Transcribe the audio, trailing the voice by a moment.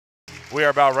We are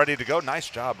about ready to go. Nice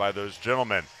job by those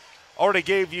gentlemen. Already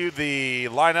gave you the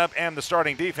lineup and the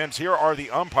starting defense. Here are the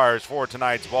umpires for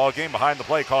tonight's ball game. Behind the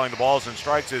plate calling the balls and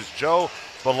strikes is Joe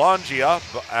Belangia.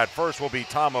 At first will be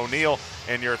Tom O'Neill,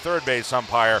 and your third base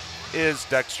umpire is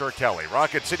Dexter Kelly.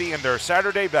 Rocket City in their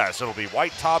Saturday best. It'll be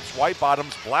white tops, white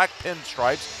bottoms, black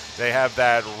pinstripes. They have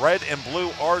that red and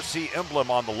blue RC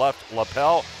emblem on the left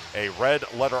lapel, a red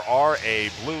letter R, a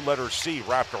blue letter C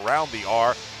wrapped around the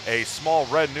R, a small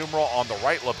red numeral on the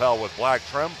right lapel with black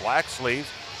trim, black sleeves,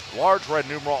 large red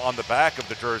numeral on the back of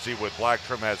the jersey with black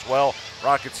trim as well.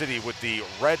 Rocket City with the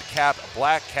red cap,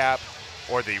 black cap,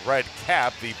 or the red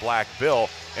cap, the black bill,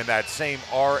 and that same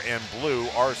R and blue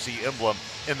RC emblem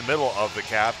in the middle of the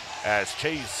cap as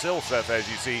Chase Silseth, as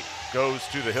you see, goes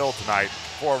to the hill tonight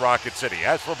for Rocket City.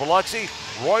 As for Biloxi,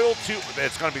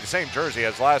 it's going to be the same jersey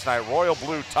as last night, royal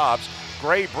blue tops,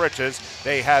 gray breeches.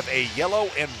 They have a yellow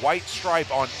and white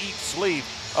stripe on each sleeve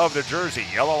of the jersey,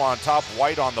 yellow on top,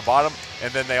 white on the bottom,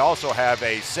 and then they also have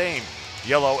a same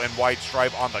yellow and white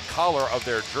stripe on the collar of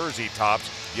their jersey tops,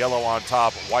 yellow on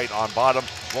top, white on bottom,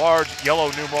 large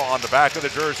yellow numeral on the back of the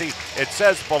jersey. It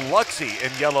says Biloxi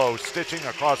in yellow stitching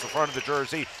across the front of the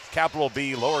jersey, capital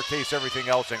B, lowercase everything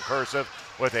else in cursive,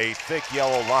 with a thick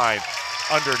yellow line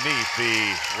underneath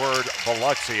the word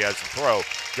Biloxi as the throw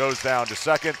goes down to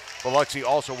second. Biloxi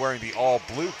also wearing the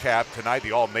all-blue cap tonight,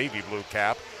 the all-navy blue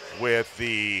cap, with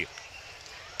the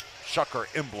Shucker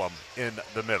emblem in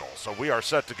the middle. So we are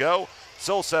set to go.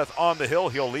 Silseth on the hill.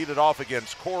 He'll lead it off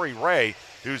against Corey Ray,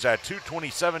 who's at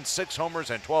 227, 6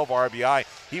 homers, and 12 RBI.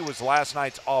 He was last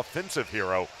night's offensive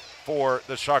hero for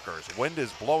the Shuckers. Wind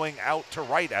is blowing out to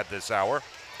right at this hour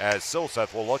as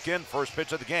Silseth will look in. First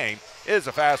pitch of the game is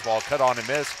a fastball, cut on and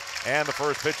miss, and the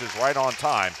first pitch is right on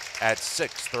time at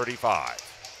 6:35.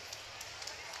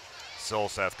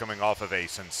 Silseth coming off of a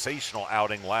sensational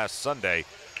outing last Sunday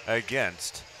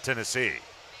against Tennessee.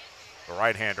 The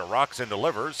right-hander rocks and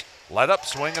delivers, let up,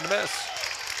 swing and a miss.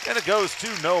 And it goes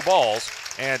to no balls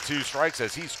and 2 strikes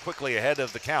as he's quickly ahead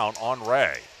of the count on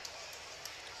Ray.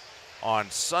 On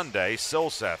Sunday,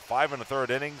 Silseth, 5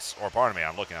 1/3 innings, or pardon me,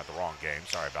 I'm looking at the wrong game.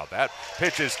 Sorry about that.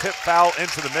 Pitches tip foul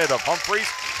into the mid of Humphreys.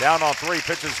 Down on 3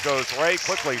 pitches goes Ray.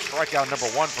 Quickly strikeout number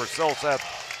 1 for Silseth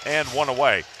and 1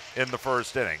 away in the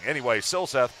first inning. Anyway,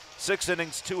 Silseth, 6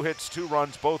 innings, 2 hits, 2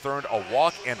 runs, both earned, a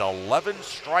walk and 11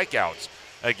 strikeouts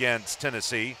against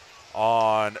Tennessee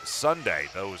on Sunday.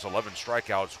 Those 11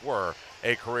 strikeouts were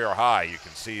a career high. You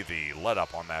can see the let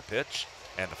up on that pitch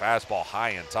and the fastball high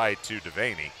and tight to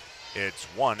Devaney. It's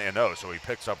 1-0, so he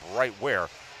picks up right where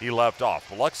he left off.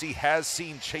 Biloxi has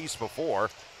seen Chase before.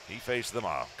 He faced them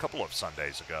a couple of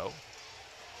Sundays ago.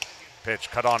 Pitch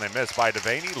cut on and missed by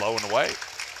Devaney, low and away.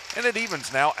 And it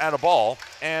evens now at a ball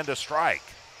and a strike.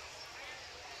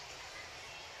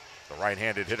 The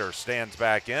right-handed hitter stands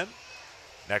back in.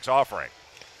 Next offering.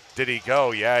 Did he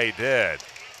go? Yeah, he did.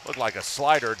 Looked like a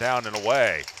slider down and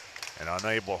away. And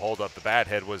unable to hold up the bat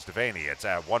head was Devaney. It's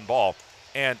at 1 ball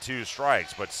and 2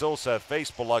 strikes. But Silseth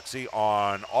faced Biloxi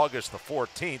on August the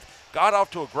 14th. Got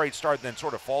off to a great start, then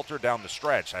sort of faltered down the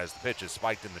stretch as the pitches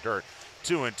spiked in the dirt.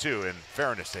 2-2. In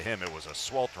fairness to him, it was a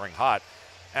sweltering hot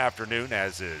afternoon,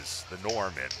 as is the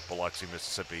norm in Biloxi,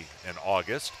 Mississippi in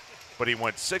August. But he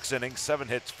went 6 innings, 7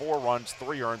 hits, 4 runs,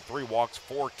 3 earned, 3 walks,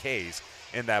 4 Ks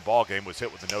in that ball game. Was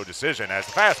hit with a no decision as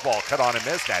the fastball cut on and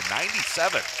missed at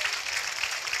 97.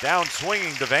 Down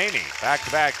swinging Devaney.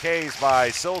 Back-to-back Ks by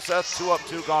Silseth. 2 up,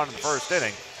 2 gone in the first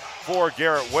inning for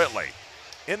Garrett Whitley.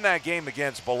 In that game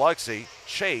against Biloxi,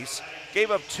 Chase gave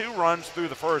up 2 runs through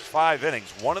the first 5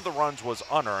 innings. 1 of the runs was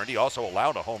unearned. He also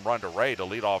allowed a home run to Ray to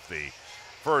lead off the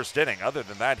first inning. Other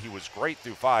than that, he was great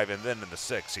through 5, and then in the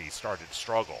 6th, he started to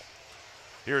struggle.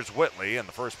 Here's Whitley, and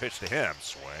the first pitch to him.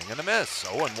 Swing and a miss.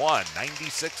 0-1.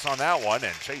 96 on that one,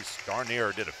 and Chase darn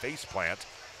near did a face plant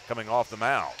coming off the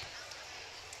mound.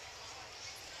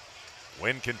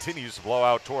 Wind continues to blow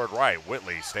out toward right.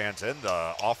 Whitley stands in.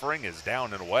 The offering is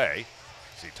down and away.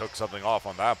 So he took something off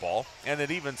on that ball, and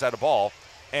it evens at a ball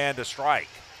and a strike.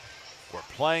 We're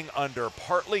playing under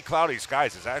partly cloudy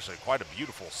skies. It's actually quite a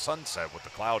beautiful sunset with the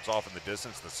clouds off in the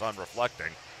distance, the sun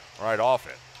reflecting right off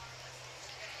it.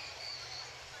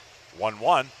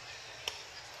 1-1,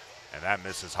 and that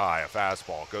misses high. A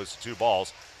fastball goes to 2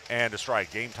 balls and a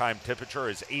strike. Game time temperature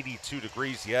is 82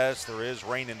 degrees. Yes, there is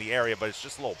rain in the area, but it's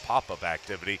just a little pop-up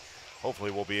activity. Hopefully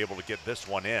we'll be able to get this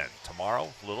one in.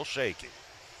 Tomorrow, a little shaky.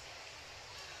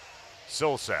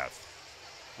 Silseth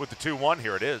with the 2-1.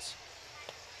 Here it is.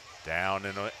 Down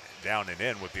and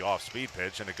in with the off-speed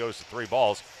pitch, and it goes to 3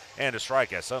 balls and a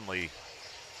strike as suddenly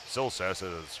Silseth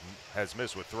has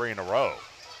missed with 3 in a row.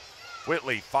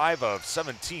 Whitley 5 of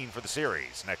 17 for the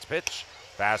series. Next pitch,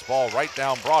 fastball right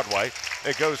down Broadway.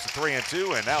 It goes to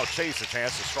 3-2, and now Chase a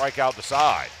chance to strike out the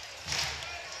side.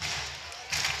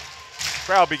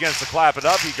 Crowd begins to clap it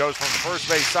up. He goes from the first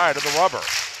base side of the rubber.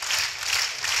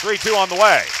 3-2 on the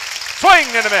way. Swing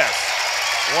and a miss.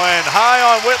 Went high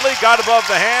on Whitley, got above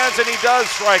the hands, and he does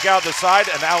strike out the side.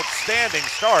 An outstanding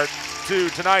start to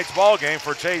tonight's ball game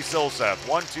for Chase Silseth.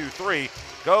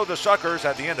 1-2-3. Go the Shuckers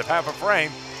at the end of half a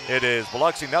frame. It is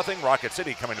Biloxi nothing, Rocket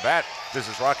City coming to bat. This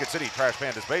is Rocket City Trash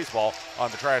Pandas baseball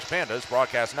on the Trash Pandas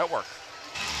Broadcast Network.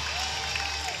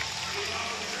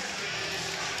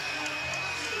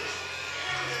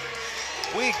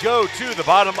 We go to the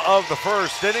bottom of the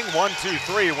first inning.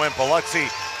 1-2-3 went Biloxi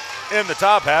in the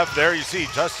top half. There you see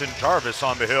Justin Jarvis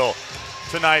on the hill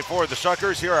tonight for the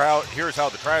Shuckers. Here's how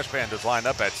the Trash Pandas line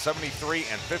up at 73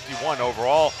 and 51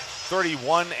 overall,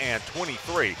 31 and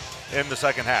 23 in the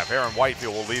second half. Aaron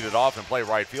Whitefield will lead it off and play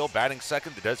right field. Batting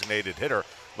second, the designated hitter,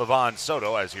 Levon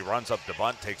Soto, as he runs up the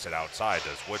bunt, takes it outside,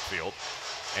 does Whitfield.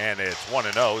 And it's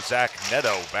 1-0. Zach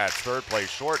Neto bats third, plays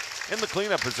short. In the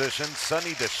cleanup position,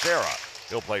 Sonny DeShera.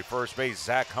 He'll play first base.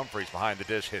 Zach Humphreys behind the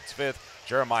dish hits fifth.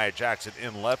 Jeremiah Jackson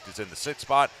in left is in the sixth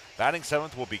spot. Batting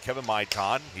seventh will be Kevin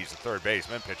Maidkan. He's the third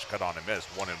baseman. Pitch cut on and missed,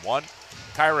 1-1.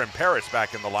 Kyron Paris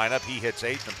back in the lineup. He hits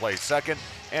eighth and plays second.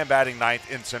 And batting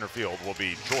ninth in center field will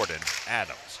be Jordan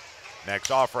Adams. Next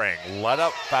offering, let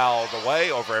up, fouled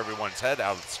away over everyone's head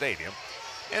out of the stadium.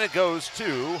 And it goes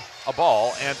to a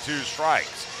ball and 2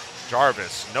 strikes.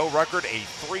 Jarvis, no record, a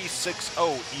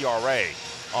 3.60 ERA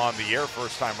on the year.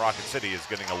 First time Rocket City is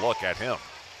getting a look at him.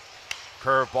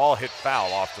 Curveball hit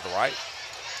foul off to the right.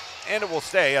 And it will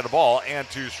stay at a ball and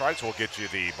 2 strikes. We'll get you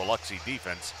the Biloxi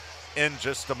defense in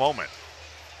just a moment.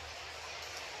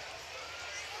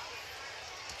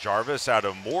 Jarvis out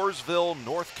of Mooresville,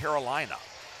 North Carolina.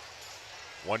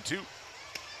 1-2.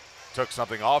 Took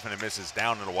something off and it misses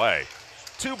down and away.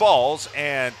 2 balls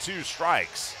and 2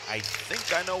 strikes. I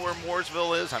think I know where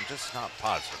Mooresville is. I'm just not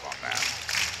positive on that.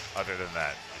 Other than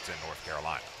that, it's in North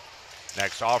Carolina.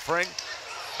 Next offering.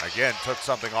 Again, took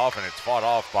something off and it's fought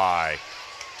off by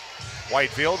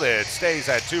Whitefield. It stays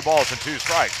at 2 balls and 2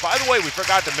 strikes. By the way, we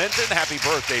forgot to mention happy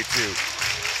birthday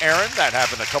to Aaron. That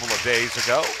happened a couple of days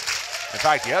ago. In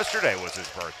fact, yesterday was his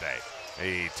birthday.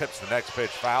 He tips the next pitch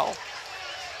foul.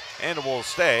 And it will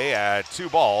stay at 2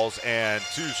 balls and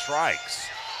 2 strikes.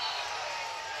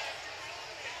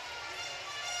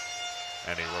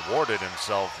 And he rewarded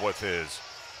himself with his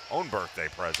own birthday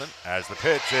present as the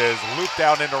pitch is looped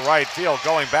out into right field.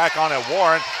 Going back on it,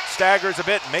 Warren staggers a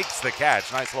bit, makes the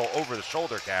catch. Nice little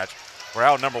over-the-shoulder catch for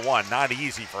out number 1. Not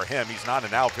easy for him. He's not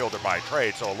an outfielder by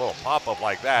trade, so a little pop-up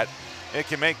like that, it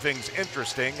can make things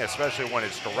interesting, especially when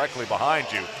it's directly behind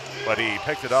you. But he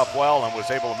picked it up well and was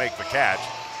able to make the catch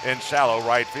in shallow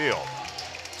right field.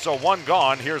 So 1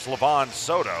 gone. Here's Levon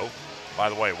Soto. By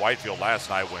the way, Whitefield last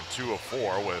night went 2 of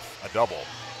 4 with a double.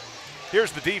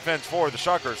 Here's the defense for the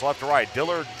Shuckers, left to right.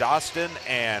 Dillard, Dostin,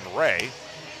 and Ray.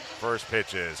 First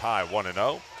pitch is high,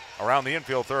 1-0. Around the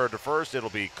infield, third to first, it'll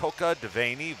be Coca,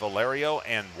 Devaney, Valerio,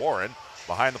 and Warren.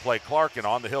 Behind the plate, Clark, and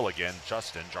on the hill again,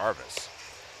 Justin Jarvis.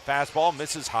 Fastball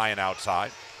misses high and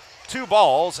outside. 2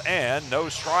 balls and no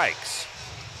strikes.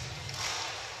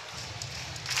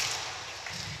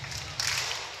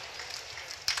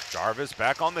 Jarvis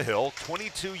back on the hill,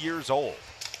 22 years old.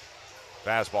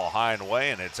 Fastball high and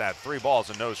away, and it's at 3 balls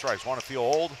and no strikes. Want to feel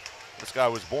old? This guy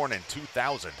was born in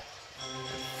 2000. In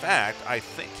fact, I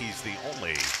think he's the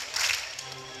only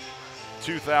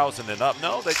 2000 and up.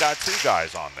 No, they got 2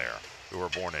 guys on there who were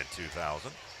born in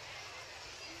 2000.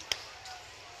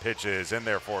 Pitch is in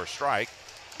there for a strike,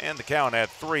 and the count at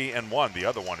 3-1. The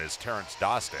other one is Terrence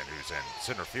Dostin, who's in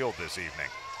center field this evening.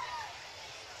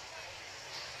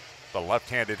 The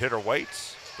left-handed hitter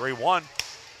waits. 3-1.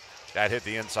 That hit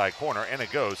the inside corner, and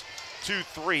it goes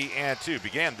 2-3-2.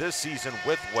 Began this season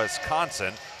with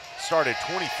Wisconsin. Started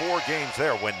 24 games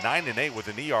there, went 9-8 with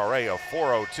an ERA of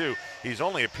 4.02. He's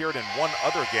only appeared in 1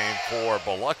 other game for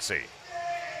Biloxi.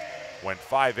 Went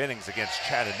 5 innings against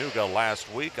Chattanooga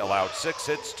last week, allowed 6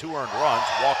 hits, 2 earned runs,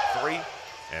 walked 3,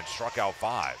 and struck out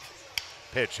 5.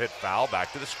 Pitch hit foul,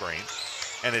 back to the screen,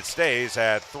 and it stays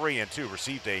at 3-2.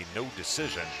 Received a no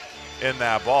decision in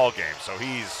that ball game, so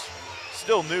he's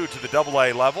still new to the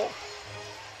AA level.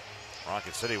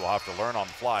 Rocket City will have to learn on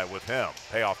the fly with him.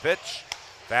 Payoff pitch,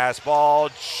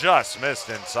 fastball just missed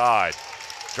inside.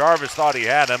 Jarvis thought he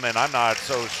had him, and I'm not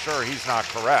so sure he's not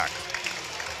correct.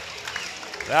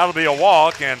 That'll be a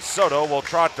walk, and Soto will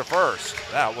trot to first.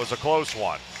 That was a close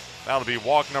one. That'll be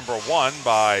walk number 1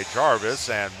 by Jarvis,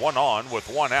 and 1 on with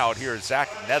 1 out. Here's Zach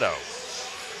Neto.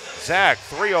 Zach,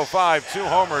 305, 2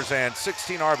 homers and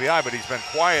 16 RBI, but he's been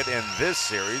quiet in this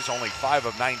series, only 5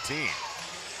 of 19.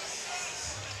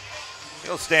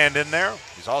 He'll stand in there.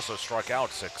 He's also struck out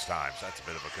 6 times. That's a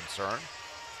bit of a concern.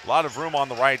 A lot of room on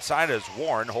the right side as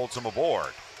Warren holds him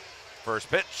aboard. First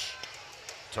pitch,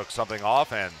 took something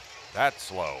off, and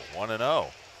that's low, 1-0.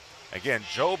 Again,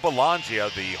 Joe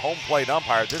Belangia, the home plate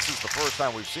umpire. This is the first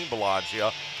time we've seen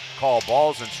Belangia call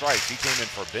balls and strikes. He came in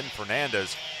for Ben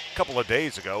Fernandez a couple of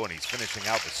days ago, and he's finishing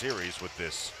out the series with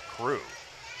this crew.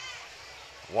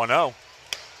 1-0.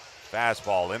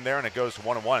 Fastball in there, and it goes to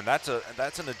 1-1.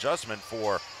 That's an adjustment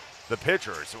for the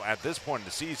pitchers. So at this point in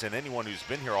the season, anyone who's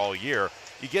been here all year,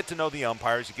 you get to know the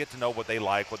umpires, you get to know what they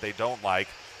like, what they don't like.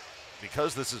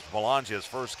 Because this is Belangia's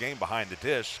first game behind the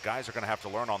dish, guys are going to have to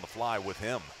learn on the fly with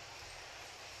him.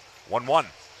 1-1.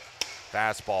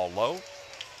 Fastball low.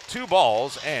 2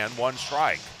 balls and 1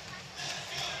 strike.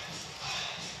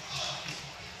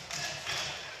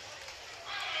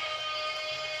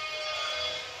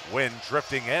 Wind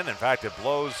drifting in. In fact, it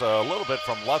blows a little bit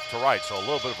from left to right, so a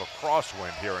little bit of a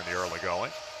crosswind here in the early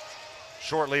going.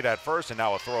 Short lead at first, and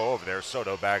now a throw over there.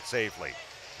 Soto back safely.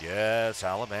 Yes,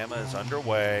 Alabama is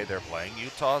underway. They're playing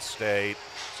Utah State.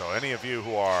 So any of you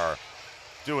who are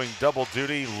doing double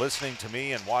duty, listening to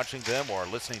me and watching them, or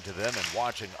listening to them and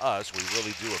watching us, we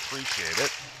really do appreciate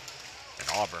it. And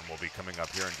Auburn will be coming up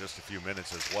here in just a few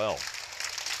minutes as well.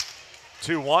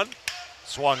 2-1.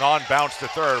 Swung on, bounced to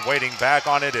third. Waiting back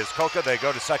on it is Coca. They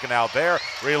go to second out there.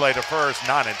 Relay to first,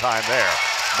 not in time there.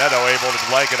 Neto able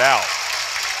to leg it out.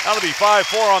 That'll be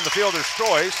 5-4 on the fielder's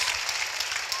choice.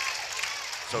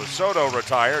 So Soto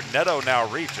retired. Neto now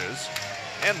reaches.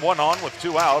 And 1 on with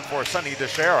 2 out for Sonny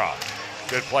DeShera.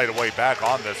 Good play to way back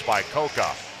on this by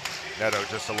Coca. Neto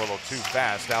just a little too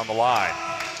fast down the line.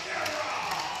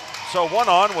 So 1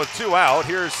 on with 2 out.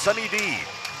 Here's Sonny D.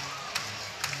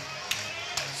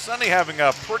 Sonny having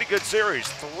a pretty good series.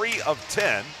 3 of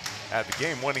 10. Had the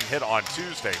game-winning hit on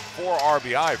Tuesday. 4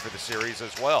 RBI for the series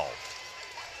as well.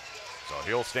 So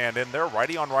he'll stand in there.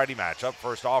 Righty on righty matchup.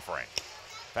 First offering.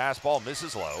 Fastball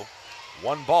misses low.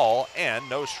 1 ball and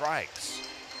no strikes.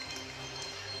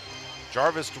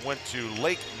 Jarvis went to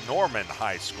Lake Norman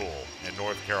High School in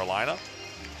North Carolina.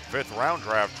 5th round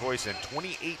draft choice in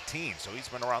 2018, so he's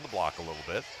been around the block a little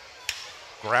bit.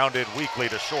 Grounded weakly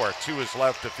to short. To his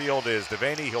left to field is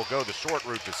Devaney. He'll go the short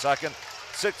route to second.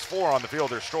 6-4 on the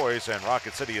fielder's choice, and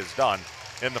Rocket City is done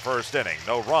in the first inning.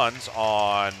 No runs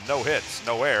on no hits,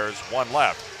 no errors, 1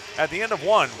 left. At the end of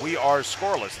 1, we are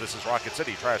scoreless. This is Rocket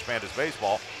City Trash Pandas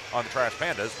baseball on the Trash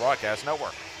Pandas Broadcast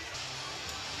Network.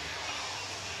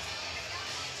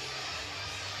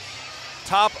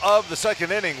 Top of the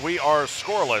second inning, we are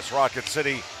scoreless. Rocket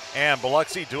City and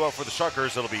Biloxi duo for the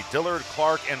Shuckers. It'll be Dillard,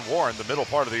 Clark, and Warren, the middle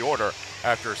part of the order,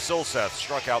 after Silseth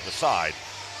struck out the side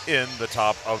in the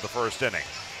top of the first inning.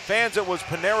 Fans, it was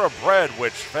Panera Bread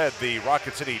which fed the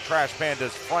Rocket City Trash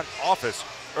Pandas front office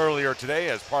earlier today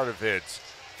as part of its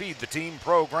Feed the Team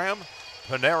program.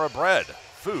 Panera Bread,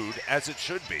 food as it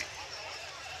should be.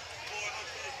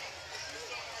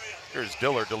 Here's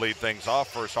Dillard to lead things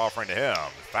off. First offering to him.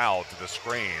 Foul to the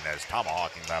screen as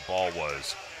tomahawking that ball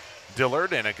was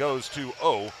Dillard, and it goes to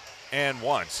 0-1.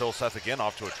 Silseth again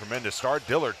off to a tremendous start.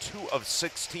 Dillard 2 of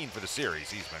 16 for the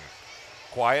series. He's been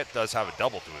quiet. Does have a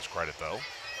double to his credit, though.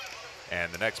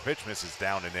 And the next pitch misses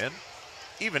down and in.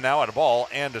 Even now at a ball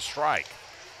and a strike.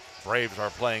 Braves are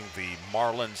playing the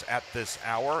Marlins at this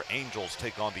hour. Angels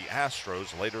take on the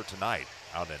Astros later tonight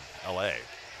out in L.A.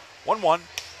 1-1.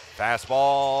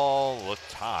 Fastball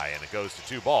looked high, and it goes to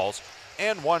 2 balls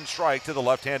and 1 strike to the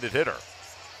left-handed hitter.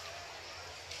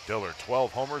 Dillard,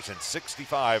 12 homers and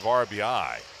 65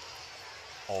 RBI.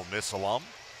 Ole Miss alum.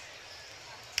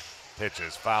 Pitch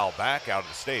is foul back out of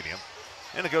the stadium,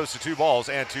 and it goes to 2 balls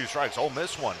and 2 strikes. Ole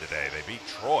Miss won today. They beat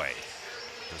Troy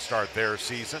to start their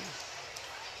season.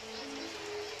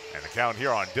 And the count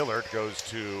here on Dillard goes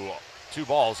to 2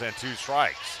 balls and 2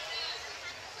 strikes.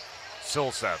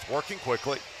 Silseth working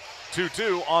quickly.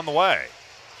 2-2 on the way.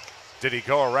 Did he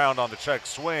go around on the check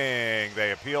swing?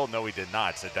 They appealed. No, he did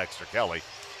not, said Dexter Kelly.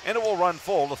 And it will run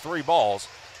full to 3 balls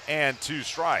and 2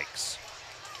 strikes.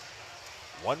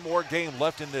 1 more game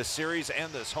left in this series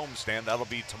and this homestand. That'll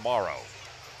be tomorrow.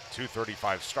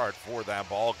 2:35 start for that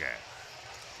ball game.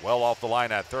 Well off the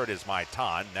line at third is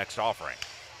Maitan. Next offering.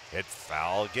 Hit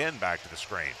foul again back to the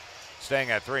screen.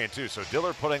 Staying at 3-2. So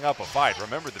Dillard putting up a fight.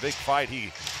 Remember the big fight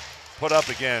he put up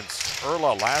against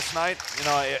Erla last night? You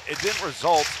know, it didn't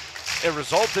result. It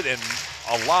resulted in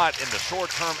a lot in the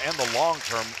short term and the long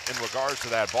term in regards to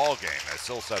that ball game as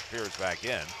Silseth peers back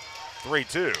in.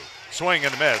 3-2. Swing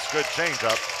and a miss. Good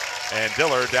changeup. And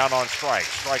Diller down on strike.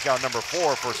 Strikeout number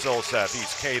 4 for Silseth.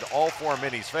 He's K'd all 4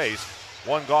 minis face.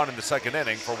 1 gone in the second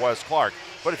inning for Wes Clark.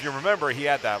 But if you remember, he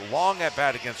had that long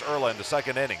at-bat against Erla in the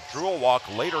second inning. Drew a walk,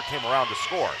 later came around to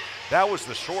score. That was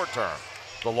the short term.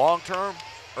 The long term,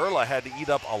 Erla had to eat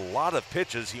up a lot of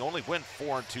pitches. He only went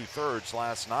 4 2/3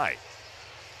 last night.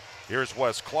 Here's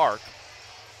Wes Clark.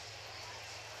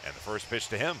 And the first pitch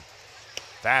to him.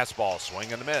 Fastball,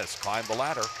 swing and a miss. Climb the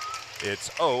ladder. It's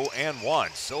 0-1.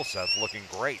 Silseth looking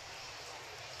great.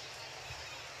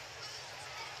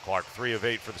 Clark 3 of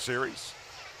 8 for the series.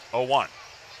 0-1.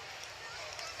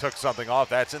 Took something off.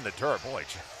 That's in the dirt. Boy,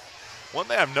 one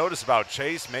thing I've noticed about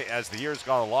Chase as the year's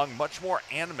gone along, much more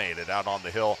animated out on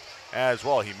the hill as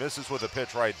well. He misses with a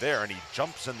pitch right there, and he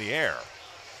jumps in the air.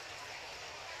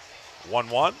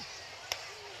 1-1.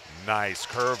 Nice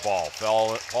curveball.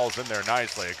 Falls in there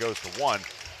nicely. It goes to 1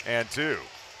 and 2.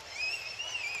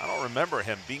 I don't remember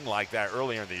him being like that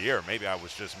earlier in the year. Maybe I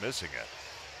was just missing it.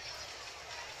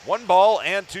 1 ball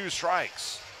and 2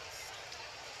 strikes.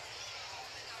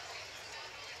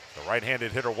 The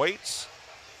right-handed hitter waits.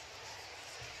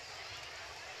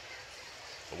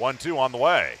 The 1-2 on the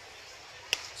way.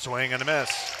 Swing and a miss.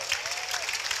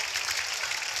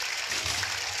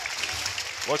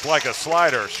 Looked like a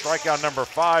slider. Strikeout number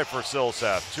 5 for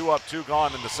Silseth. 2 up, 2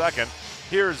 gone in the second.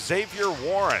 Here's Xavier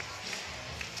Warren.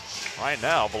 Right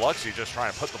now, Biloxi just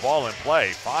trying to put the ball in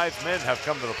play. 5 men have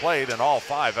come to the plate, and all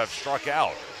 5 have struck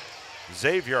out.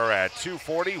 Xavier at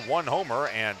 240, 1 homer,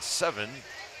 and 7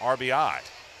 RBI.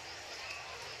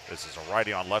 This is a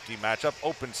righty on lefty matchup.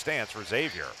 Open stance for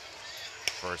Xavier.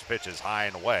 First pitch is high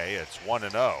and away. It's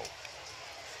 1-0.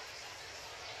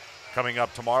 Coming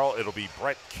up tomorrow, it'll be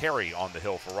Brett Carey on the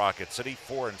hill for Rocket City.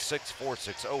 4-6,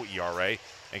 4.60 ERA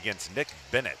against Nick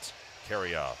Bennett.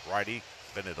 Carey a righty,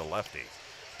 Bennett a lefty.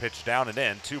 Pitch down and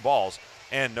in, 2 balls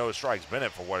and no strikes.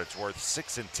 Bennett, for what it's worth,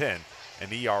 6-10,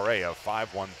 an ERA of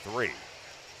 5.13. And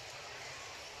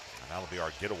that'll be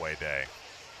our getaway day.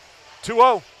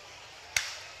 2-0.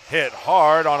 Hit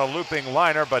hard on a looping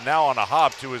liner, but now on a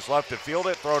hop to his left to field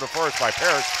it. Throw to first by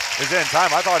Parrish is in time.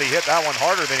 I thought he hit that one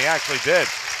harder than he actually did.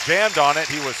 Jammed on it.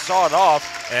 He was sawed off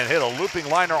and hit a looping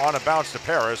liner on a bounce to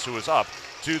Paris, who was up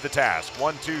to the task.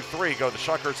 1, 2, 3 go the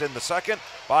Shuckers in the second.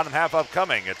 Bottom half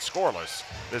upcoming. It's scoreless.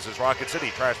 This is Rocket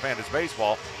City Trash Pandas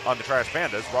baseball on the Trash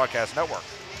Pandas Broadcast Network.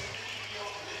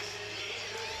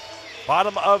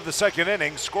 Bottom of the second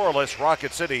inning, scoreless,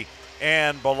 Rocket City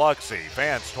and Biloxi.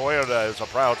 Vance Toyota is a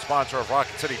proud sponsor of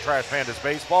Rocket City Trash Pandas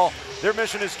baseball. Their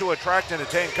mission is to attract and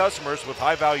attain customers with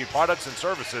high-value products and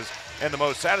services and the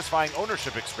most satisfying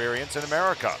ownership experience in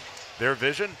America. Their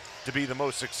vision, to be the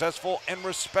most successful and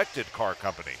respected car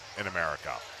company in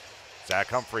America. Zach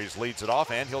Humphreys leads it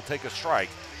off, and he'll take a strike.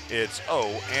 It's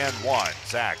 0-1.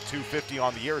 Zach, 250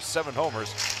 on the year, 7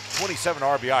 homers, 27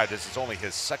 RBI. This is only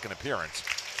his second appearance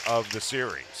of the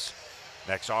series.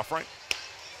 Next offering.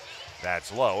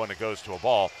 That's low, and it goes to a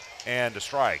ball and a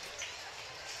strike.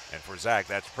 And for Zach,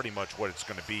 that's pretty much what it's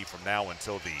going to be from now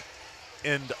until the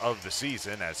end of the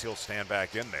season, as he'll stand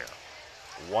back in there.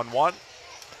 1-1.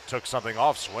 Took something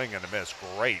off, swing and a miss.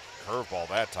 Great curveball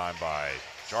that time by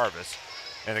Jarvis.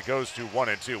 And it goes to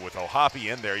 1-2. With O'Hoppe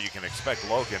in there, you can expect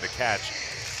Logan to catch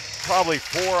probably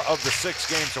 4 of the 6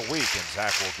 games a week, and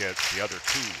Zach will get the other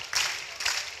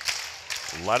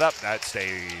 2. Let up, that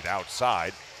stayed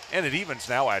outside. And it evens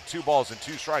now at 2 balls and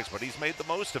 2 strikes, but he's made the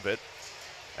most of it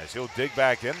as he'll dig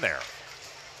back in there.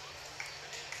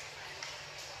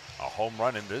 A home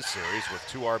run in this series with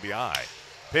 2 RBI.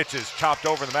 Pitch is chopped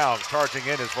over the mound. Charging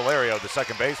in is Valerio, the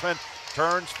second baseman.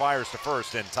 Turns, fires to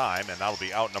first in time, and that'll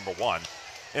be out number 1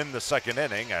 in the second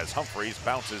inning as Humphreys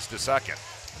bounces to second.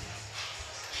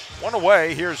 1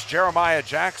 away, here's Jeremiah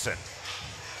Jackson.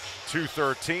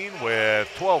 213 with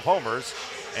 12 homers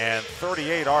and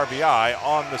 38 RBI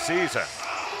on the season.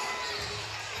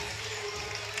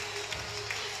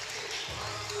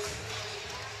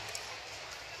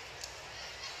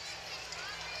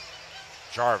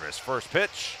 Jarvis, first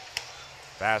pitch.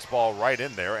 Fastball right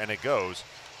in there, and it goes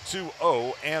to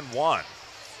 0-1.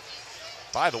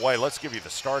 By the way, let's give you the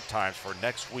start times for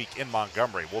next week in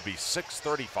Montgomery. Will be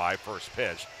 6:35 first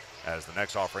pitch, as the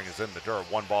next offering is in the dirt.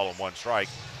 1 ball and 1 strike.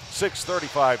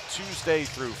 6:35 Tuesday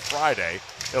through Friday.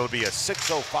 It'll be a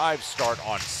 6:05 start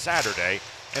on Saturday.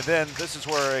 And then this is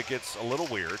where it gets a little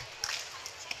weird.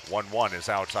 1-1 is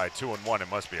outside, 2-1. It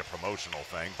must be a promotional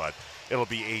thing, but it'll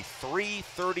be a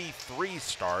 3:33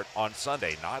 start on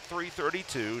Sunday. Not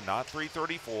 3:32, not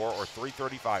 3:34, or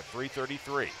 3:35,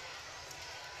 3:33.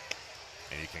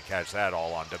 And you can catch that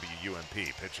all on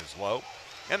WUMP. Pitch is low.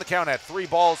 And the count at 3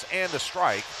 balls and a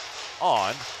strike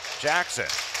on Jackson.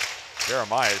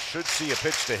 Jeremiah should see a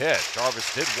pitch to hit.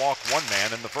 Jarvis did walk one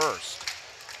man in the first.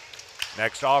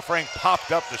 Next offering,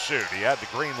 popped up the chute. He had the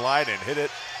green light and hit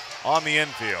it on the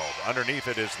infield. Underneath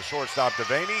it is the shortstop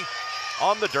Devaney.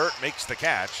 On the dirt, makes the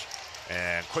catch.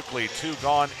 And quickly 2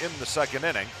 gone in the second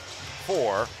inning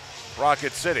for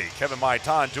Rocket City. Kevin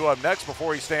Maitan due up next.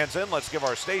 Before he stands in, let's give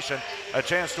our station a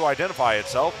chance to identify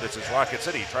itself. This is Rocket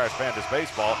City Trash Pandas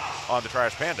Baseball on the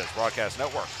Trash Pandas Broadcast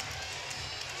Network.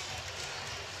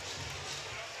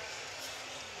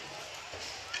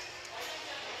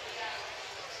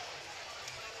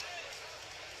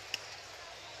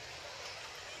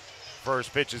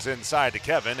 First pitch is inside to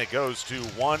Kevin. It goes to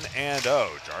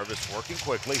 1-0. Jarvis working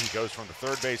quickly. He goes from the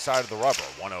third base side of the rubber.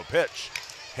 1-0 pitch.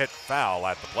 Hit foul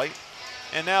at the plate.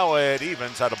 And now it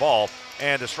evens at a ball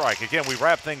and a strike. Again, we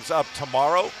wrap things up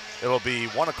tomorrow. It'll be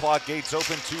 1 o'clock, gates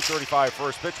open, 2:35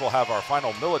 first pitch. We'll have our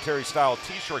final military-style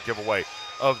t-shirt giveaway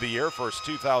of the year. First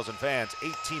 2,000 fans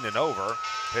 18 and over.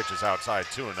 Pitches outside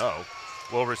 2-0.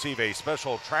 We'll receive a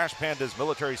special Trash Pandas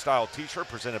military-style t-shirt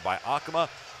presented by Akama.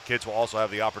 Kids will also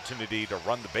have the opportunity to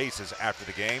run the bases after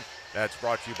the game. That's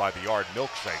brought to you by the Yard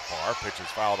Milkshake Bar. Pitch is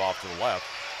fouled off to the left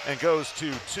and goes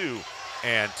to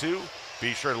 2-2.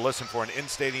 Be sure to listen for an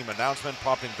in-stadium announcement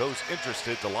prompting those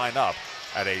interested to line up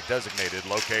at a designated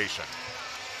location.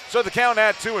 So the count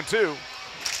at 2-2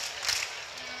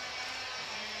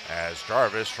 as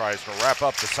Jarvis tries to wrap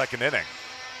up the second inning.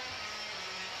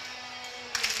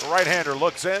 The right-hander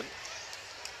looks in.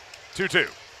 2-2.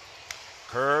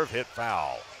 Curve hit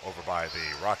foul over by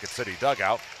the Rocket City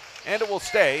dugout, and it will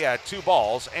stay at 2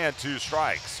 balls and 2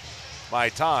 strikes.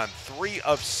 Maitan 3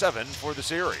 of 7 for the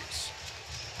series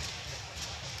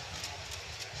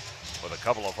with a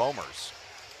couple of homers.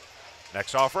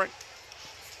 Next offering,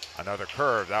 another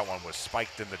curve. That one was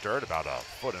spiked in the dirt about a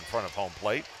foot in front of home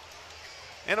plate,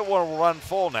 and it will run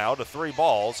full now to 3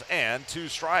 balls and 2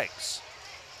 strikes.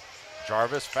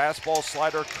 Jarvis fastball,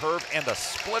 slider, curve, and a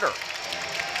splitter.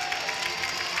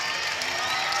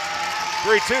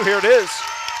 3-2, here it is.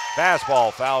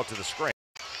 Fastball foul to the screen,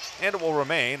 and it will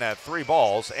remain at 3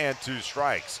 balls and 2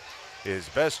 strikes. His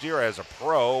best year as a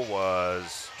pro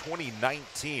was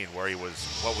 2019, where he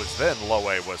was what was then Low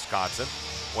A, Wisconsin.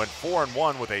 Went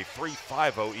 4-1 with a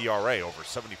 3.50 ERA over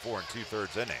 74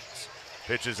 2/3 innings.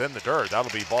 Pitches in the dirt.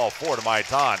 That'll be ball 4 to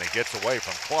Maitan. It gets away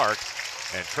from Clark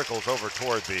and trickles over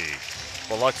toward the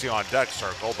Biloxi on deck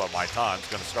circle, but Maitan's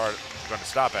going to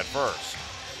stop at first.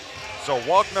 So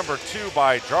walk number 2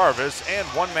 by Jarvis, and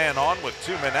 1 man on with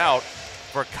 2 men out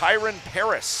for Kyron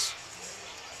Paris.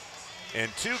 In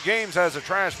 2 games as a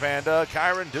Trash Panda,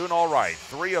 Kyron doing all right.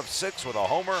 3 of 6 with a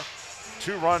homer,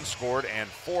 2 runs scored, and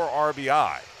 4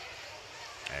 RBI.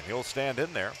 And he'll stand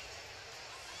in there.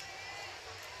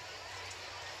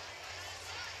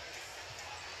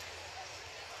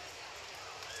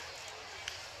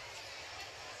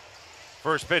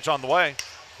 First pitch on the way.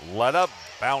 Let up,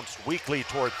 bounced weakly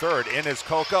toward third. In is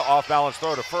Coca, off balance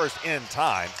throw to first in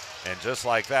time. And just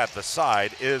like that, the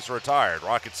side is retired.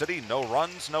 Rocket City, no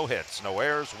runs, no hits, no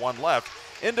errors, 1 left.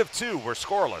 End of 2, we're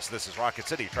scoreless. This is Rocket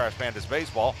City Trash Pandas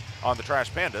Baseball on the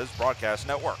Trash Pandas Broadcast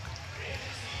Network.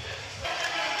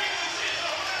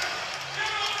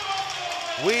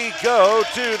 We go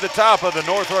to the top of the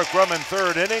Northrop Grumman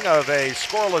 3rd inning of a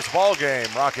scoreless ball game.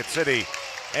 Rocket City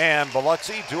and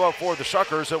Biloxi due up for the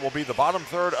Shuckers. It will be the bottom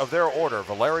 3rd of their order.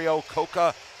 Valerio,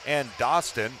 Coca, and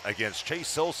Dostin against Chase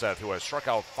Silseth, who has struck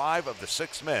out 5 of the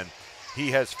 6 men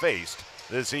he has faced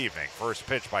this evening. First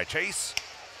pitch by Chase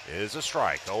is a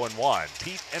strike. 0-1.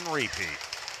 Pete and repeat.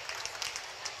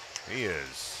 He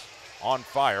is on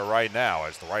fire right now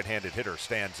as the right-handed hitter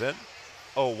stands in.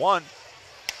 0-1.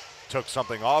 Took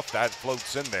something off. That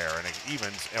floats in there, and it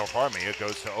evens. It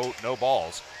goes to no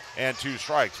balls and 2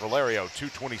 strikes. Valerio,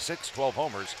 226, 12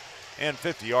 homers, and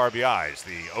 50 RBIs.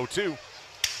 The 0-2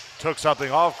 took something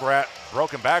off.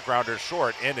 Broken backgrounder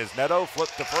short. In is Neto.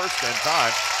 Flipped to first in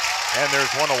time, and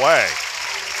there's 1 away.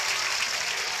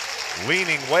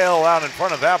 Leaning well out in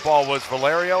front of that ball was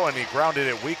Valerio, and he grounded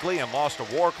it weakly and lost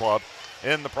a war club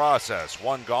in the process.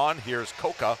 1 gone. Here's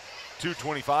Coca,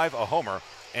 225, a homer,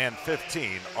 and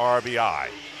 15 RBI.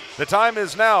 The time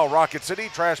is now. Rocket City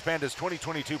Trash Pandas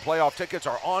 2022 playoff tickets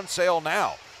are on sale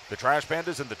now. The Trash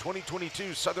Pandas in the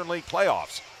 2022 Southern League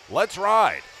playoffs. Let's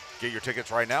ride. Get your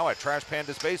tickets right now at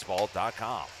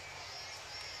trashpandasbaseball.com.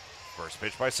 First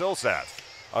pitch by Silseth.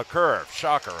 A curve,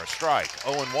 shocker, a strike,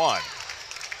 0-1.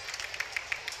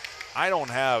 I don't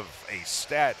have a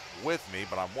stat with me,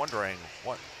 but I'm wondering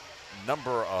what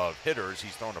number of hitters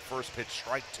he's thrown a first pitch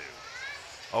strike to.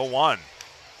 0-1.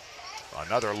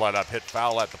 Another let-up hit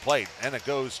foul at the plate, and it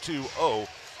goes to 0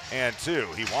 and 2.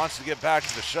 He wants to get back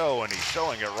to the show, and he's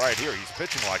showing it right here. He's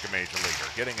pitching like a major leaguer,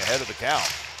 getting ahead of the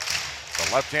count.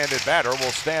 The left-handed batter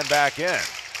will stand back in.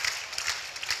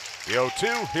 The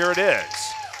 0-2, here it is.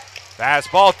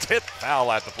 Fastball tipped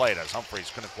foul at the plate as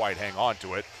Humphreys couldn't quite hang on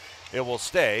to it. It will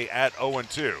stay at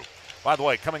 0-2. By the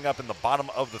way, coming up in the bottom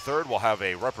of the third, we'll have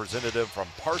a representative from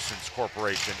Parsons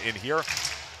Corporation in here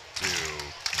to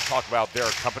talk about their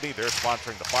company. They're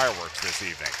sponsoring the fireworks this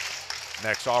evening.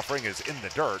 Next offering is In the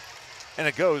Dirt, and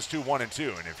it goes to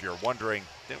 1-2. And if you're wondering,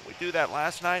 didn't we do that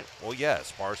last night? Well,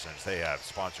 yes, Parsons, they have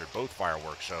sponsored both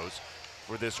fireworks shows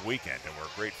for this weekend, and we're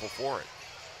grateful for it.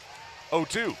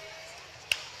 0-2.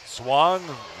 Swung,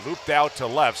 looped out to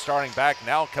left, starting back,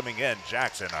 now coming in.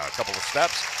 Jackson, a couple of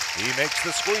steps. He makes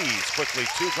the squeeze. Quickly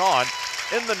 2 gone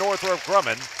in the Northrop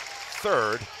Grumman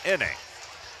third inning.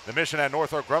 The mission at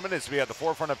Northrop Grumman is to be at the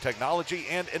forefront of technology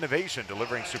and innovation,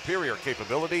 delivering superior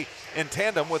capability in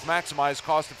tandem with maximized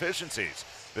cost efficiencies.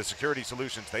 The security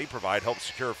solutions they provide help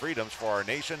secure freedoms for our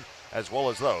nation as well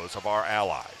as those of our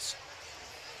allies.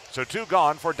 So 2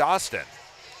 gone for Dostin.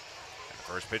 And the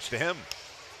first pitch to him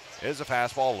is a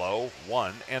fastball low,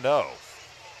 1-0.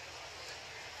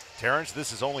 Terrence,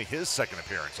 this is only his second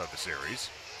appearance of the series.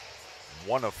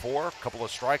 1 of 4, a couple of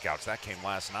strikeouts. That came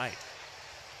last night.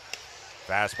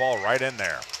 Fastball right in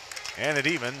there. And it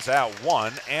evens at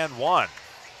 1-1.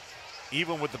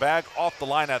 Even with the bag off the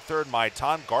line at third,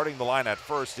 Maitan. Guarding the line at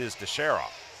first is Teixeira.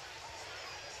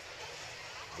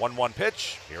 1-1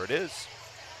 pitch. Here it is.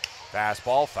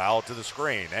 Fastball foul to the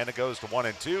screen. And it goes to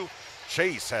 1-2.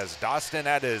 Chase has Dostin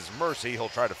at his mercy. He'll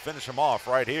try to finish him off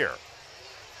right here.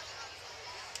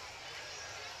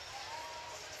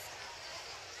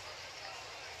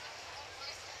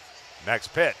 Next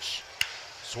pitch.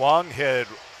 Swung, hit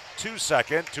to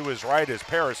second. To his right is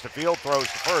Paris to field. Throws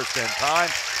to first in time.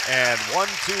 And 1,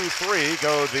 2, 3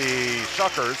 go the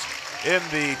Shuckers in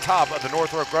the top of the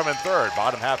Northrop Grumman third.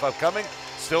 Bottom half upcoming.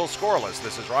 Still scoreless.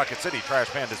 This is Rocket City Trash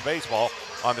Pandas baseball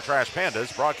on the Trash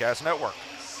Pandas Broadcast Network.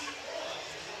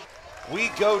 We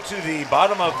go to the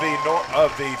bottom of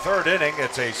the third inning.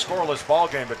 It's a scoreless ball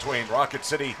game between Rocket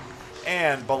City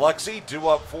and Biloxi. Due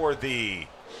up for the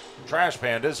Trash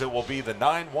Pandas, it will be the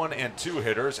 9, 1, and 2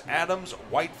 hitters, Adams,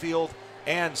 Whitefield,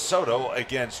 and Soto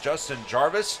against Justin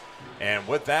Jarvis. And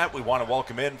with that, we want to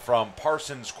welcome in from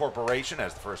Parsons Corporation,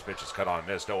 as the first pitch is cut on and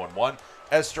missed, 0-1,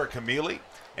 Esther Camille.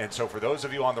 And so for those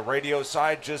of you on the radio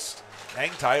side, just hang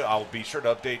tight. I'll be sure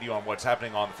to update you on what's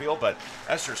happening on the field. But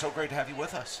Esther, so great to have you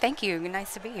with us. Thank you.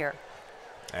 Nice to be here.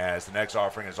 As the next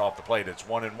offering is off the plate, it's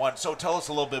 1-1. So tell us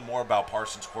a little bit more about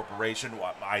Parsons Corporation.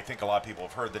 I think a lot of people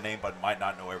have heard the name, but might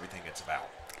not know everything it's about.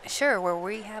 Sure. Well,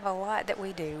 we have a lot that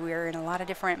we do. We're in a lot of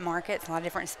different markets, a lot of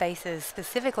different spaces.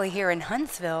 Specifically here in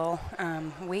Huntsville,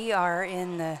 we are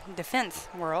in the defense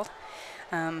world.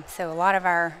 So a lot of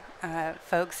our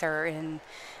folks are in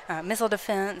missile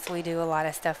defense. We do a lot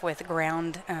of stuff with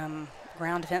ground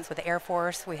defense with the Air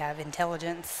Force. We have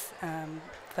intelligence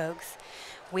folks.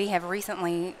 We have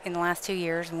recently, in the last 2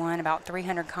 years, won about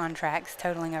 300 contracts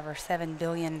totaling over $7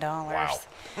 billion. Wow.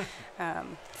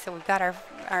 So we've got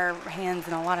our hands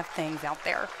in a lot of things out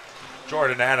there.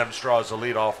 Jordan Adams draws the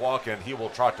leadoff walk, and he will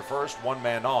trot to first. 1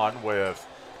 man on with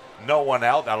no one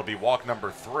out. That'll be walk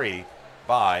number 3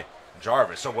 by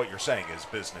Jarvis. So what you're saying is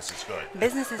business is good.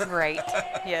 Business is great,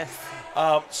 yes.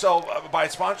 So by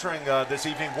sponsoring this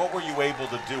evening, what were you able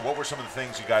to do? What were some of the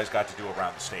things you guys got to do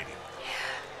around the stadium?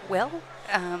 Well,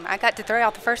 I got to throw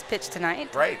out the first pitch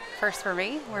tonight. Great. First for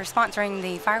me. We're sponsoring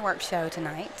the fireworks show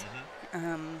tonight.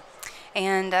 Mm-hmm.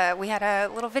 And we had a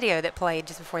little video that played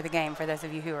just before the game for those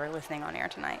of you who are listening on air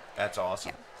tonight. That's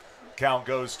awesome. Yeah. Count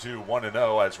goes to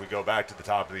 1-0 as we go back to the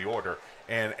top of the order.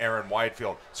 And Aaron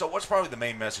Whitefield. So what's probably the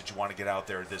main message you want to get out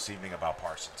there this evening about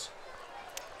Parsons?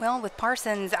 Well, with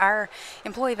Parsons, our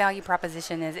employee value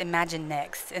proposition is Imagine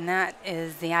Next. And that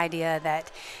is the idea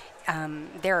that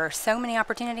there are so many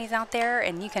opportunities out there,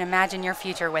 and you can imagine your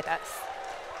future with us.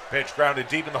 Pitch grounded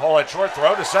deep in the hole at short.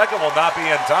 Throw to second will not be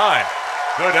in time.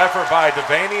 Good effort by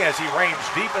Devaney as he ranged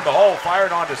deep in the hole.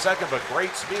 Fired onto second, but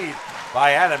great speed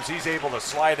by Adams. He's able to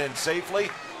slide in safely.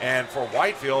 And for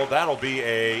Whitefield, that'll be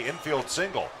a infield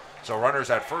single. So runners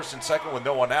at first and second with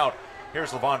no one out.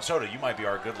 Here's Levon Soto. You might be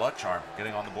our good luck charm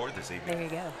getting on the board this evening. There you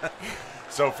go.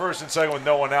 So first and second with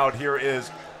no one out. Here is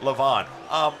Levon.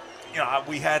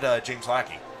 We had James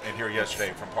Lackey in here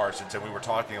yesterday from Parsons, and we were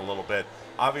talking a little bit.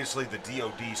 Obviously, the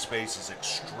DoD space is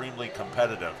extremely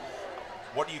competitive.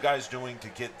 What are you guys doing to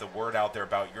get the word out there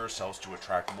about yourselves to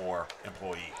attract more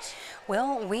employees?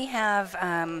 Well, we have,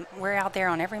 we're out there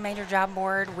on every major job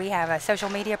board. We have a social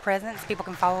media presence. People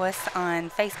can follow us on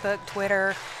Facebook,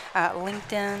 Twitter,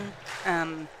 LinkedIn.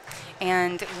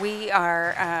 And we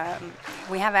have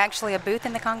actually a booth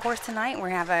in the concourse tonight.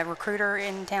 We have a recruiter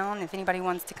in town. If anybody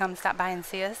wants to come stop by and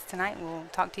see us tonight, we'll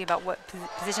talk to you about what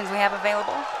positions we have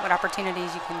available, what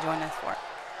opportunities you can join us for.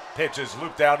 Pitch is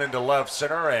looped out into left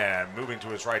center, and moving to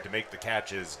his right to make the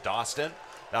catch is Dostin.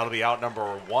 That'll be out number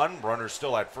 1. Runners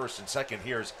still at first and second.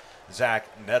 Here's Zach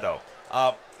Neto.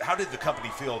 How did the company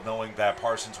feel knowing that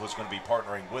Parsons was going to be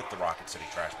partnering with the Rocket City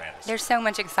Trash Pandas? There's so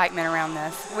much excitement around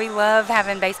this. We love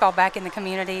having baseball back in the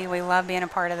community. We love being a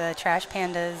part of the Trash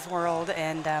Pandas world,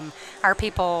 and our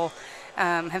people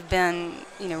have been,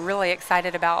 really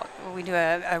excited about. We do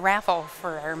a raffle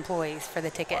for our employees for the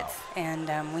tickets, wow.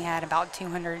 And we had about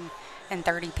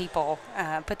 230 people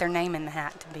put their name in the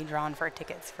hat to be drawn for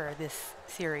tickets for this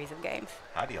series of games.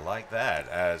 How do you like that?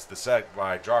 As the set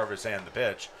by Jarvis and the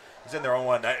pitch is in their own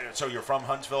one. So you're from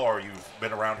Huntsville, or you've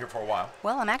been around here for a while?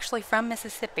 Well, I'm actually from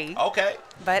Mississippi. Okay.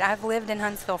 But I've lived in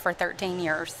Huntsville for 13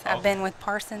 years. Okay. I've been with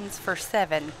Parsons for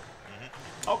 7.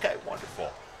 Mm-hmm. Okay,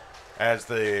 wonderful. As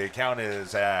the count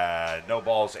is at no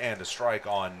balls and a strike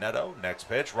on Neto. Next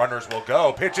pitch, runners will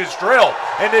go. Pitch is drilled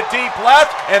into deep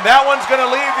left, and that one's going to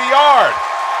leave the yard.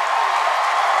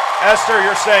 Esther,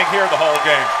 you're staying here the whole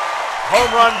game. Home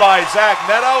run by Zach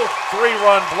Neto,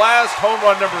 3-run blast, home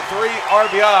run number 3,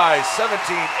 RBI 17,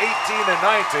 18, and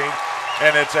 19,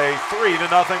 and it's a 3-0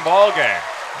 ball game.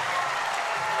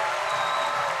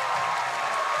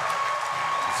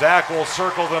 Zach will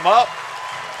circle them up,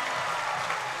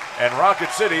 and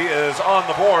Rocket City is on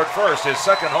the board first, his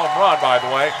second home run, by the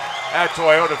way, at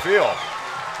Toyota Field.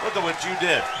 Look at what you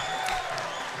did.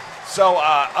 So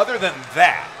other than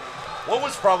that, what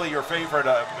was probably your favorite,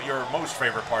 your most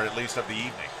favorite part, at least, of the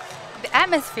evening? The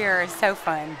atmosphere is so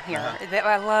fun here.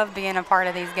 I love being a part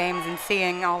of these games and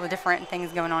seeing all the different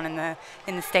things going on in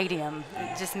the stadium.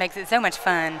 It just makes it so much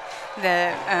fun.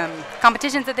 The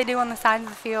competitions that they do on the sides of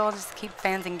the field just keep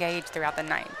fans engaged throughout the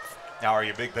night. Now, are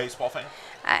you a big baseball fan?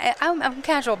 I'm a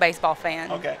casual baseball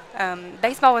fan. Okay.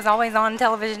 Baseball was always on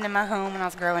television in my home when I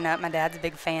was growing up. My dad's a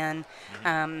big fan,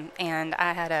 and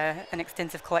I had an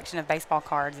extensive collection of baseball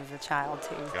cards as a child,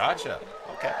 too. Gotcha.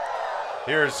 Okay.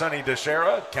 Here's Sonny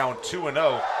DeShera, count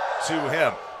 2-0 to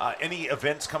him. Any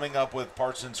events coming up with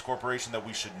Parsons Corporation that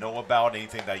we should know about?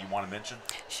 Anything that you want to mention?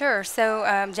 Sure. So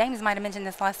James might have mentioned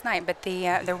this last night, but the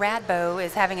Radbo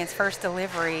is having its first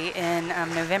delivery in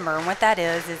November, and what that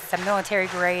is a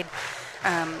military-grade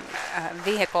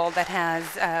vehicle that has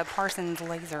Parsons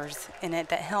lasers in it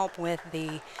that help with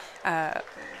the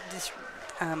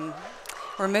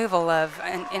removal of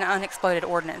unexploded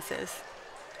ordnances.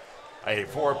 A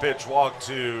 4-pitch walk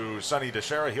to Sonny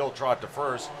DeShera. He'll trot to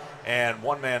first, and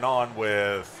 1 man on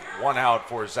with 1 out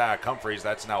for Zach Humphreys.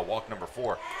 That's now walk number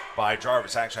 4 by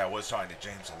Jarvis. Actually, I was talking to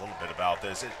James a little bit about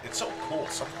this. It's so cool,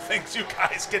 some of the things you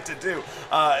guys get to do.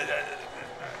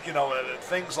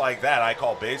 Things like that. I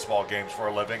call baseball games for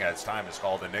a living, as time is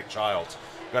called, and Nick Childs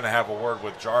going to have a word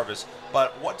with Jarvis.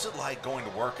 But what's it like going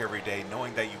to work every day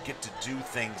knowing that you get to do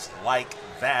things like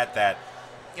that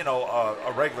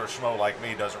a regular schmo like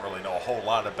me doesn't really know a whole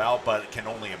lot about, but can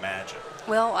only imagine?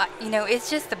 Well, it's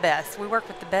just the best. We work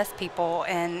with the best people,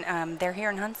 and they're here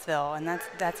in Huntsville, and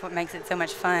that's what makes it so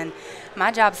much fun.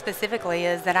 My job specifically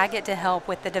is that I get to help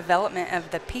with the development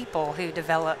of the people who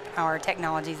develop our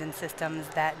technologies and systems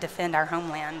that defend our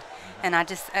homeland. And I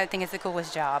think it's the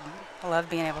coolest job. I love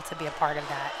being able to be a part of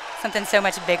that. Something so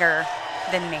much bigger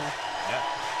than me. Yeah.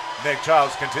 Nick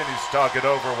Childs continues to talk it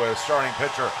over with starting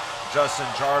pitcher Justin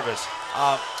Jarvis.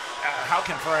 How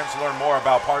can friends learn more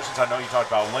about Parsons? I know you talked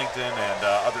about LinkedIn and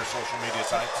other social media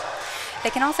sites. They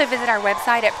can also visit our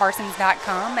website at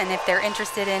parsons.com, and if they're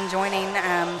interested in joining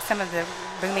some of the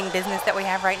booming business that we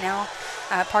have right now,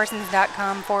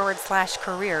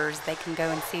 parsons.com/careers, they can go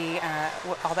and see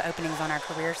all the openings on our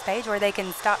careers page, or they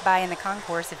can stop by in the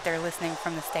concourse if they're listening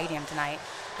from the stadium tonight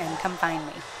and come find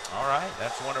me. All right,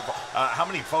 that's wonderful. How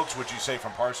many folks would you say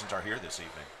from Parsons are here this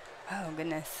evening? Oh,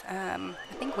 goodness. I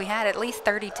think we had at least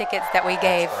 30 tickets that we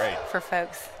gave for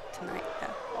folks tonight.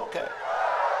 Okay.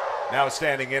 Now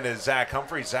standing in is Zach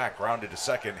Humphrey. Zach grounded to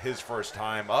second his first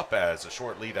time up as a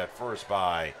short lead at first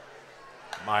by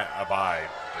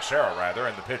DeShera, rather,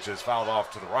 and the pitch is fouled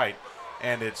off to the right,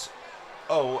 and it's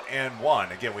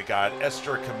 0-1. Again, we got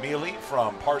Esther Camille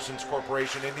from Parsons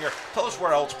Corporation in here. Tell us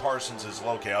where else Parsons is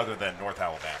located other than North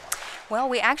Alabama. Well,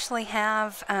 we actually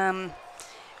have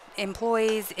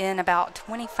employees in about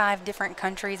 25 different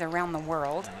countries around the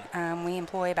world. We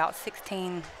employ about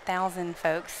 16,000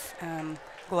 folks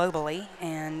globally,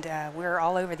 and we're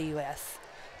all over the U.S.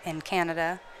 and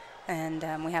Canada,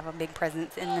 and we have a big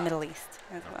presence in the Middle East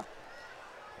as well.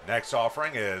 Next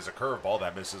offering is a curveball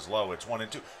that misses low. It's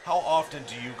 1-2. How often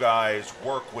do you guys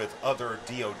work with other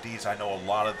DODs? I know a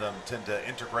lot of them tend to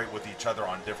integrate with each other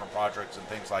on different projects and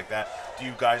things like that. Do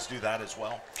you guys do that as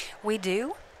well? We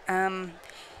do. I'm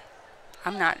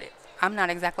not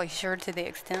exactly sure to the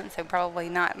extent, so probably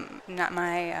not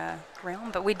my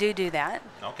realm, but we do that.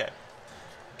 Okay.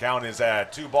 Count is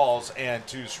at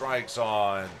 2-2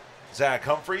 on Zach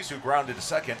Humphreys, who grounded to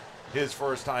second his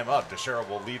first time up. DeShera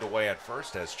will lead away at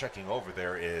first, as checking over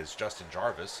there is Justin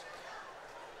Jarvis.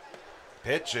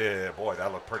 Pitch, boy,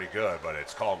 that looked pretty good, but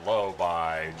it's called low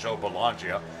by Joe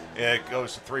Belangia. It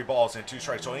goes to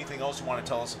 3-2. So anything else you want to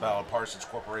tell us about Parsons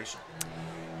Corporation?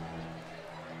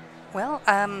 Well,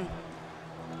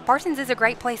 Parsons is a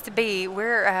great place to be.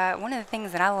 We're one of the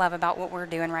things that I love about what we're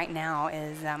doing right now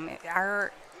is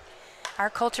our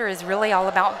culture is really all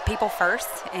about people first,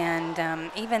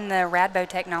 and even the Radbo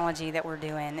technology that we're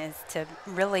doing is to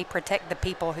really protect the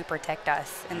people who protect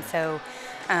us. And so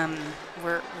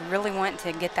we really want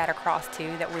to get that across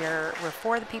too, that we're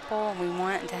for the people. We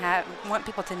want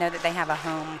people to know that they have a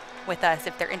home with us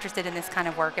if they're interested in this kind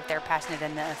of work, if they're passionate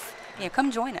in this. Come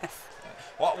join us.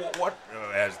 What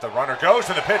as the runner goes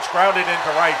and the pitch grounded into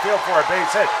right field for a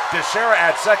base hit. DeShera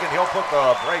at second. He'll put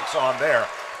the brakes on there.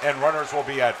 And runners will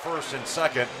be at first and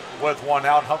second with one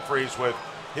out. Humphreys with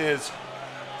his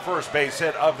first base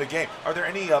hit of the game. Are there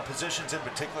any positions in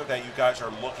particular that you guys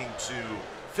are looking to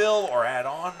fill or add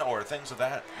on or things of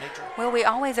that nature? Well, we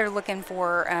always are looking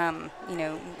for,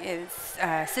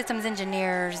 systems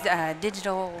engineers,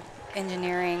 digital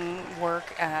engineering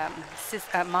work,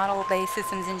 model-based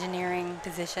systems engineering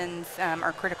positions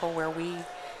are critical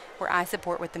where I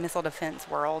support with the missile defense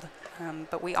world.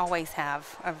 But we always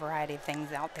have a variety of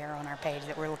things out there on our page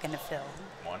that we're looking to fill.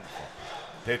 Wonderful.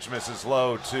 Pitch misses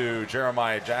low to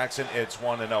Jeremiah Jackson. It's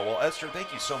 1-0. Well, Esther,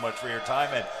 thank you so much for your time,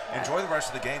 and enjoy the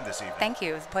rest of the game this evening. Thank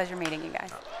you. It was a pleasure meeting you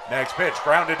guys. Next pitch,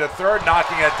 grounded to third,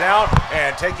 knocking it down,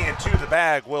 and taking it to the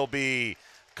bag will be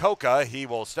Coca. He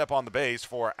will step on the base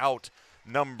for out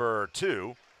number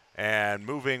 2, and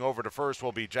moving over to first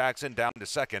will be Jackson. Down to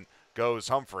second goes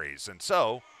Humphreys. And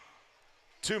so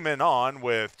 2 men on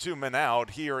with 2 men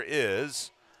out. Here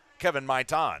is Kevin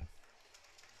Maitan.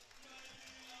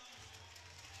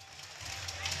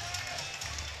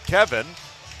 Kevin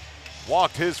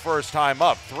walked his first time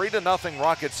up. 3-0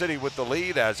 Rocket City with the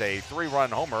lead, as a 3-run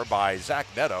homer by Zach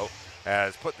Neto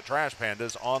has put the Trash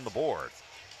Pandas on the board.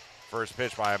 First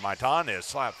pitch by Maitan is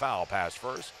slap foul past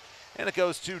first, and it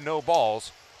goes to no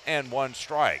balls and 1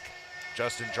 strike.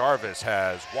 Justin Jarvis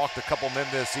has walked a couple men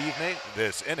this inning,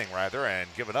 and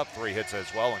given up 3 hits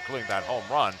as well, including that home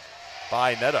run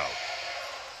by Neto.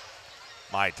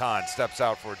 Maitan steps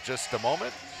out for just a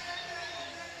moment.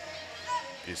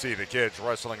 You see the kids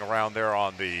wrestling around there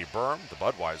on the berm, the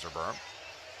Budweiser berm.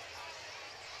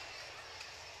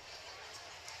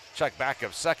 Check back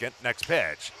of second. Next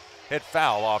pitch. Hit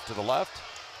foul off to the left.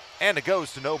 And it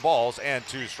goes to no balls and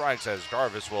 2 strikes, as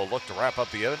Jarvis will look to wrap up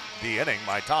the inning.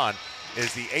 Maitan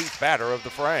is the 8th batter of the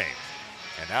frame.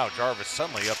 And now Jarvis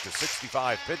suddenly up to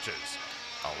 65 pitches.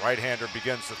 A right-hander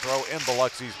begins to throw in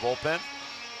Biloxi's bullpen.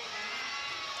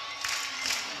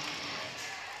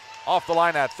 Off the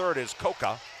line at third is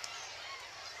Coca.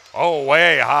 Oh,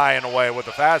 way high and away with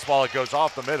the fastball. It goes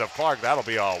off the mid of Clark. That'll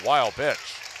be a wild pitch.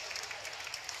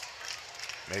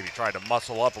 Maybe tried to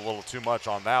muscle up a little too much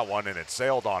on that one, and it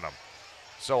sailed on him.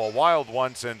 So a wild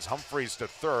one sends Humphreys to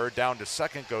third. Down to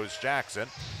second goes Jackson.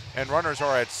 And runners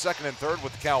are at second and third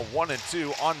with the count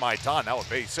 1-2 on Maitan. Now a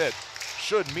base hit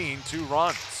should mean 2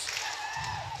 runs.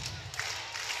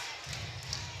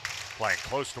 Playing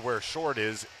close to where short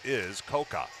is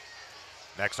Coca.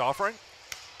 Next offering.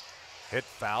 Hit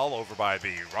foul over by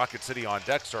the Rocket City on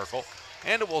deck circle.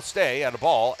 And it will stay at a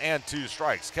ball and 2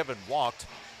 strikes. Kevin walked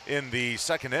in the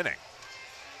second inning.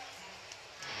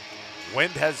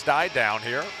 Wind has died down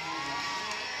here.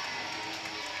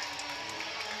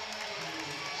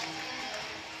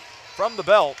 From the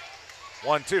belt,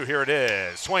 1-2, here it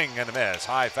is. Swing and a miss.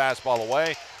 High fastball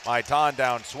away. Maitan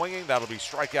down swinging. That'll be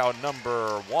strikeout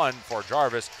number 1 for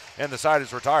Jarvis, and the side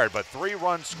is retired. But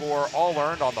 3-run score, all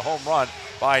earned on the home run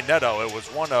by Neto. It was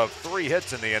 1 of 3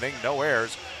 hits in the inning, no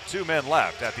errors, 2 men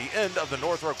left. At the end of the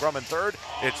Northrop Grumman third,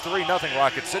 it's 3-0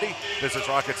 Rocket City. This is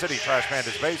Rocket City Trash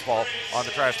Pandas baseball on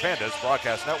the Trash Pandas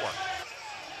Broadcast Network.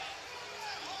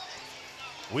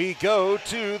 We go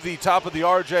to the top of the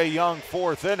R.J. Young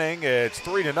 4th inning. It's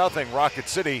 3-0 Rocket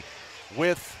City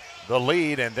with the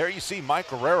lead. And there you see Mike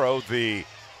Guerrero, the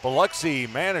Biloxi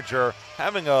manager,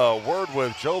 having a word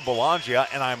with Joe Belangia.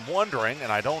 And I'm wondering, and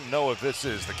I don't know if this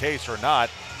is the case or not,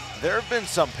 there have been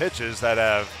some pitches that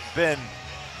have been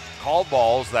called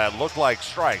balls that look like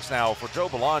strikes. Now, for Joe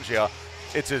Belangia,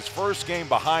 it's his first game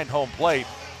behind home plate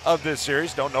of this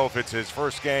series. Don't know if it's his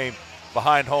first game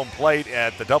behind home plate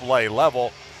at the AA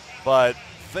level, but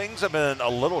things have been a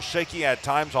little shaky at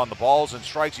times on the balls and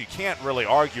strikes. You can't really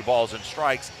argue balls and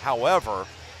strikes. However,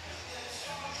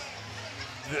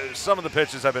 some of the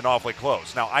pitches have been awfully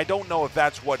close. Now, I don't know if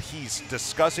that's what he's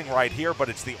discussing right here, but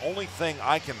it's the only thing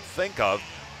I can think of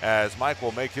as Mike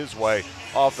will make his way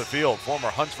off the field. Former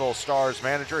Huntsville Stars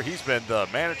manager. He's been the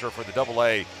manager for the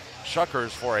AA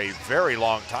Shuckers for a very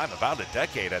long time, about a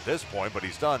decade at this point, but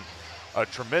he's done a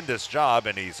tremendous job,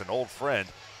 and he's an old friend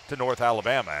to North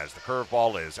Alabama as the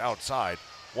curveball is outside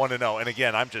 1-0. And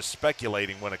again, I'm just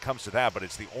speculating when it comes to that, but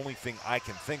it's the only thing I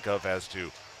can think of as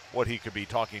to what he could be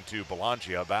talking to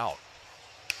Belangia about.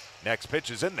 Next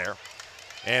pitch is in there,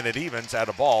 and it evens at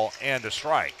a ball and a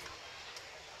strike.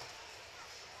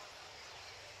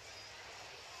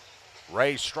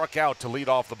 Ray struck out to lead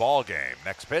off the ball game.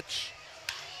 Next pitch,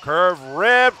 curve,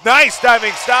 rib, nice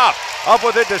diving stop. Up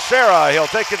with it to Shera. He'll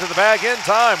take it to the bag in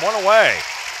time, one away.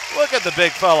 Look at the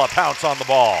big fella pounce on the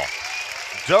ball.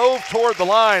 Dove toward the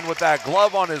line with that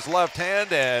glove on his left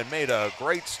hand and made a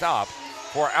great stop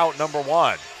for out number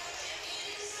one.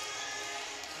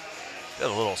 Did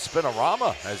a little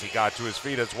spinorama as he got to his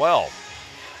feet as well.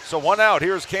 So one out,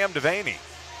 here's Cam Devaney.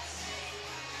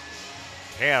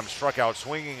 Cam struck out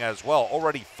swinging as well.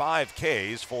 Already 5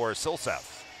 Ks for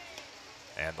Silseth.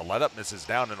 And the let-up misses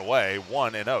down and away,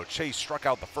 1-0. Chase struck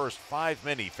out the first 5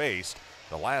 men he faced.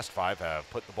 The last 5 have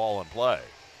put the ball in play.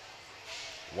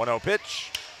 1-0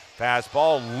 pitch.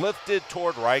 Fastball lifted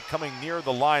toward right. Coming near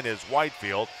the line is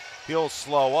Whitefield. He'll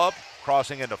slow up,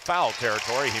 crossing into foul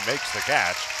territory. He makes the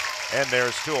catch. And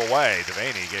there's 2 away.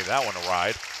 Devaney gave that one a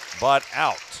ride, but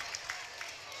out.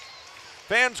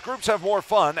 Fans, groups have more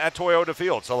fun at Toyota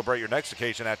Field. Celebrate your next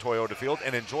occasion at Toyota Field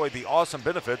and enjoy the awesome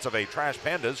benefits of a Trash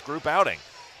Pandas group outing.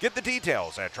 Get the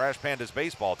details at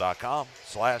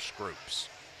trashpandasbaseball.com/groups.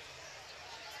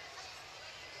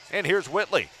 And here's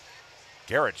Whitley.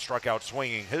 Garrett struck out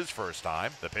swinging his first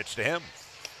time. The pitch to him.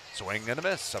 Swing and a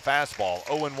miss. A fastball,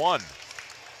 0-1.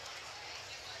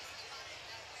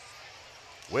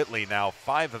 Whitley now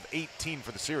 5 of 18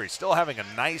 for the series. Still having a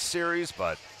nice series,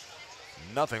 but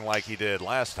nothing like he did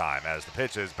last time as the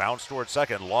pitch is bounced towards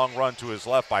second. Long run to his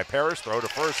left by Parrish. Throw to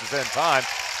first is in time.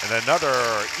 And another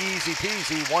easy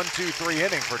peasy 1-2-3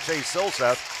 inning for Chase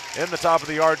Silseth in the top of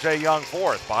the R.J. Young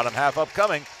fourth. Bottom half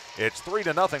upcoming. It's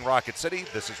 3-0 Rocket City.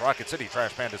 This is Rocket City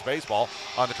Trash Pandas Baseball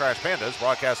on the Trash Pandas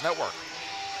Broadcast Network.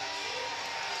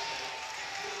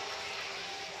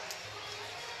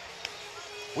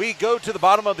 We go to the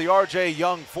bottom of the R.J.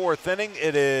 Young fourth inning.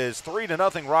 It is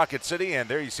 3-0 Rocket City, and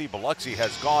there you see Biloxi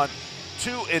has gone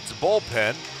to its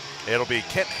bullpen. It'll be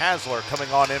Kent Hasler coming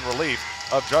on in relief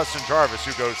of Justin Jarvis,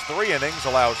 who goes 3 innings,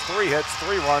 allows 3 hits,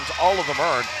 3 runs, all of them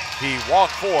earned. He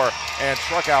walked 4 and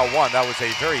struck out 1. That was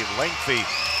a very lengthy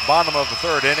bottom of the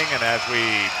third inning, and as we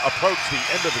approach the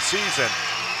end of the season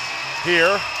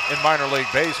here in minor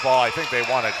league baseball, I think they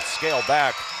want to scale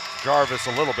back Jarvis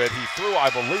a little bit. He threw, I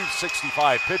believe,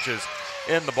 65 pitches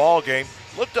in the ball game.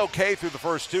 Looked okay through the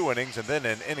first 2 innings, and then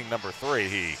in inning number 3,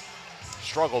 he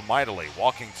struggled mightily,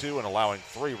 walking 2 and allowing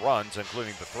 3 runs,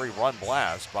 including the 3-run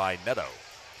blast by Neto.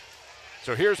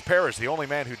 So here's Parrish, the only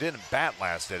man who didn't bat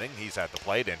last inning. He's at the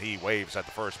plate, and he waves at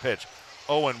the first pitch.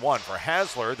 0-1 for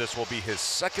Hasler. This will be his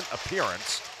second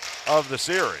appearance of the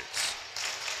series.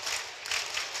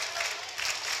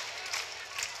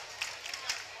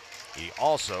 He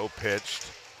also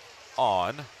pitched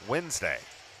on Wednesday.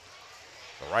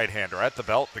 The right-hander at the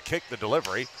belt, the kick, the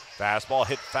delivery. Fastball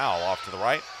hit foul off to the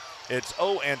right. It's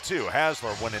 0-2.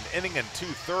 Hasler went an inning and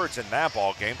 2/3 in that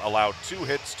ball game, allowed 2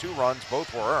 hits, 2 runs,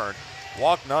 both were earned.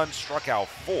 Walked none, struck out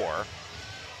 4.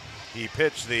 He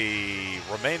pitched the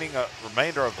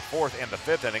remainder of the 4th and the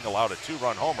 5th inning, allowed a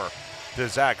 2-run homer to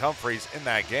Zach Humphreys in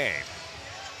that game.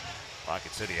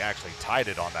 Rocket City actually tied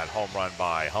it on that home run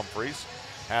by Humphreys.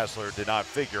 Hasler did not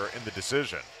figure in the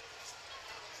decision.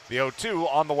 The 0-2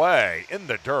 on the way. In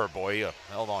the dirt, boy.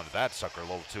 Held on to that sucker a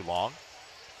little too long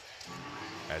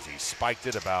as he spiked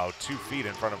it about 2 feet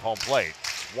in front of home plate.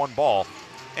 1 ball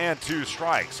and 2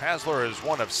 strikes. Hasler is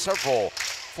one of several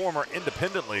former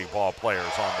independent league ball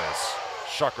players on this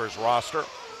Shuckers roster.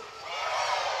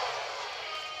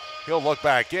 He'll look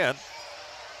back in.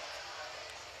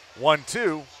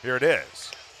 1-2. Here it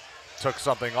is. Took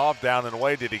something off, down and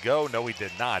away. Did he go? No, he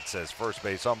did not, says first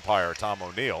base umpire Tom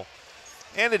O'Neill.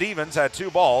 And it evens at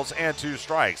 2 balls and 2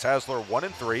 strikes. Hasler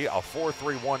 1-3, a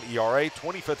 4.31 ERA,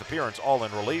 25th appearance, all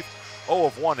in relief.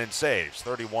 0-1 in saves,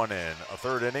 31 in a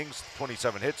third innings,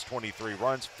 27 hits, 23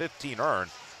 runs, 15 earned,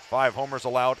 5 homers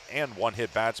allowed, and 1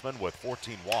 hit batsman with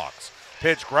 14 walks.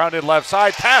 Pitch grounded left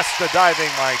side, past a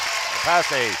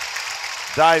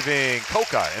diving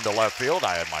Coca into left field.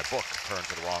 I had my book turned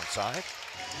to the wrong side.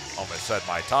 Almost said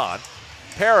my ton.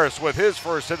 Paris with his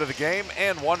first hit of the game,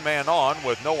 and 1 man on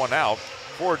with no one out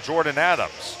for Jordan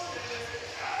Adams.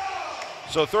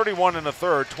 So 31 in the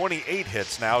third, 28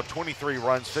 hits now, 23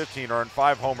 runs, 15 earned,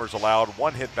 5 homers allowed,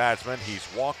 1 hit batsman. He's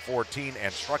walked 14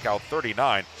 and struck out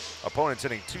 39. Opponents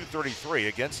hitting .233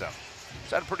 against him.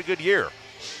 He's had a pretty good year.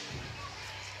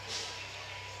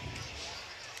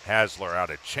 Hasler out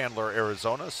at Chandler,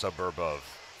 Arizona, suburb of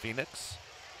Phoenix.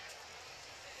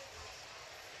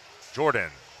 Jordan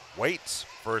waits.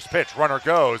 First pitch, runner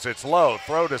goes. It's low.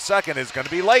 Throw to second is going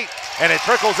to be late, and it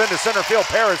trickles into center field.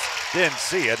 Paris didn't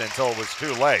see it until it was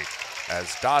too late as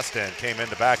Dostin came in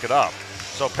to back it up.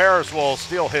 So Paris will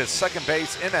steal his second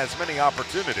base in as many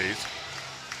opportunities.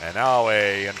 And now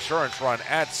a insurance run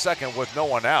at second with no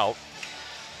one out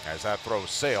as that throw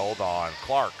sailed on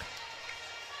Clark.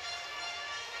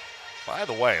 By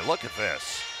the way, look at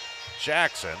this.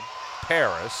 Jackson,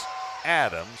 Paris,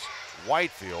 Adams,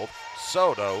 Whitefield,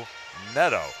 Soto,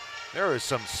 Neto. There is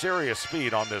some serious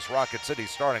speed on this Rocket City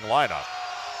starting lineup.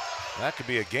 That could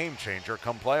be a game changer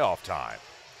come playoff time.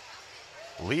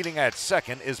 Leading at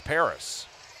second is Paris.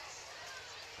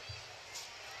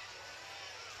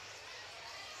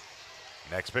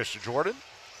 Next pitch to Jordan.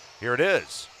 Here it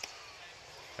is.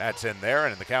 That's in there,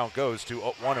 and the count goes to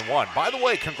 1-1. By the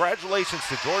way, congratulations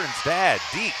to Jordan's dad,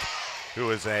 Deke, who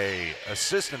is an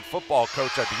assistant football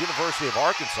coach at the University of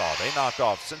Arkansas. They knocked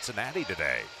off Cincinnati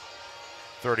today,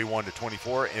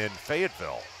 31-24 in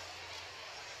Fayetteville.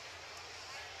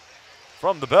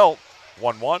 From the belt,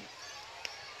 1-1.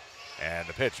 And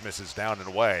the pitch misses down and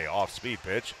away, off-speed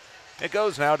pitch. It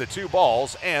goes now to 2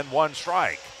 balls and 1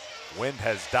 strike. Wind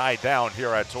has died down here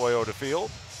at Toyota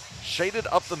Field. Shaded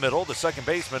up the middle, the second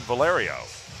baseman, Valerio.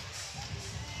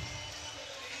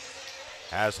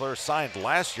 Hasler signed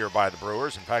last year by the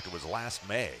Brewers. In fact, it was last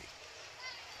May.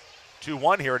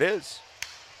 2-1, here it is.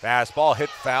 Fastball hit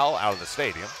foul out of the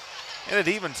stadium. And it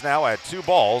evens now at 2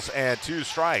 balls and 2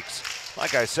 strikes.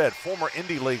 Like I said, former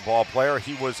Indy League ball player.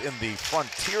 He was in the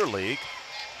Frontier League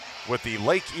with the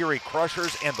Lake Erie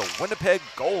Crushers and the Winnipeg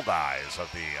Goldeyes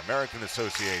of the American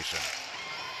Association.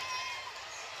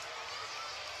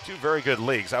 2 very good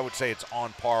leagues. I would say it's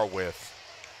on par with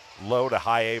low to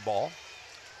high A ball.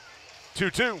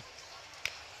 2-2.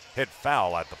 Hit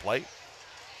foul at the plate.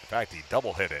 In fact, he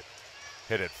double hit it.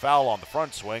 Hit it foul on the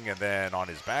front swing, and then on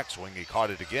his backswing, he caught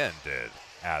it again, did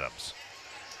Adams.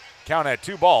 Count at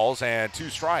 2 balls and 2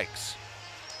 strikes.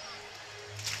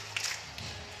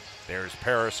 There's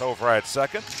Paris over at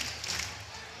second.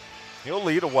 He'll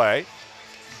lead away.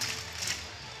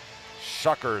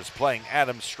 Shuckers playing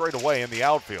Adams straight away in the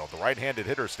outfield. The right-handed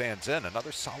hitter stands in.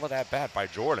 Another solid at-bat by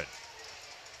Jordan.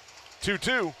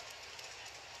 2-2.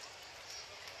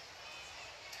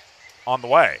 On the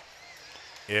way.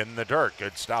 In the dirt.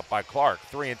 Good stop by Clark.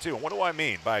 3-2. And what do I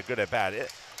mean by a good at-bat?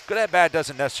 Good at-bat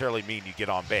doesn't necessarily mean you get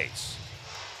on base.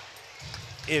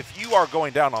 If you are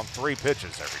going down on 3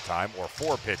 pitches every time or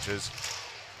 4 pitches,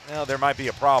 well, there might be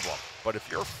a problem. But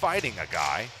if you're fighting a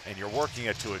guy and you're working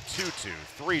it to a 2-2,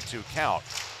 3-2 count,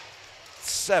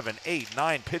 7, 8,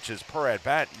 9 pitches per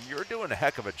at-bat, you're doing a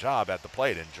heck of a job at the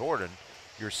plate. And Jordan,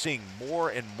 you're seeing more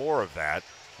and more of that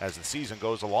as the season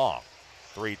goes along.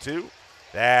 3-2.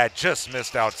 That just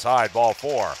missed outside, ball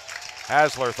 4.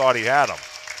 Hasler thought he had him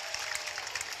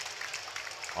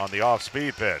on the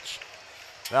off-speed pitch.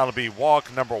 That'll be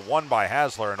walk number 1 by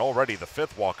Hasler, and already the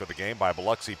 5th walk of the game by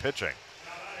Biloxi pitching.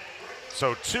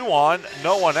 So 2 on,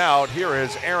 no one out. Here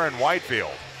is Aaron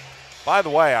Whitefield. By the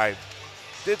way, I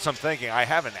did some thinking. I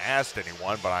haven't asked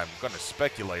anyone, but I'm going to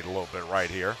speculate a little bit right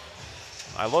here.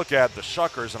 I look at the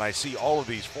Shuckers, and I see all of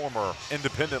these former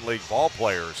independent league ball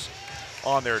players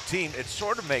on their team. It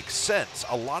sort of makes sense.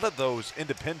 A lot of those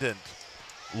independent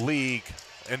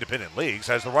leagues,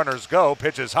 as the runners go,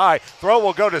 pitches high. Throw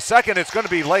will go to second. It's going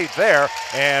to be late there,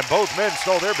 and both men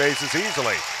stole their bases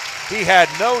easily. He had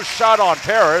no shot on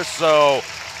Paris, so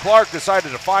Clark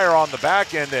decided to fire on the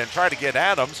back end and try to get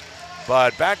Adams.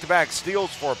 But back-to-back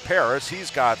steals for Paris.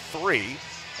 He's got 3,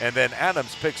 and then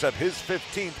Adams picks up his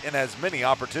 15th in as many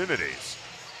opportunities.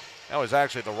 That was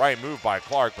actually the right move by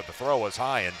Clark, but the throw was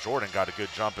high, and Jordan got a good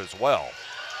jump as well.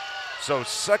 So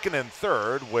second and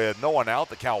third with no one out,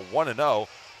 the count 1-0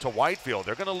 to Whitefield.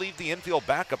 They're going to leave the infield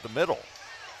back up the middle.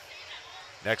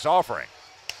 Next offering.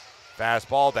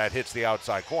 Fastball that hits the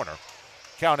outside corner.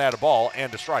 Count at a ball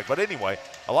and a strike. But anyway,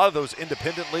 a lot of those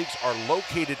independent leagues are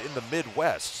located in the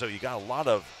Midwest, so you got a lot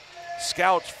of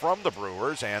scouts from the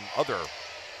Brewers and other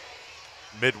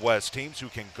Midwest teams who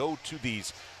can go to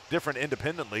these different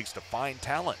independent leagues to find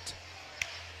talent.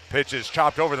 Pitch is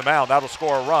chopped over the mound. That'll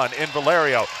score a run in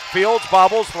Valerio. Fields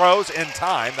bobbles, throws in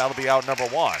time. That'll be out number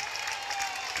 1.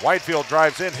 Whitefield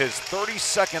drives in his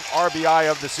 32nd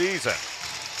RBI of the season.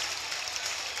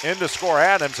 In to score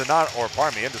Adams and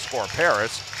in to score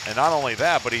Paris. And not only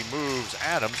that, but he moves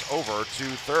Adams over to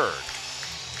third.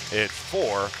 It's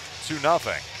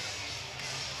 4-0.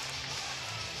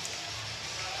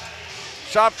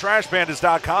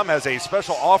 ShopTrashPandas.com has a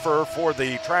special offer for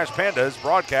the Trash Pandas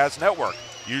broadcast network.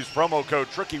 Use promo code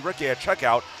TrickyRicky at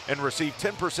checkout and receive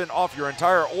 10% off your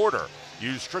entire order.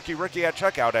 Use Tricky Ricky at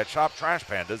checkout at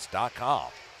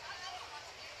ShopTrashPandas.com.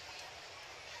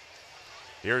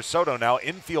 Here's Soto now,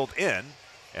 infield in,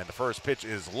 and the first pitch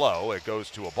is low. It goes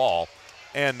to a ball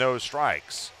and no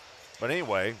strikes. But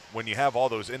anyway, when you have all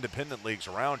those independent leagues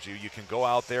around you, you can go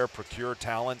out there, procure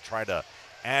talent, try to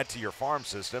add to your farm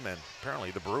system, and apparently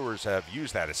the Brewers have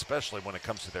used that, especially when it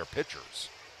comes to their pitchers.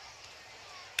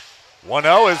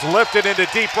 1-0 is lifted into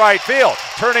deep right field.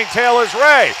 Turning tail is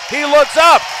Ray. He looks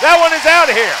up. That one is out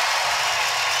of here.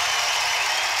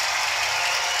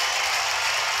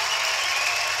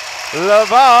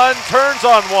 Levon turns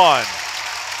on one.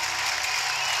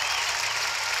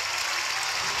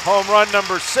 Home run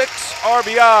number 6,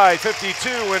 RBI, 52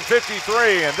 and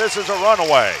 53, and this is a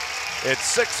runaway.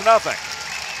 It's 6-0.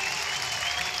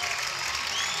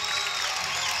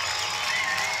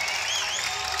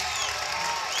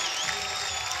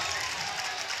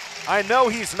 I know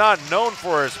he's not known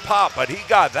for his pop, but he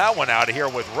got that one out of here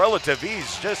with relative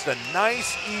ease. Just a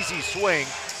nice, easy swing,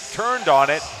 turned on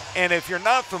it. And if you're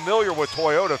not familiar with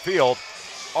Toyota Field,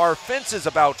 our fence is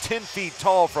about 10 feet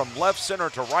tall from left center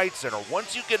to right center.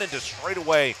 Once you get into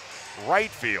straightaway right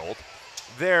field,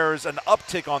 there's an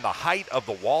uptick on the height of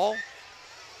the wall.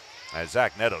 As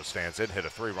Zach Neto stands in, hit a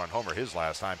 3-run homer his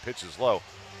last time, pitches low,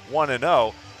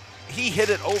 1-0. He hit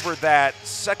it over that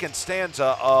second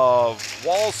stanza of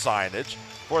wall signage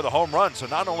for the home run. So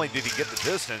not only did he get the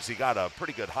distance, he got a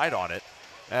pretty good height on it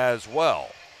as well.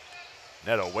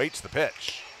 Neto waits the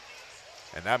pitch,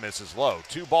 and that misses low.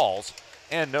 2 balls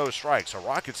and no strikes. So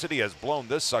Rocket City has blown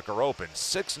this sucker open.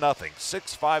 6-0,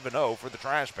 6-5-0 for the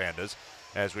Trash Pandas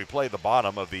as we play the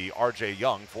bottom of the R.J.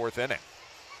 Young 4th inning.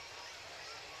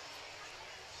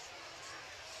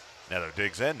 Neto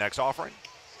digs in, next offering.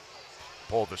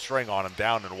 Pulled the string on him,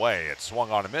 down and away. It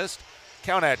swung on and missed.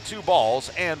 Count at 2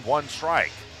 balls and 1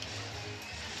 strike.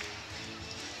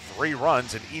 3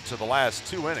 runs in each of the last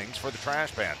 2 innings for the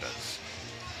Trash Pandas.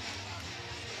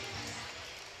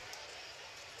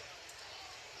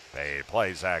 They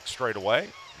play Zach straight away.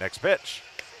 Next pitch.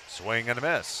 Swing and a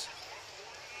miss.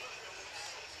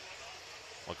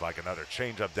 Looked like another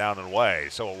changeup down and away.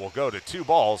 So it will go to 2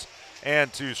 balls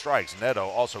and 2 strikes. Neto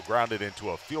also grounded into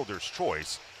a fielder's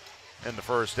choice in the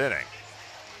 1st inning.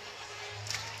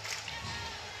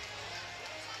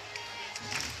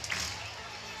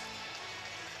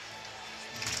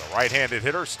 The right-handed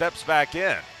hitter steps back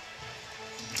in.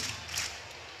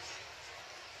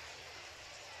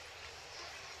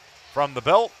 From the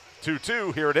belt,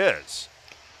 2-2, here it is.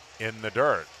 In the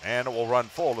dirt, and it will run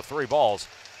full to 3 balls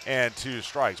and 2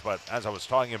 strikes. But as I was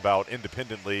talking about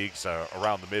independent leagues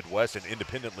around the Midwest and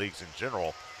independent leagues in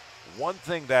general, one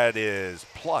thing that is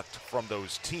plucked from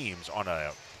those teams on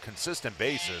a consistent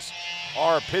basis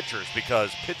are pitchers,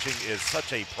 because pitching is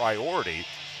such a priority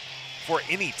for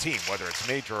any team, whether it's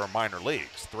major or minor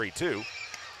leagues. 3-2,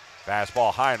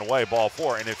 fastball high and away, ball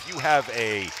 4. And if you have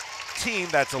a team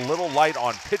that's a little light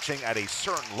on pitching at a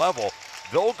certain level,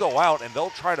 they'll go out and they'll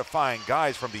try to find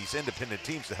guys from these independent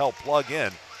teams to help plug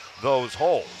in those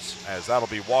holes, as that'll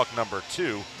be walk number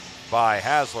 2 by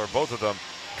Hasler, both of them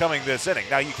coming this inning.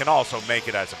 Now, you can also make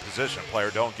it as a position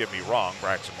player, don't get me wrong.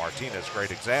 Braxton Martinez,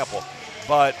 great example.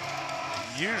 But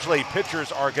usually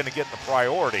pitchers are going to get the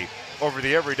priority over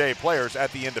the everyday players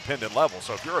at the independent level.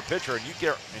 So if you're a pitcher and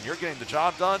you're getting the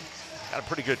job done, got a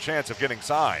pretty good chance of getting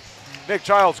signed. Nick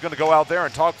Child's going to go out there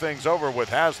and talk things over with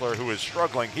Hasler, who is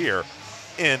struggling here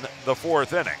in the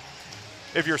 4th inning.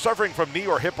 If you're suffering from knee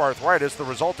or hip arthritis, the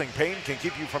resulting pain can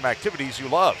keep you from activities you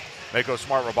love. Mako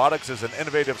Smart Robotics is an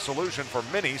innovative solution for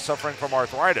many suffering from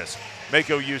arthritis.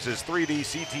 Mako uses 3D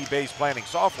CT-based planning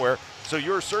software so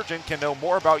your surgeon can know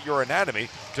more about your anatomy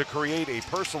to create a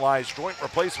personalized joint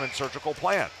replacement surgical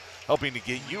plan, helping to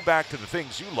get you back to the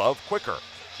things you love quicker,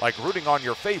 like rooting on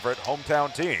your favorite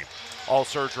hometown team. All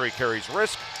surgery carries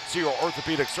risk. See your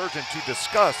orthopedic surgeon to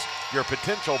discuss your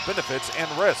potential benefits and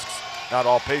risks. Not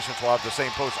all patients will have the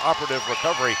same post-operative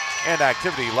recovery and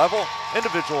activity level.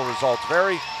 Individual results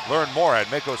vary. Learn more at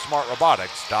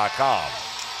MakoSmartRobotics.com.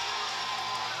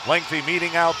 Lengthy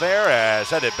meeting out there as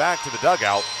headed back to the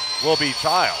dugout will be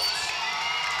Childs.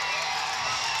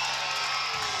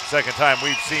 Second time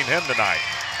we've seen him tonight.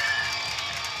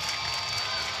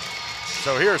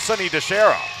 So here's Sonny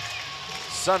DeShera.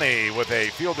 Sonny with a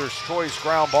fielder's choice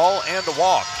ground ball and a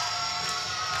walk.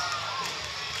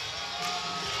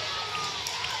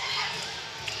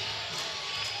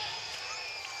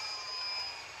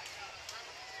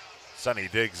 Sonny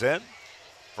digs in.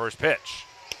 First pitch.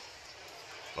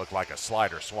 Looked like a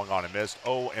slider, swung on and missed.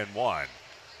 0-1.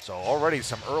 So already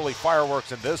some early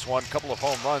fireworks in this one. Couple of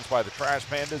home runs by the Trash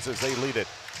Pandas as they lead it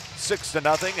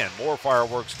 6-0, and more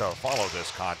fireworks to follow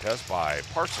this contest by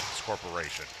Parsons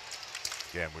Corporation.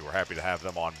 Again, we were happy to have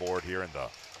them on board here in the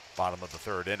bottom of the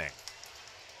third inning.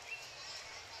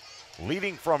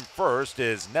 Leading from first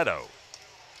is Neto.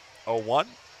 0-1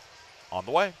 on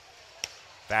the way.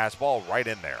 Fastball right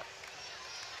in there.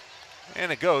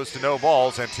 And it goes to no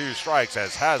balls and 2 strikes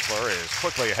as Hasler is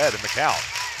quickly ahead in the count.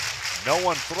 No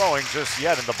one throwing just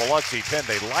yet in the Biloxi pen.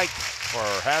 They like for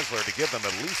Hasler to give them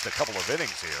at least a couple of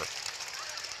innings here.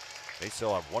 They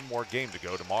still have one more game to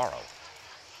go tomorrow.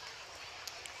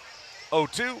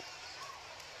 0-2.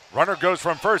 Runner goes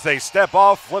from first. They step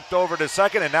off, flipped over to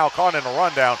second, and now caught in a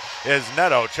rundown is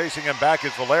Neto. Chasing him back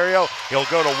is Valerio. He'll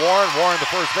go to Warren. Warren, the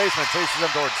first baseman, chases him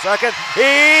towards second.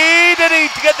 Did he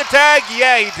get the tag?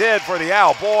 Yeah, he did for the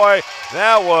out. Boy,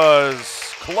 that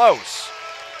was close.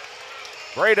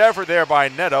 Great effort there by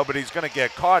Neto, but he's going to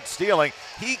get caught stealing.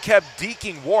 He kept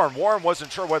deking Warren. Warren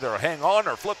wasn't sure whether to hang on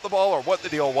or flip the ball or what the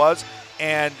deal was.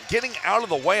 And getting out of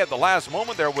the way at the last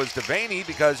moment there was Devaney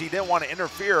because he didn't want to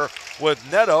interfere with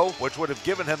Neto, which would have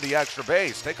given him the extra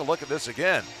base. Take a look at this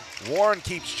again. Warren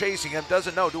keeps chasing him,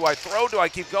 doesn't know, do I throw, do I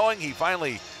keep going? He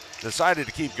finally decided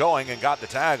to keep going and got the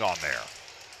tag on there.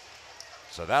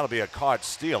 So that'll be a caught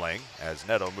stealing as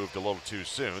Neto moved a little too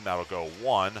soon. That'll go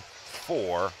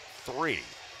 1-4-3.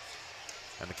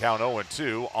 And the count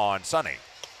 0-2 on Sonny.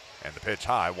 And the pitch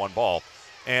high, 1 ball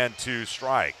and 2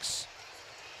 strikes.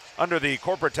 Under the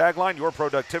corporate tagline, your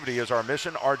productivity is our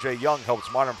mission, RJ Young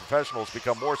helps modern professionals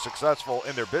become more successful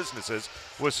in their businesses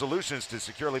with solutions to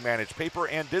securely manage paper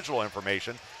and digital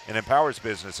information and empowers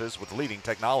businesses with leading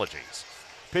technologies.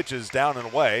 Pitches down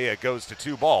and away, it goes to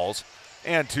 2 balls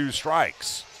and 2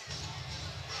 strikes.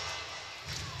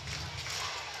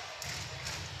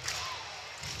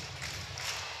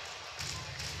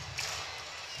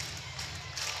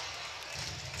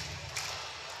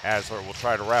 Hasler will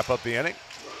try to wrap up the inning.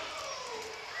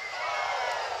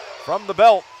 From the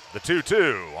belt, the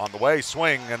 2-2 on the way,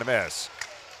 swing and a miss.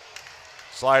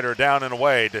 Slider down and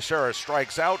away. DeShera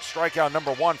strikes out. Strikeout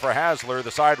number 1 for Hasler. The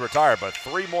side retired, but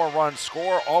 3 more runs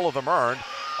score, all of them earned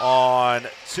on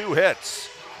 2 hits.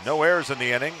 No errors in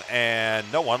the inning and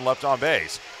no one left on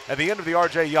base. At the end of the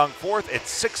RJ Young 4th,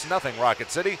 it's 6-0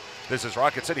 Rocket City. This is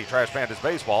Rocket City Trash Pandas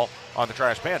baseball on the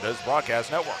Trash Pandas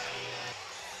Broadcast Network.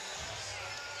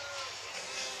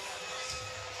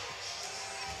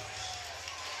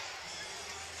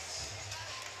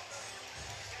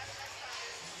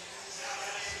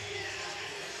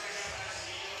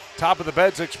 Top of the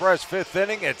Beds Express 5th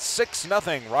inning. It's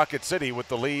 6-0 Rocket City with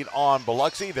the lead on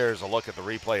Biloxi. There's a look at the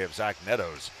replay of Zach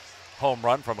Neto's home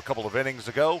run from a couple of innings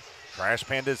ago. Trash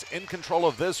Pandas in control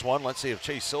of this one. Let's see if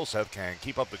Chase Silseth can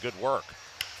keep up the good work.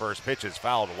 First pitch is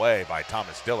fouled away by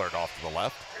Thomas Dillard off to the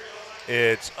left.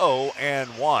 It's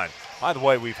 0-1. By the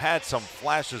way, we've had some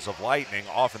flashes of lightning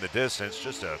off in the distance.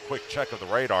 Just a quick check of the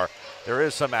radar. There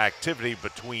is some activity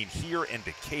between here and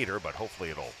Decatur, but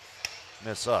hopefully it'll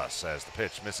miss us as the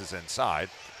pitch misses inside.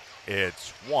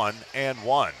 It's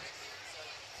 1-1.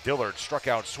 Dillard struck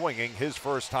out swinging his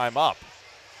first time up.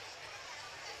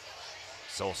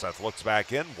 Silseth looks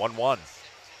back in, 1-1.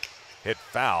 Hit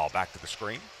foul, back to the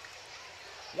screen.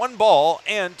 1 ball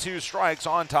and 2 strikes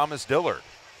on Thomas Dillard.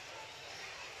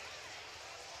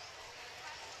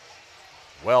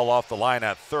 Well off the line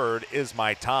at third is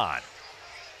Maitan.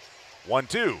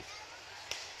 1-2.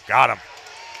 Got him.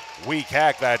 Weak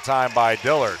hack that time by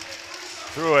Dillard.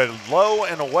 Threw it low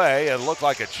and away. It looked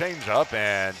like a changeup,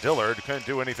 and Dillard couldn't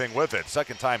do anything with it.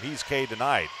 Second time he's K'd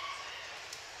tonight.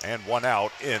 And 1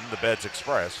 out in the Beds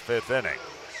Express 5th inning.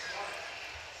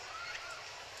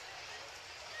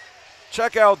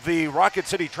 Check out the Rocket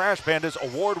City Trash Pandas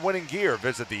award-winning gear.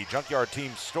 Visit the Junkyard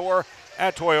Team store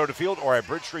at Toyota Field or at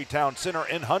Bridge Street Town Center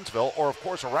in Huntsville, or of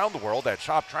course around the world at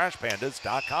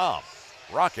shoptrashpandas.com.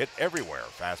 Rocket everywhere.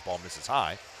 Fastball misses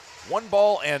high. 1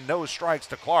 ball and no strikes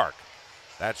to Clark.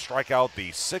 That strikeout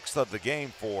the 6th of the game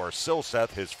for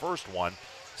Silseth, his first one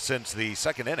since the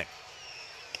 2nd inning.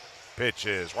 Pitch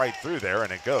is right through there,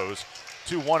 and it goes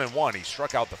to 1-1. He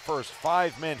struck out the first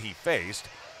 5 men he faced.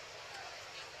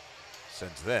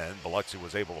 Since then, Biloxi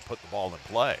was able to put the ball in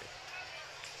play.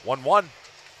 1-1.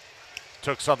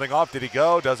 Took something off. Did he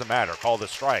go? Doesn't matter. Called a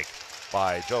strike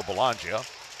by Joe Belangia.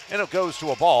 And it goes to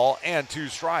a ball and 2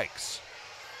 strikes.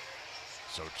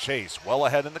 So Chase well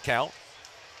ahead in the count.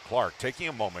 Clark taking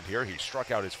a moment here. He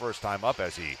struck out his first time up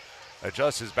as he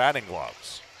adjusts his batting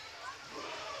gloves.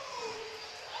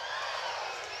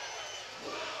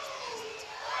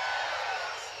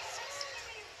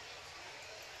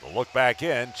 The look back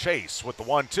in. Chase with the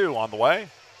 1-2 on the way.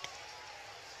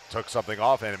 Took something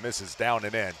off and it misses down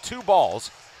and in. 2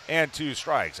 balls and 2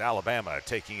 strikes. Alabama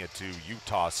taking it to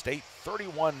Utah State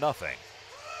 31-0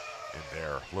 in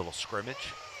their little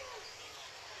scrimmage.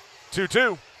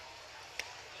 2-2.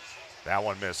 That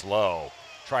one missed low.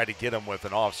 Tried to get him with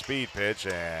an off-speed pitch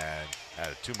and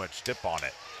had too much dip on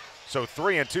it. So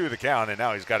 3-2 the count, and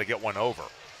now he's got to get one over.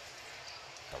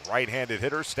 The right-handed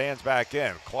hitter stands back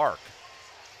in. Clark.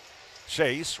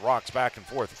 Chase rocks back and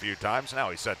forth a few times.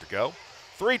 Now he's set to go.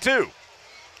 3-2.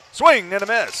 Swing and a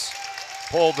miss.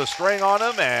 Pulled the string on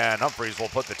him, and Humphreys will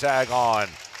put the tag on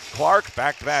Clark.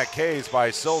 Back-to-back Ks by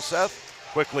Silseth.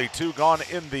 Quickly 2 gone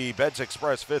in the Beds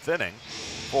Express 5th inning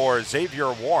for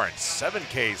Xavier Warren. 7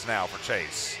 Ks now for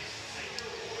Chase.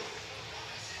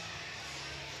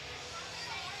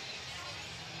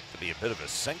 To be a bit of a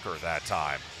sinker that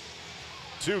time.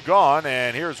 2 gone,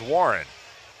 and here's Warren.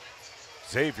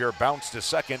 Xavier bounced to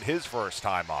second his first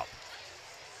time up.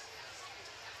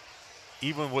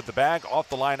 Even with the bag off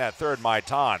the line at third,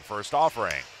 Maitan, first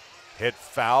offering. Hit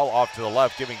foul off to the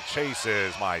left, giving Chase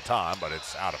his Maitan, but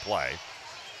it's out of play.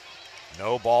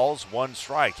 No balls, 1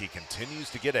 strike. He continues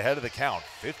to get ahead of the count.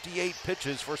 58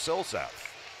 pitches for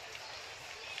Silseth.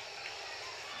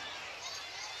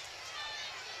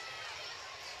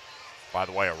 By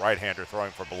the way, a right-hander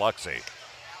throwing for Biloxi.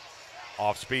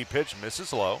 Off-speed pitch,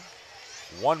 misses low.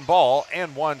 1 ball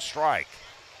and 1 strike.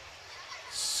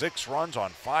 6 runs on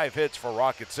 5 hits for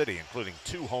Rocket City, including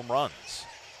 2 home runs.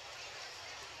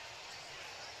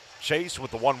 Chase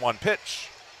with the 1-1 pitch.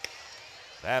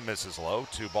 That misses low.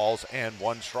 2 balls and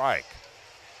 1 strike.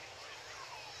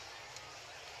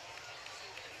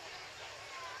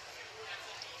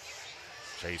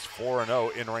 Chase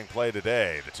 4-0 in-ring play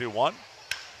today. The 2-1.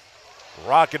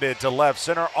 Rocketed to left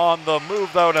center. On the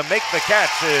move, though, to make the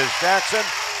catch is Jackson,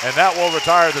 and that will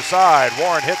retire the side.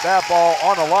 Warren hit that ball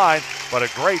on the line, but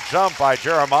a great jump by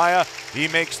Jeremiah. He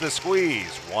makes the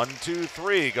squeeze.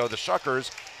 1-2-3 go the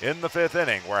Shuckers in the 5th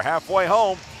inning. We're halfway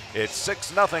home. It's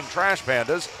 6-0 Trash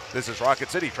Pandas. This is Rocket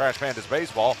City Trash Pandas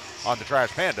baseball on the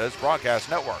Trash Pandas Broadcast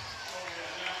Network.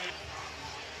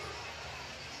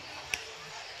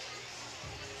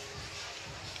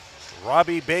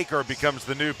 Robbie Baker becomes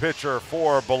the new pitcher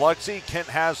for Biloxi. Kent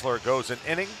Hasler goes an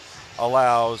inning,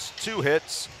 allows 2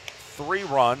 hits, 3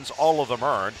 runs, all of them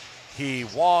earned. He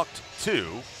walked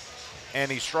 2,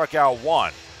 and he struck out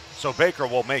 1. So Baker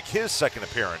will make his second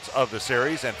appearance of the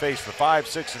series and face the 5,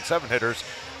 6, and 7 hitters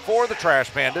for the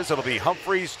Trash Pandas. It'll be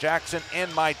Humphreys, Jackson,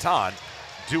 and Maitan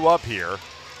due up here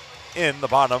in the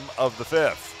bottom of the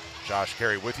 5th. Josh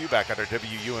Carey with you back at our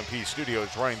WUMP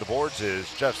studios. Running the boards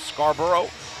is Jeff Scarborough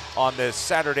on this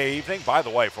Saturday evening. By the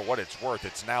way, for what it's worth,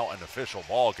 it's now an official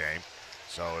ball game.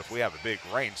 So if we have a big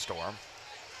rainstorm,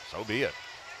 so be it.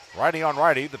 Righty on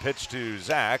righty, the pitch to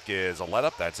Zach is a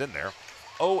let-up. That's in there.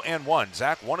 0-1.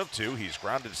 Zach 1 of 2. He's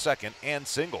grounded to second and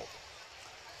singled.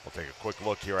 We'll take a quick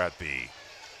look here at the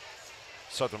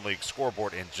Southern League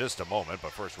scoreboard in just a moment,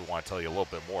 but first we want to tell you a little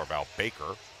bit more about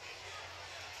Baker.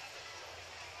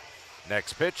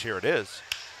 Next pitch, here it is.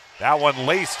 That one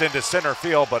laced into center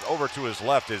field, but over to his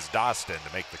left is Dostin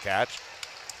to make the catch.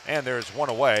 And there's one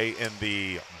away in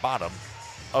the bottom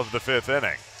of the 5th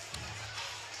inning.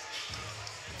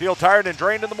 Feel tired and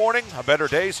drained in the morning? A better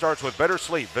day starts with better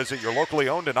sleep. Visit your locally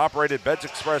owned and operated Beds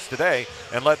Express today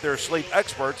and let their sleep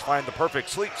experts find the perfect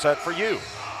sleep set for you.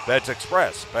 Beds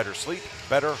Express, better sleep,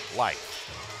 better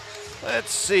life.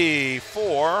 Let's see,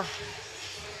 for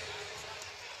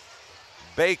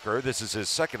Baker, this is his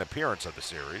second appearance of the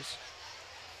series.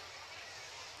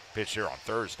 Pitch here on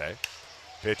Thursday.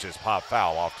 Pitch is pop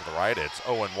foul off to the right. It's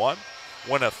 0-1.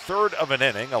 Went a third of an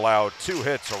inning, allowed 2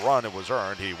 hits, a run, it was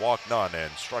earned. He walked none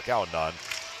and struck out none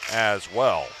as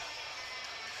well.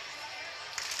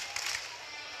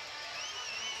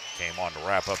 Came on to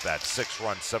wrap up that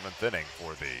 6-run 7th inning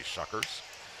for the Shuckers.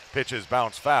 Pitches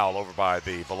bounce foul over by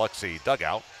the Biloxi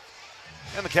dugout.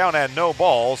 And the count had no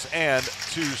balls and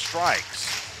 2 strikes.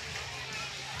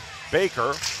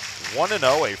 Baker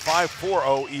 1-0, a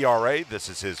 5.40 ERA. This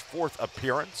is his 4th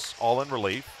appearance, all in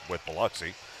relief with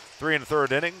Biloxi. 3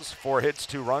 1/3 innings, 4 hits,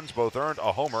 2 runs, both earned,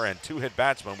 a homer, and 2 hit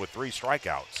batsmen with 3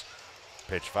 strikeouts.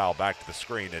 Pitch foul back to the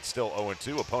screen. It's still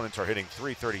 0-2. Opponents are hitting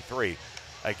 .333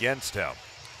 against him.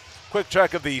 Quick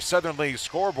check of the Southern League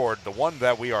scoreboard. The one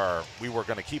that we were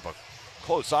going to keep a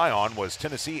close eye on was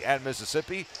Tennessee at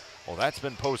Mississippi. Well, that's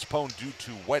been postponed due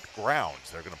to wet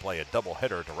grounds. They're going to play a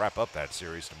doubleheader to wrap up that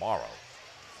series tomorrow.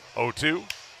 0-2.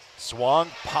 Swung,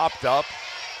 popped up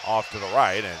off to the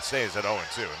right, and stays at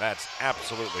 0-2. And that's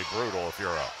absolutely brutal if you're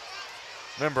a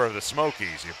member of the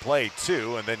Smokies. You play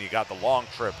 2, and then you got the long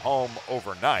trip home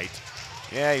overnight.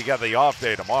 Yeah, you got the off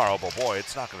day tomorrow, but boy,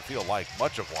 it's not going to feel like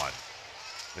much of one.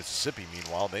 Mississippi,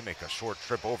 meanwhile, they make a short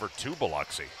trip over to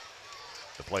Biloxi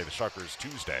to play the Shuckers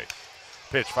Tuesday.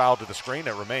 Pitch foul to the screen.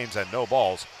 It remains at no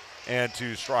balls and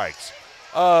 2 strikes.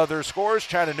 Their scores,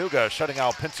 Chattanooga shutting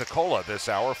out Pensacola this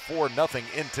hour, 4-0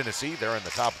 in Tennessee. They're in the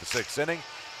top of the 6th inning.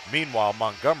 Meanwhile,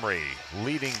 Montgomery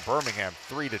leading Birmingham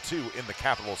 3-2 in the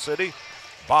capital city,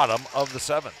 bottom of the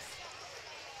 7th.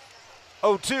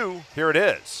 0-2, here it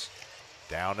is.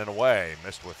 Down and away,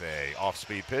 missed with a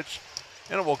off-speed pitch,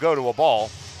 and it will go to a ball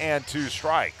and 2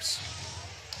 strikes.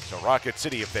 So Rocket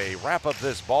City, if they wrap up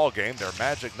this ball game, their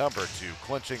magic number to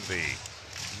clinching the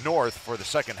North for the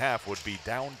second half would be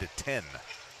down to 10.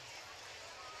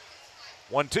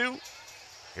 1-2,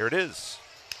 here it is.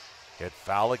 Hit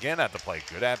foul again at the plate.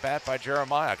 Good at bat by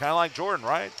Jeremiah. Kind of like Jordan,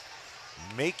 right?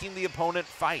 Making the opponent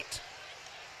fight.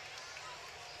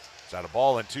 It's at a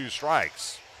ball and 2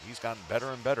 strikes. He's gotten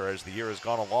better and better as the year has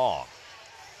gone along.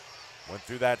 Went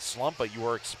through that slump, but you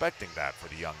were expecting that for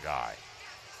the young guy.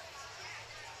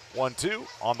 1-2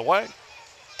 on the way.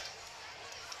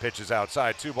 Pitches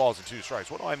outside, 2 balls and 2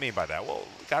 strikes. What do I mean by that? Well,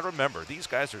 we got to remember, these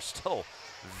guys are still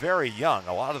very young.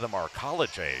 A lot of them are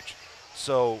college age.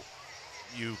 So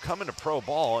you come into pro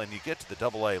ball and you get to the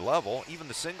AA level, even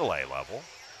the single A level.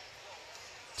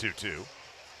 2-2.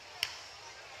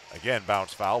 Again,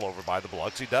 bounce foul over by the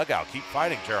Biloxi dugout. Keep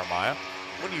fighting, Jeremiah.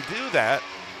 When you do that,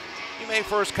 you may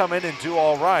first come in and do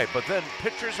all right, but then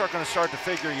pitchers are going to start to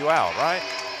figure you out, right?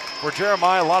 For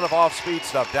Jeremiah, a lot of off-speed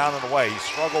stuff down and away. He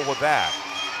struggled with that.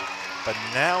 But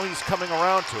now he's coming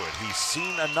around to it. He's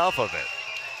seen enough of it.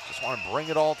 Just want to bring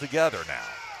it all together now.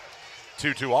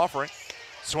 2-2 offering.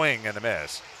 Swing and a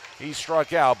miss. He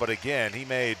struck out, but again, he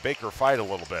made Baker fight a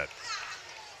little bit.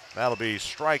 That'll be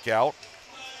strikeout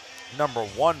number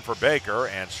 1 for Baker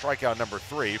and strikeout number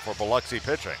 3 for Biloxi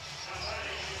pitching.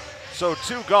 So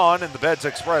 2 gone in the Beds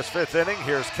Express 5th inning.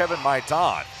 Here's Kevin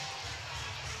Maitan.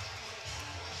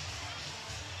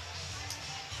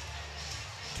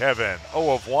 Kevin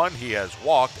 0 of 1. He has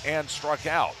walked and struck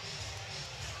out.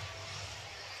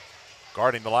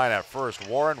 Guarding the line at first,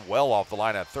 Warren. Well off the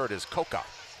line at third is Coca.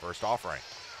 First offering.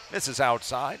 Misses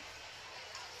outside.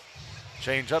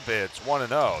 Change up, it's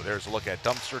 1-0. There's a look at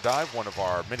Dumpster Dive, one of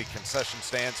our mini concession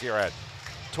stands here at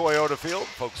Toyota Field.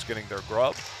 Folks getting their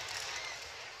grub.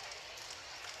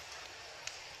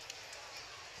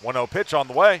 1-0 pitch on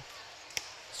the way.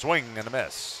 Swing and a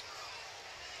miss.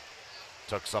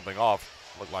 Took something off.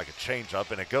 Looked like a changeup,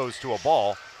 and it goes to a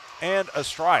ball and a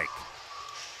strike.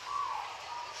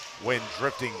 Wind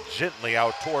drifting gently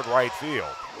out toward right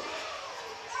field.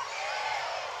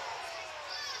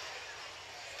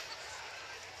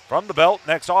 From the belt,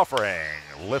 next offering.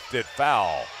 Lifted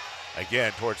foul.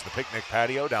 Again towards the picnic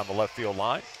patio down the left field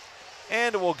line.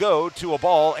 And it will go to a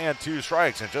ball and 2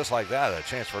 strikes. And just like that, a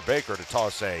chance for Baker to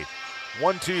toss a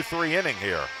 1-2-3 inning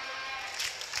here.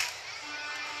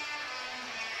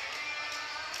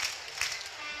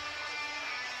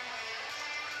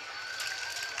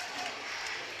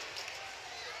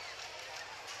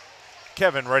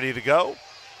 Kevin ready to go.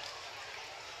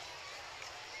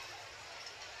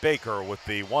 Baker with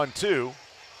the 1-2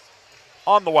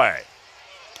 on the way.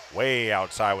 Way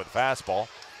outside with a fastball.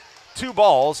 2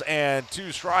 balls and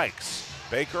 2 strikes.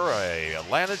 Baker, a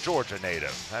Atlanta, Georgia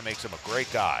native. That makes him a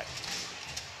great guy.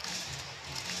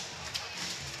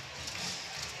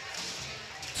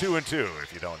 2-2.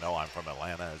 If you don't know, I'm from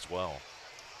Atlanta as well.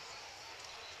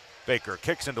 Baker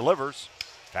kicks and delivers.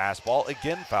 Fastball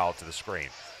again fouled to the screen.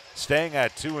 Staying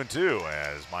at 2-2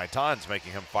 as Maitan's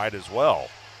making him fight as well.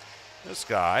 This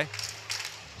guy,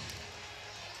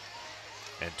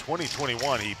 in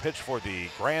 2021, he pitched for the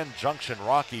Grand Junction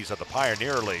Rockies of the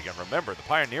Pioneer League. And remember, the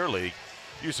Pioneer League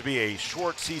used to be a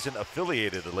short season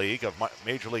affiliated league of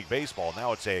Major League Baseball.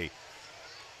 Now it's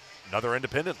another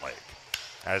independent league.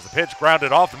 As the pitch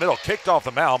grounded off the middle, kicked off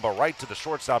the mound, but right to the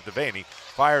shortstop, Devaney.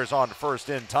 Fires on to first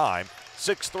in time.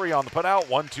 6-3 on the putout.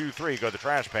 1-2-3 go the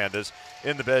Trash Pandas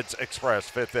in the Beds Express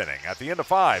 5th inning. At the end of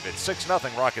 5, it's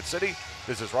 6-0 Rocket City.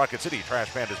 This is Rocket City Trash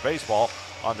Pandas Baseball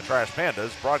on the Trash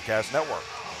Pandas Broadcast Network.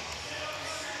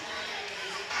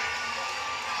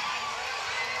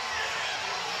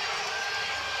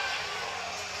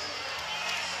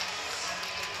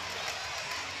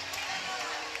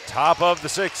 Top of the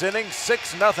 6th inning,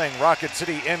 6-0 Rocket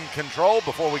City in control.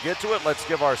 Before we get to it, let's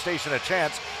give our station a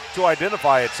chance to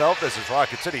identify itself. This is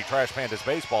Rocket City Trash Pandas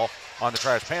Baseball on the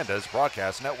Trash Pandas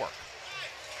Broadcast Network.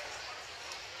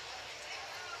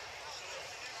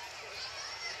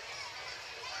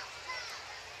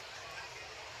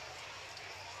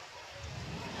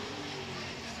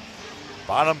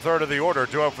 Bottom third of the order,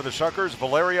 due up for the Shuckers,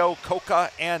 Valerio,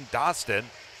 Coca, and Dostin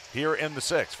here in the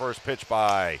 6th. First pitch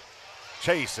by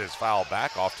Chase is fouled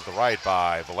back off to the right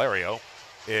by Valerio.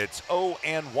 It's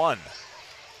 0-1.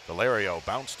 Valerio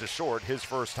bounced to short his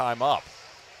first time up.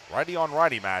 Righty on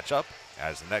righty matchup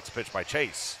as the next pitch by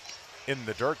Chase. In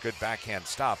the dirt, good backhand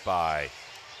stop by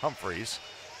Humphreys.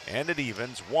 And it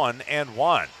evens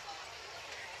 1-1.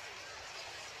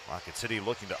 Rocket City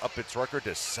looking to up its record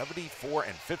to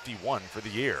 74-51 for the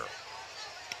year.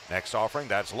 Next offering,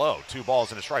 that's low. 2 balls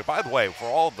and a strike. By the way, for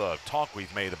all the talk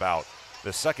we've made about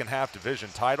the second half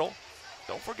division title,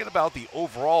 don't forget about the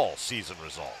overall season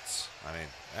results. I mean,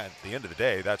 at the end of the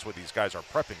day, that's what these guys are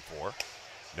prepping for.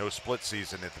 No split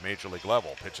season at the major league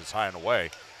level. Pitches high and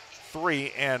away.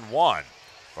 3-1.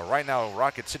 But right now,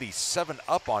 Rocket City 7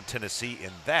 up on Tennessee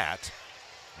in that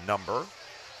number.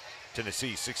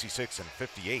 Tennessee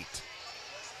 66-58.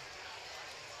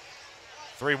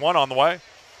 3-1 on the way.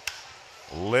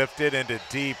 Lifted into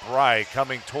deep right.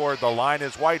 Coming toward the line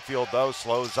is Whitefield, though.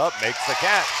 Slows up, makes the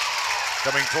catch.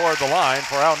 Coming toward the line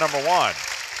for out number 1.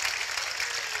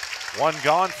 1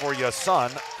 gone for your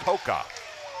son, Coca.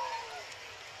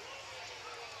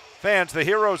 Fans, the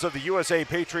heroes of the USA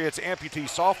Patriots amputee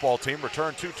softball team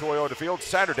return to Toyota Field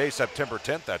Saturday, September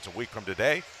 10th. That's a week from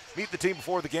today. Meet the team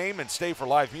before the game and stay for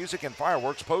live music and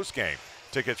fireworks post-game.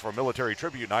 Tickets for Military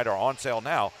Tribute Night are on sale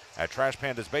now at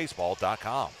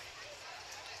TrashPandasBaseball.com.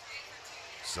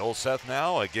 Silseth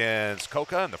now against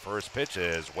Coca, and the first pitch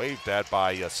is waved at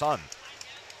by Sun.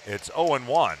 It's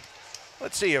 0-1.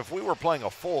 Let's see, if we were playing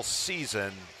a full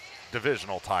season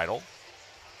divisional title,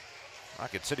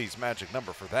 Rocket City's magic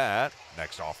number for that,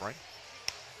 next offering,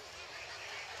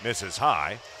 misses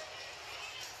high,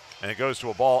 and it goes to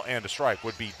a ball and a strike,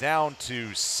 would be down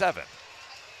to 7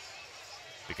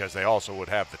 because they also would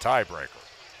have the tiebreaker.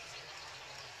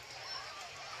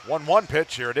 1-1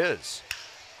 pitch, here it is.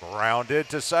 Grounded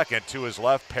to second, to his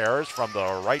left, Paris from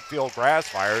the right field grass,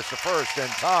 fires to first in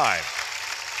time.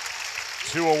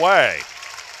 2 away.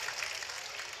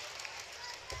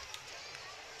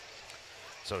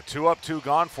 So 2 up, 2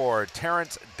 gone for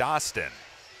Terrence Dostin,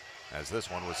 as this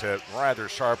one was hit rather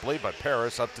sharply, but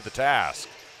Paris up to the task.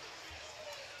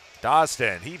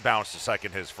 Dostin, he bounced to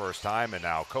second his first time, and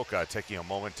now Coca taking a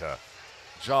moment to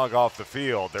jog off the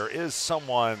field. There is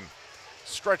someone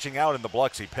stretching out in the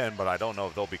Biloxi pen, but I don't know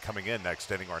if they'll be coming in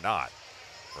next inning or not.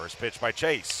 First pitch by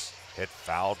Chase, hit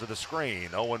foul to the screen,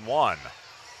 0-1.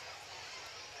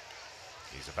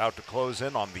 He's about to close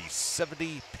in on the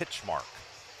 70 pitch mark.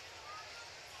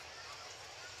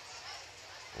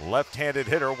 Left-handed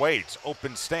hitter waits,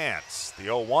 open stance. The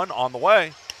 0-1 on the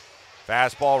way.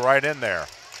 Fastball right in there.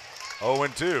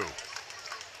 0-2.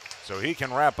 So he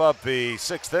can wrap up the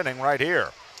 6th inning right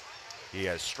here. He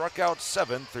has struck out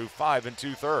 7 through 5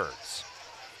 2/3.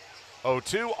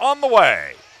 0-2 on the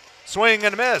way. Swing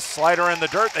and a miss. Slider in the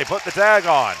dirt. They put the tag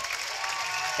on.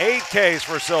 8 Ks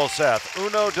for Silseth.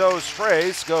 1, 2,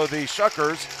 3 go the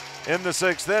Shuckers in the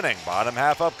 6th inning. Bottom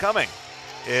half upcoming.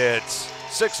 It's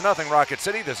 6-0 Rocket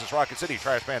City. This is Rocket City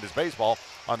Trash Pandas Baseball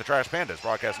on the Trash Pandas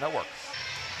Broadcast Network.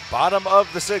 Bottom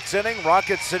of the 6th inning,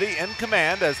 Rocket City in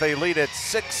command as they lead at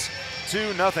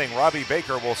 6-0. Robbie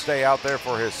Baker will stay out there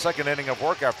for his 2nd inning of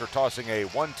work after tossing a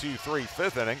 1-2-3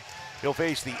 5th inning. He'll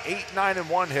face the 8, 9, and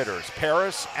 1 hitters,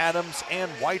 Paris, Adams,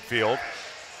 and Whitefield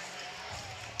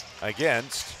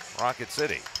against Rocket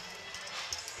City.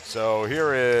 So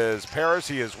here is Paris.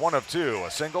 He is 1 of 2,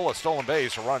 a single, a stolen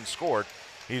base, a run scored.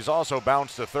 He's also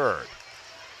bounced to third.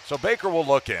 So Baker will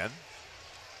look in.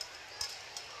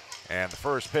 And the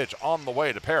first pitch on the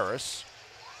way to Paris.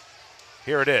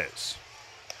 Here it is.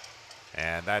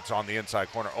 And that's on the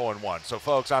inside corner, 0-1. So,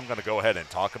 folks, I'm going to go ahead and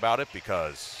talk about it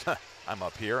because I'm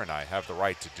up here and I have the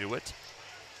right to do it.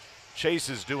 Chase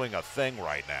is doing a thing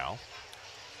right now.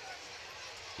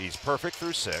 He's perfect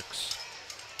through 6.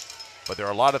 But there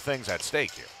are a lot of things at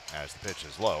stake here. As the pitch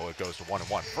is low, it goes to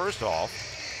 1-1. First off,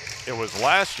 it was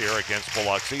last year against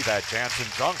Biloxi that Jansen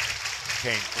Junk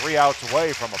came 3 outs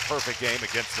away from a perfect game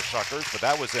against the Shuckers, but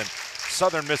that was in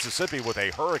southern Mississippi with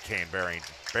a hurricane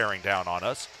bearing down on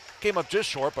us. Came up just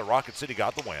short, but Rocket City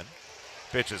got the win.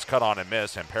 Pitch is cut on and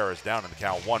missed, and Paris down in the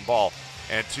count, 1 ball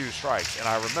and 2 strikes. And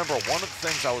I remember one of the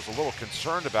things I was a little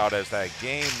concerned about as that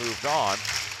game moved on,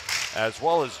 as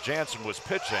well as Jansen was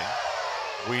pitching,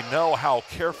 We know how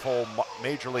careful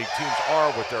major league teams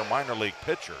are with their minor league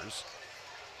pitchers.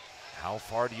 How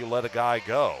far do you let a guy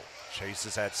go? Chase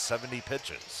is at 70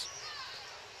 pitches.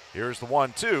 Here's the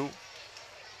 1-2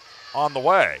 on the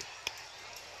way.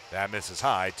 That misses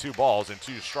high. 2 balls and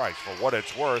 2 strikes. For what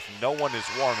it's worth, no one is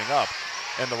warming up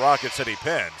in the Rocket City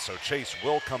pen, so Chase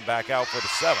will come back out for the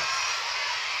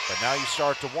 7th. But now you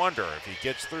start to wonder if he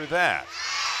gets through that,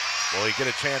 will he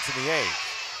get a chance in the 8th?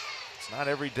 It's not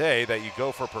every day that you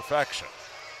go for perfection.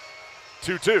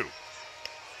 2-2.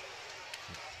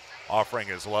 Offering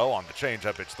is low on the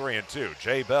changeup. It's 3-2.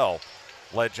 Jay Bell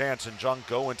let Jansen Junk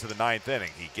go into the 9th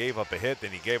inning. He gave up a hit,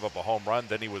 then he gave up a home run,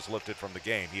 then he was lifted from the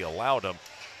game. He allowed him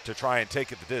to try and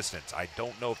take it the distance. I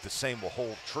don't know if the same will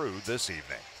hold true this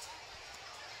evening.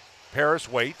 Paris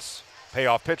waits.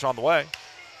 Payoff pitch on the way.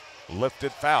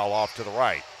 Lifted foul off to the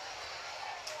right.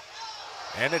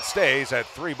 And it stays at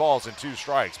 3 balls and 2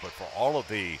 strikes. But for all of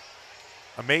the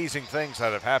amazing things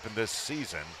that have happened this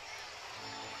season,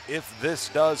 if this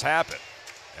does happen,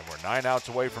 and we're 9 outs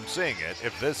away from seeing it,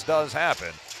 if this does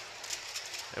happen,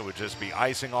 it would just be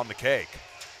icing on the cake.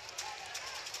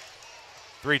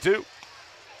 3-2.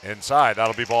 Inside,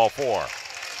 that'll be ball 4.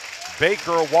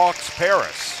 Baker walks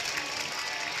Paris.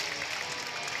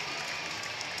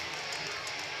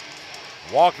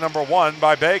 Walk number 1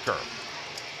 by Baker.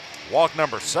 Walk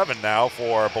number 7 now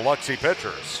for Biloxi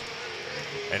pitchers.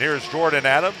 And here's Jordan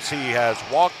Adams. He has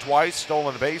walked twice,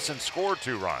 stolen a base, and scored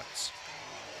 2 runs.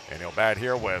 And he'll bat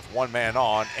here with 1 man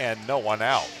on and no one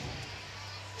out.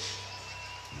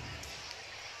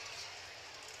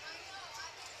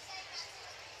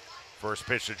 First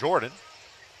pitch to Jordan.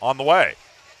 On the way.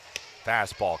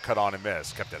 Fastball cut on and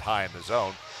missed. Kept it high in the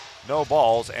zone. No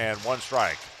balls and 1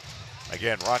 strike.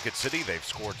 Again, Rocket City, they've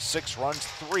scored 6 runs,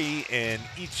 3 in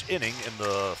each inning in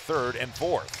the 3rd and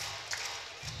 4th.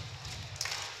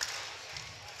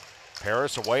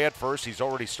 Paris away at first. He's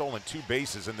already stolen 2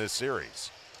 bases in this series.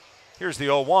 Here's the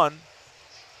 0-1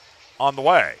 on the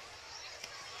way.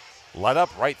 Let up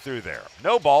right through there.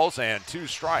 No balls and 2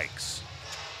 strikes.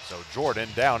 So Jordan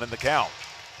down in the count.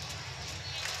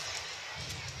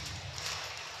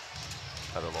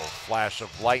 Got a little flash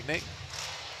of lightning.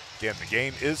 Again, the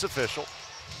game is official.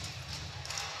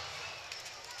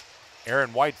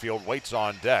 Aaron Whitefield waits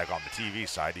on deck on the TV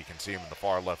side. You can see him in the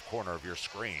far left corner of your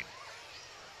screen.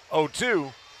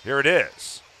 0-2, here it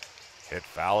is. Hit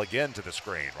foul again to the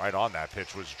screen. Right on that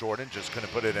pitch was Jordan, just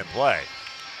couldn't put it in play.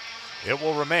 It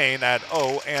will remain at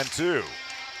 0-2.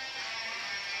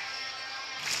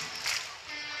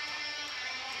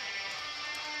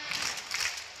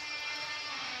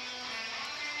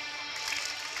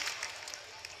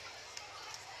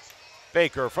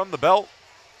 Baker from the belt,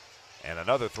 and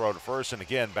another throw to first, and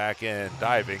again back in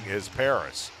diving is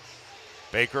Paris.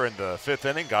 Baker in the 5th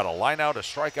inning got a line out, a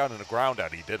strikeout, and a ground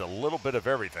out. He did a little bit of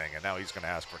everything, and now he's going to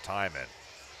ask for time in.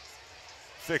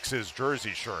 Fix his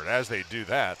jersey shirt. As they do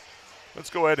that, let's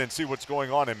go ahead and see what's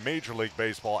going on in Major League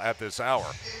Baseball at this hour.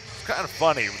 It's kind of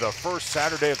funny, the first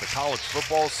Saturday of the college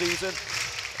football season,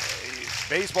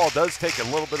 baseball does take a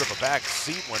little bit of a back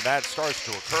seat when that starts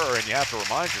to occur, and you have to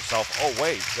remind yourself, oh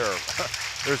wait,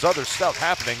 there's other stuff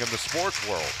happening in the sports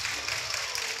world.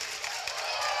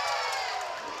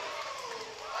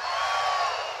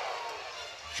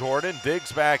 Jordan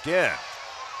digs back in.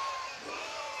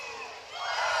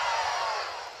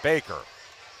 Baker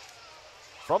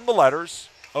from the letters,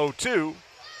 0-2.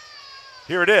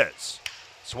 Here it is.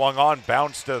 Swung on,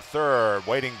 bounced to third.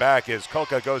 Waiting back is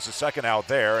Coca, goes to second out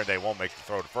there, and they won't make the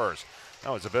throw to first.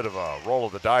 That was a bit of a roll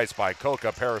of the dice by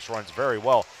Coca. Paris runs very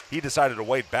well. He decided to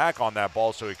wait back on that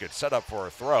ball so he could set up for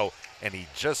a throw, and he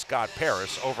just got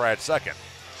Paris over at second.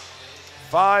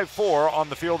 5-4 on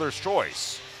the fielder's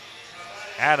choice.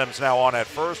 Adams now on at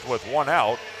first with 1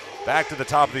 out. Back to the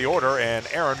top of the order, and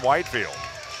Aaron Whitefield.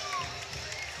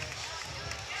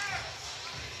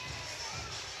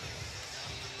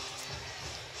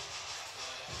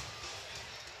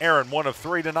 Aaron 1 of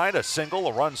 3 tonight, a single,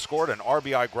 a run scored, an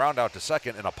RBI ground out to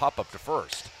second, and a pop-up to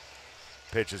first.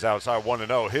 Pitch is outside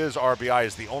 1-0. His RBI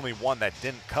is the only one that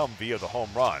didn't come via the home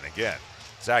run. Again,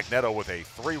 Zach Neto with a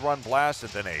 3-run blast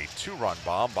and then a 2-run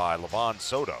bomb by Levon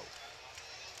Soto.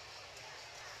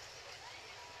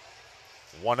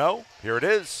 1-0, here it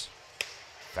is.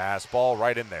 Fastball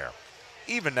right in there.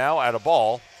 Even now at a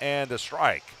ball and a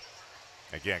strike.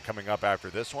 Again, coming up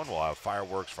after this one, we'll have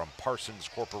fireworks from Parsons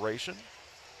Corporation,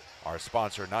 our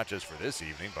sponsor not just for this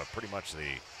evening, but pretty much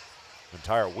the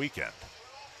entire weekend.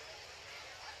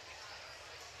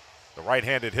 The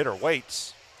right-handed hitter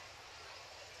waits.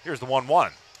 Here's the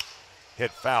 1-1.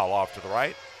 Hit foul off to the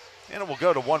right, and it will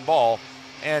go to 1 ball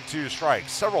and 2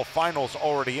 strikes. Several finals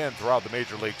already in throughout the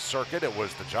Major League circuit. It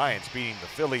was the Giants beating the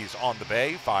Phillies on the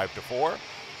Bay 5-4.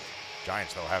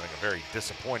 Giants, though, having a very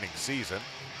disappointing season.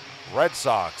 Red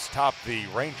Sox topped the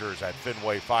Rangers at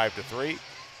Fenway 5-3.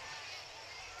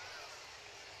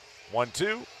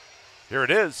 1-2. Here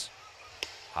it is.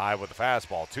 High with the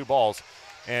fastball. 2 balls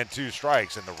and 2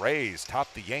 strikes. And the Rays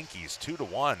topped the Yankees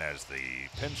 2-1 as the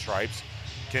Pinstripes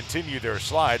continue their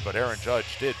slide, but Aaron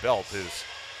Judge did belt his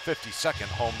 52nd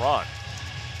home run.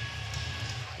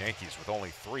 Yankees with only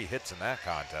 3 hits in that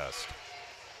contest.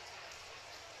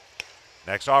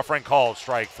 Next offering called,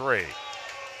 strike 3.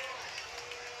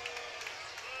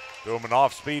 Threw him an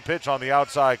off-speed pitch on the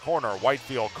outside corner.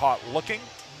 Whitefield caught looking.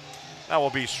 That will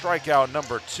be strikeout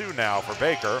number 2 now for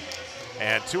Baker.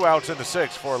 And 2 outs in the 6th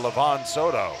for Levon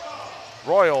Soto.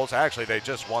 Royals, actually they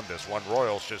just won this one.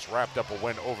 Royals just wrapped up a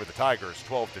win over the Tigers,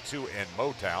 12-2 in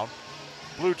Motown.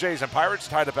 Blue Jays and Pirates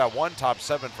tied up at 1, top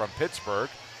 7 from Pittsburgh.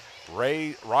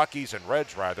 Rockies and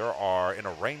Reds, are in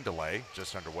a rain delay,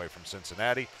 just underway from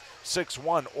Cincinnati.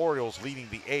 6-1, Orioles leading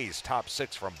the A's, top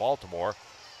 6 from Baltimore.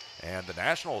 And the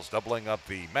Nationals doubling up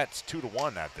the Mets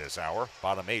 2-1 at this hour,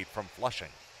 bottom 8 from Flushing.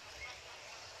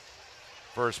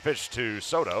 First pitch to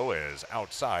Soto is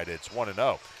outside, it's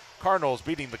 1-0. Cardinals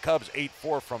beating the Cubs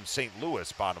 8-4 from St.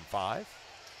 Louis, bottom 5.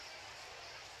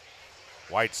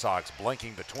 White Sox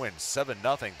blanking the Twins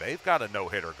 7-0. They've got a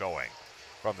no-hitter going.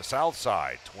 From the south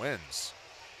side, Twins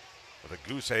with a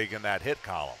goose egg in that hit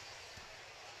column.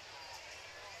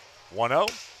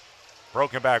 1-0.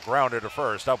 Broken back grounder to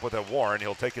first, up with it Warren.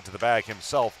 He'll take it to the bag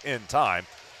himself in time.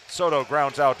 Soto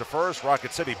grounds out to first.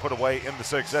 Rocket City put away in the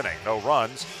 6th inning. No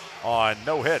runs on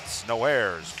no hits, no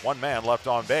errors. 1 man left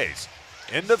on base.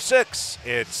 End of 6.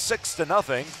 It's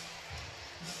 6-0.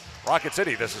 Rocket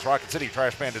City. This is Rocket City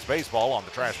Trash Pandas baseball on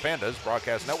the Trash Pandas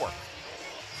broadcast network.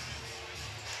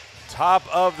 Top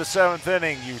of the 7th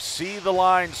inning. You see the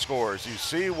line scores. You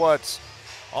see what's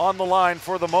on the line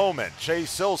for the moment.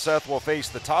 Chase Silseth will face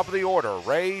the top of the order.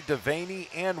 Ray, Devaney,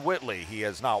 and Whitley. He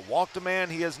has not walked a man.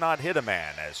 He has not hit a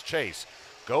man. As Chase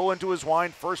go into his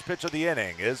wind. First pitch of the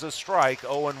inning is a strike,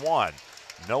 0-1.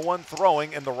 No one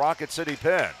throwing in the Rocket City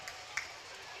pen.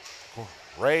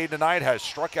 Ray tonight has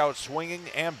struck out swinging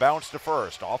and bounced to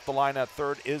first. Off the line at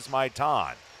third is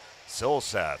Maitan.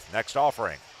 Silseth, next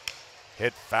offering.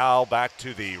 Hit foul back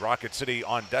to the Rocket City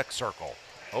on deck circle.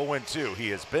 0-2. He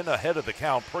has been ahead of the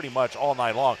count pretty much all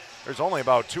night long. There's only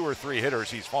about 2 or 3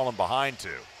 hitters he's fallen behind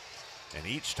to. And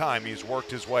each time he's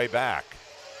worked his way back.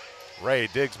 Ray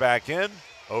digs back in.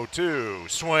 0-2.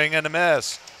 Swing and a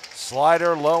miss.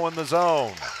 Slider low in the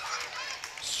zone.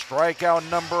 Strikeout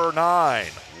number 9.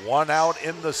 1 out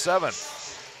in the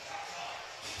 7th.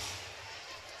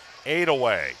 8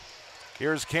 away.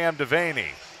 Here's Cam Devaney.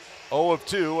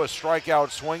 0-2, a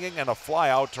strikeout swinging and a fly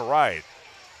out to right.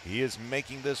 He is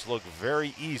making this look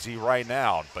very easy right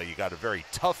now, but you got a very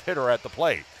tough hitter at the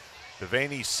plate.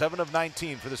 Devaney 7 of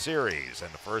 19 for the series,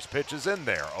 and the first pitch is in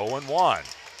there,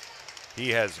 0-1. He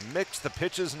has mixed the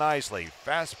pitches nicely.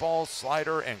 Fastball,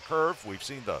 slider, and curve. We've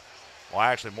seen well,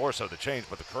 actually more so the change,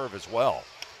 but the curve as well.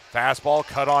 Fastball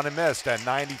cut on and missed at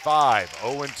 95,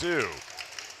 0-2.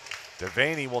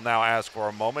 Devaney will now ask for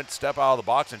a moment, step out of the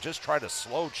box, and just try to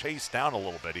slow Chase down a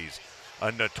little bit. He's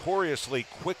a notoriously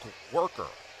quick worker.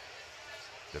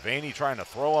 Devaney trying to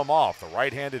throw him off. The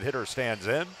right-handed hitter stands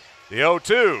in. The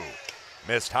 0-2.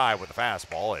 Missed high with the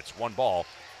fastball. It's 1 ball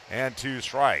and 2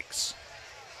 strikes.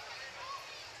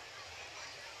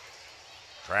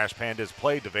 Trash Pandas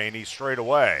play Devaney straight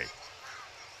away.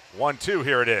 1-2,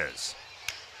 here it is.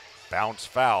 Bounce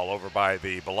foul over by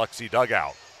the Biloxi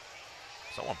dugout.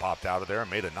 Someone popped out of there and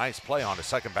made a nice play on a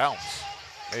second bounce.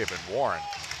 May have been Warren.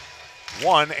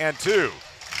 1-2.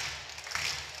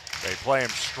 They play him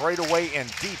straight away and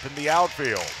deep in the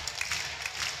outfield.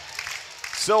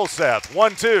 Silseth,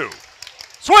 1-2.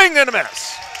 Swing and a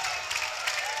miss.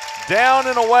 Down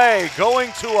and away,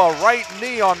 going to a right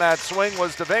knee on that swing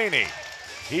was Devaney.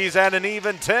 He's at an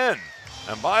even 10.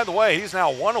 And by the way, he's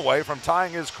now 1 away from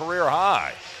tying his career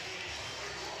high.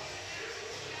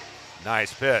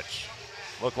 Nice pitch.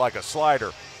 Looked like a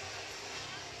slider.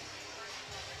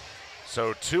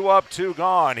 So 2 up, 2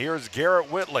 gone. Here's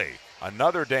Garrett Whitley,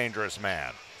 another dangerous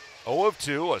man.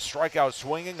 0-2, a strikeout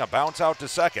swinging, a bounce out to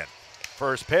second.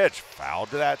 First pitch, fouled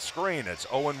to that screen. It's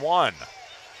 0-1.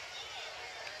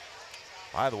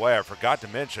 By the way, I forgot to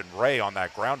mention Ray on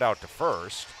that ground out to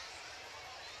first.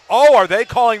 Oh, are they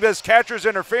calling this catcher's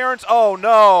interference? Oh,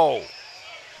 no.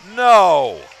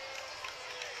 No.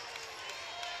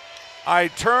 I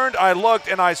turned, I looked,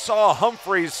 and I saw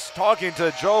Humphreys talking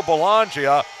to Joe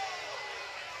Belangia.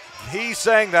 He's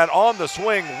saying that on the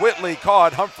swing, Whitley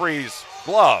caught Humphrey's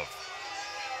glove.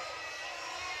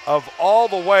 Of all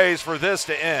the ways for this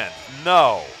to end,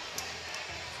 no.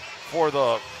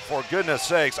 For goodness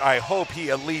sakes, I hope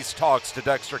he at least talks to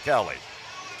Dexter Kelly.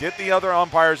 Get the other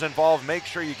umpires involved. Make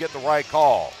sure you get the right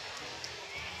call.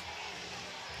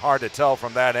 Hard to tell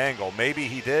from that angle. Maybe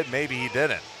he did, maybe he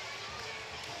didn't.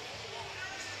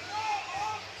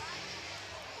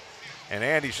 And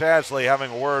Andy Shadsley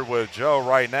having a word with Joe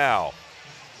right now.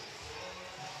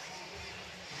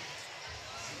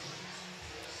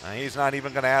 And he's not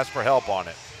even going to ask for help on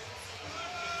it.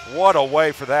 What a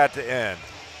way for that to end.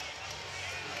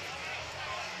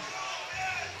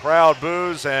 Crowd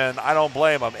boos, and I don't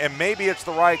blame him. And maybe it's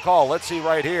the right call. Let's see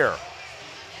right here.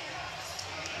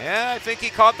 Yeah, I think he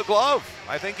caught the glove.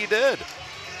 I think he did.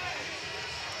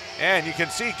 And you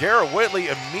can see Garrett Whitley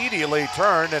immediately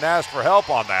turned and asked for help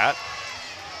on that.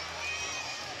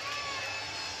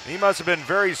 He must have been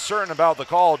very certain about the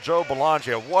call, Joe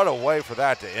Belanger. What a way for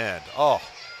that to end. Oh,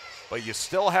 but you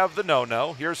still have the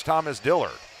no-no. Here's Thomas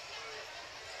Dillard.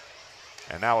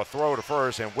 And now a throw to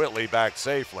first, and Whitley back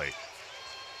safely.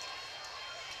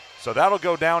 So that'll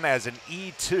go down as an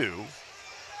E2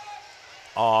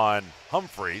 on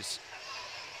Humphreys.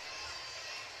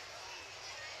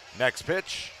 Next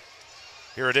pitch,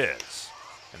 here it is.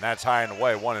 And that's high and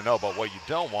away, 1-0. But what you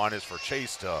don't want is for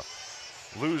Chase to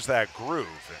lose that groove.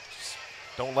 Just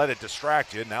don't let it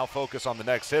distract you. Now focus on the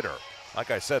next hitter.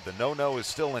 Like I said, the no-no is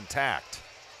still intact.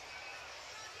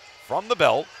 From the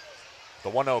belt, the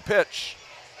 1-0 pitch.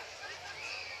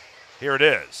 Here it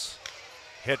is.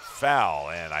 Hit foul,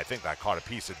 and I think that caught a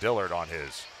piece of Dillard on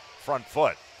his front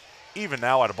foot. Even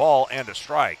now at a ball and a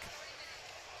strike.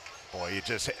 Boy, you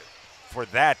just, for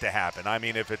that to happen, I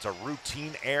mean, if it's a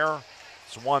routine error,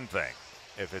 it's one thing.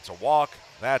 If it's a walk,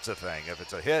 that's a thing. If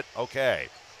it's a hit, okay.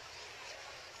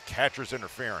 Catcher's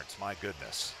interference, my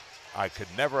goodness. I could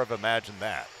never have imagined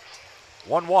that.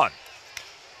 1-1.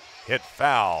 Hit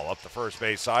foul up the first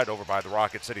base side over by the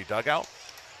Rocket City dugout.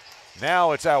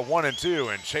 Now it's at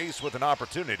 1-2, and Chase with an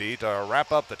opportunity to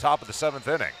wrap up the top of the 7th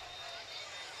inning.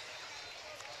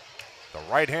 The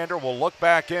right-hander will look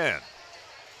back in.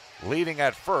 Leading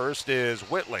at first is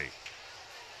Whitley.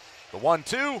 The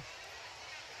 1-2.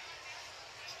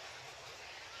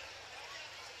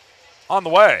 On the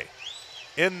way.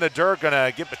 In the dirt,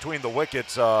 gonna get between the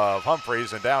wickets of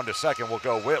Humphreys, and down to second will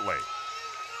go Whitley.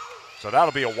 So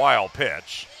that'll be a wild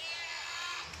pitch.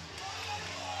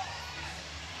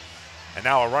 And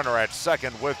now a runner at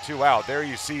second with 2 out. There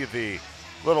you see the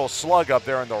little slug up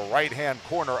there in the right-hand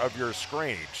corner of your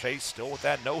screen. Chase still with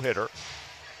that no-hitter.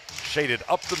 Shaded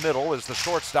up the middle is the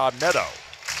shortstop, Neto.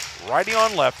 Righty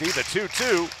on lefty, the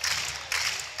 2-2.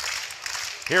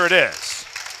 Here it is.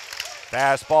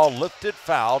 Fastball lifted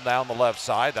foul down the left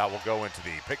side. That will go into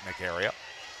the picnic area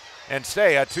and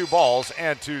stay at 2 balls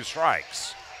and 2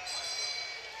 strikes.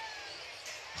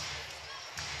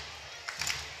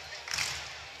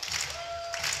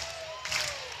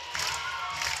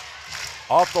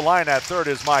 Off the line at third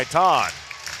is Maitan.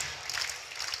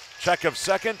 Check of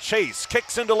second, Chase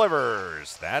kicks and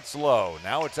delivers. That's low.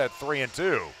 Now it's at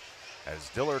 3-2 as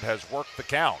Dillard has worked the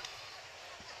count.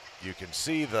 You can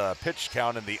see the pitch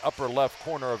count in the upper left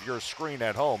corner of your screen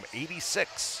at home,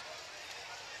 86.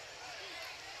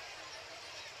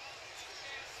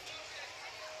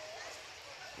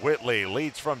 Whitley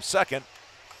leads from second.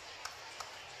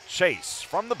 Chase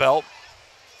from the belt.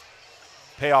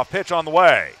 Payoff pitch on the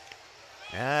way.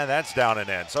 And that's down and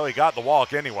in, so he got the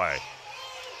walk anyway.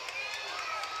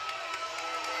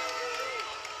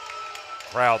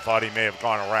 Crowd thought he may have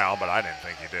gone around, but I didn't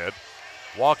think he did.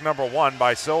 Walk number 1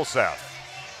 by Silseth.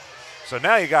 So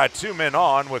now you got 2 men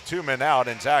on with 2 men out,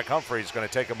 and Zach Humphrey is going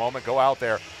to take a moment, go out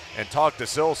there and talk to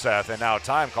Silseth. And now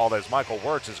time called as Michael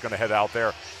Wirtz is going to head out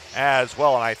there as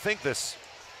well. And I think this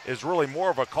is really more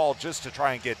of a call just to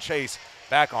try and get Chase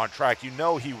back on track. You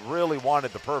know he really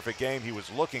wanted the perfect game. He was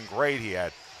looking great. He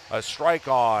had a strike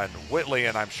on Whitley,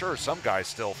 and I'm sure some guys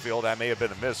still feel that may have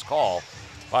been a missed call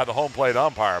by the home plate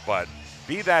umpire. But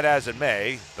be that as it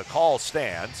may, the call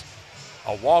stands.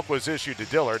 A walk was issued to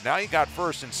Dillard. Now you got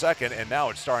first and second, and now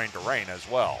it's starting to rain as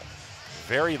well.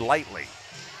 Very lightly.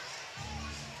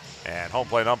 And home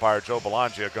plate umpire Joe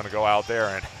Belanger going to go out there,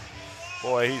 and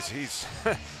boy, he's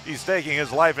he's taking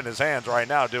his life in his hands right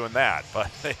now doing that.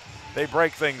 But they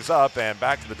break things up, and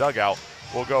back to the dugout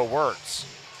will go Wirtz.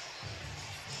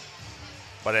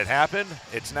 But it happened.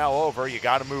 It's now over. You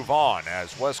got to move on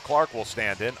as Wes Clark will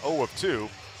stand in 0 of 2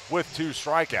 with 2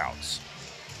 strikeouts.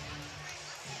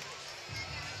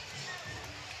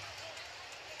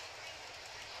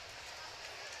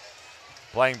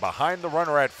 Playing behind the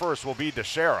runner at first will be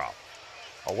Teixeira.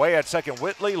 Away at second,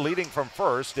 Whitley. Leading from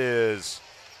first is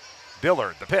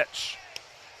Dillard. The pitch.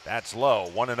 That's low,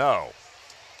 1-0.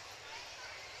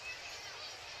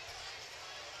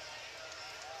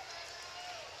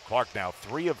 Clark now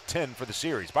 3 of 10 for the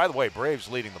series. By the way, Braves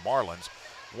leading the Marlins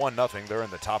 1-0. They're in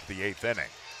the top of the 8th inning.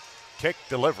 Kick,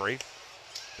 delivery.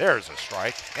 There's a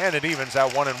strike, and it evens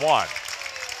at 1-1.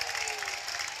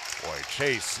 Boy,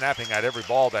 Chase snapping at every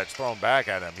ball that's thrown back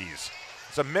at him.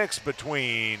 It's a mix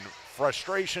between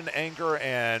frustration, anger,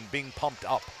 and being pumped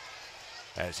up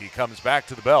as he comes back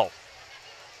to the belt.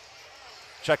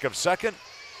 Check of second,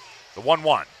 the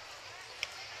 1-1.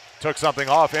 Took something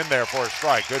off in there for a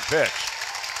strike. Good pitch.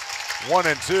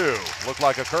 1-2, looked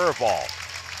like a curveball.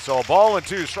 So a ball and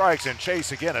 2 strikes, and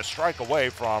Chase again a strike away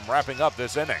from wrapping up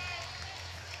this inning.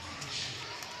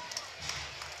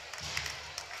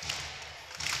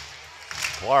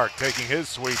 Clark taking his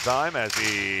sweet time as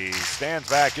he stands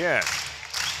back in.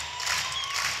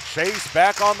 Chase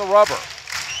back on the rubber.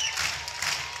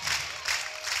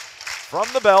 From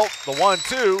the belt, the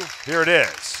 1-2, here it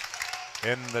is.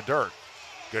 In the dirt.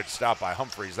 Good stop by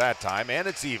Humphreys that time, and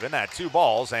it's even at 2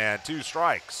 balls and 2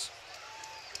 strikes.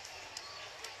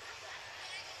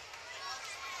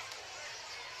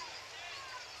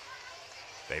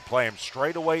 They play him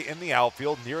straight away in the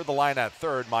outfield near the line at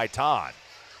third, Maitan.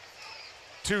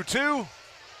 2-2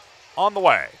 on the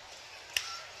way.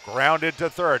 Grounded to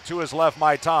third. To his left,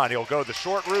 Maitan. He'll go the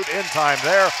short route in time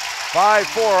there.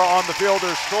 5-4 on the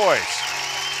fielder's choice.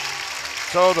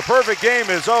 So the perfect game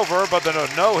is over, but the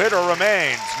no-hitter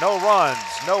remains. No runs,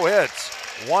 no hits,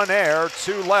 1 error,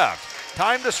 2 left.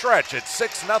 Time to stretch. It's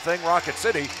 6-0 Rocket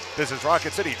City. This is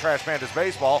Rocket City Trash Pandas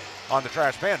Baseball on the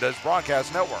Trash Pandas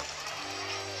Broadcast Network.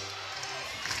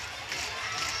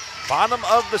 Bottom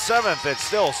of the 7th, it's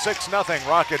still 6-0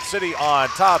 Rocket City on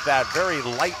top. That very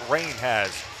light rain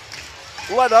has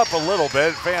let up a little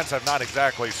bit. Fans have not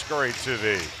exactly scurried to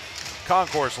the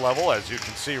concourse level, as you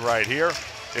can see right here.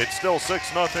 It's still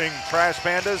 6-0 Trash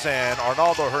Pandas, and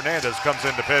Arnaldo Hernandez comes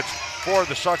in to pitch for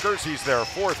the Shuckers. He's their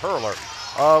 4th hurler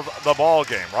of the ball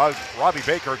game. Robbie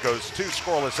Baker goes 2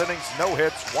 scoreless innings, no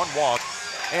hits, 1 walk,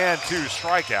 and 2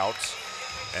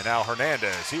 strikeouts. And now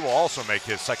Hernandez, he will also make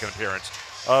his 2nd appearance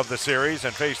of the series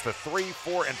and face the 3,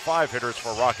 4, and 5 hitters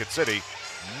for Rocket City,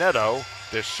 Neto,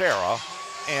 Teixeira,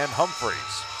 and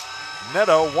Humphreys.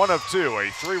 Neto, 1 of 2, a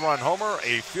 3-run homer,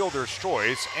 a fielder's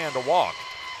choice, and a walk.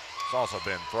 He's also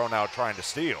been thrown out trying to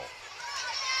steal.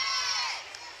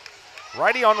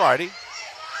 Righty on righty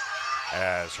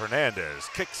as Hernandez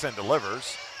kicks and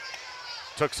delivers.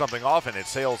 Took something off and it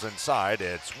sails inside.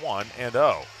 It's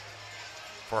 1-0.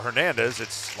 For Hernandez,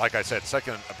 it's, like I said,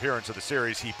 2nd appearance of the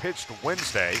series. He pitched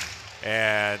Wednesday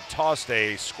and tossed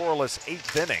a scoreless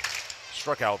 8th inning.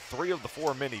 Struck out 3 of the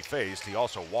 4 men he faced. He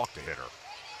also walked a hitter.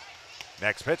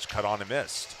 Next pitch, cut on and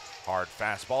missed. Hard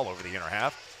fastball over the inner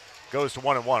half. Goes to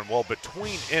 1-1. Well,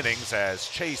 between innings, as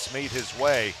Chase made his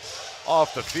way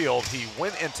off the field, he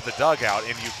went into the dugout,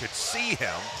 and you could see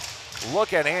him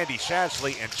look at Andy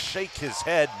Shatchley and shake his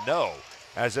head no,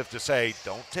 as if to say,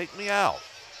 don't take me out.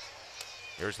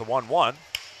 Here's the 1-1.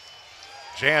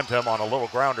 Jammed him on a little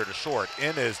grounder to short.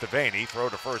 In is Devaney. Throw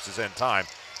to first is in time,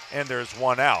 and there's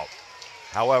 1 out.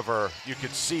 However, you can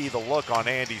see the look on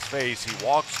Andy's face. He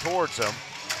walks towards him,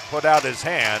 put out his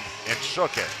hand, and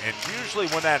shook it. And usually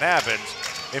when that happens,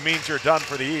 it means you're done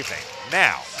for the evening.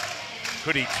 Now,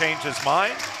 could he change his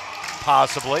mind?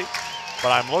 Possibly.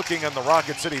 But I'm looking in the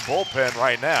Rocket City bullpen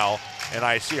right now, and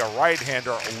I see a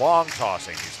right-hander long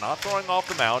tossing. He's not throwing off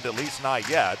the mound, at least not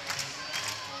yet.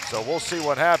 So we'll see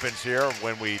what happens here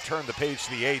when we turn the page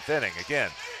to the 8th inning.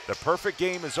 Again, the perfect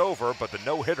game is over, but the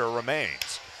no-hitter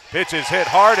remains. Pitch is hit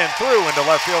hard and through into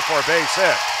left field for a base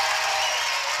hit.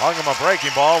 Hung him a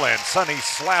breaking ball, and Sonny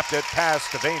slapped it past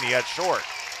Devaney at short.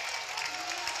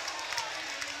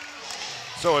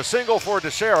 So a single for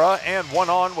Teixeira and 1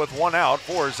 on with 1 out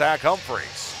for Zach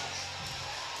Humphreys.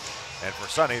 And for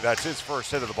Sonny, that's his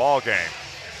first hit of the ball game.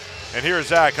 And here's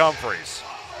Zach Humphreys.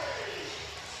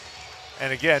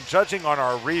 And again, judging on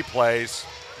our replays,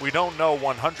 we don't know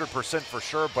 100% for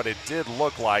sure, but it did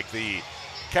look like the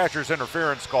catcher's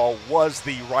interference call was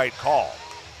the right call.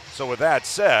 So with that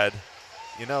said,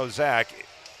 you know, Zach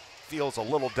feels a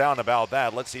little down about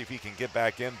that. Let's see if he can get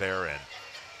back in there and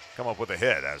come up with a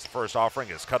hit, as the first offering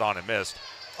is cut on and missed,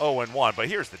 0-1. But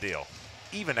here's the deal.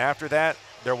 Even after that,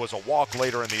 there was a walk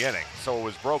later in the inning, so it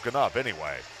was broken up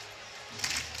anyway.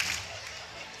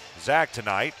 Zach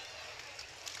tonight,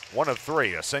 1 of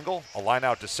 3, a single, a line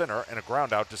out to center, and a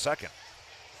ground out to second.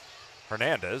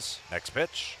 Hernandez, next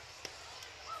pitch.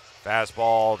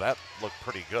 Fastball, that looked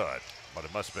pretty good. but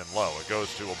it must have been low. It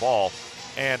goes to a ball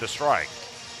and a strike.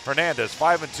 Hernandez,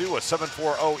 5-2, a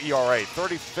 7.40 ERA,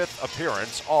 35th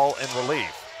appearance, all in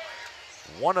relief.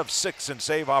 1 of 6 in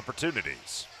save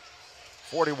opportunities.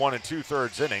 41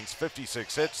 2/3 innings,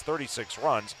 56 hits, 36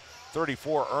 runs,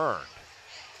 34 earned.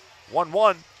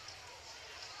 1-1.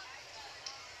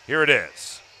 Here it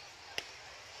is.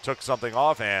 Took something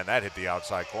off, and that hit the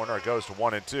outside corner. It goes to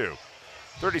 1-2.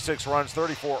 36 runs,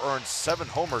 34 earned, 7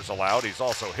 homers allowed. He's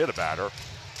also hit a batter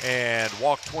and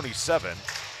walked 27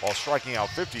 while striking out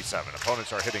 57.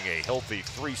 Opponents are hitting a healthy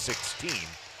 .316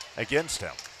 against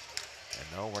him. And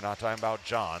no, we're not talking about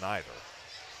John either.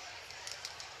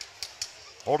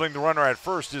 Holding the runner at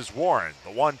first is Warren.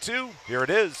 The 1-2, here it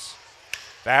is.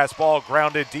 Fastball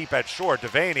grounded deep at short.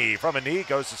 Devaney from a knee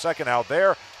goes to second out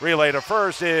there. Relay to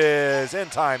first is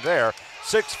in time there.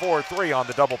 6-4-3 on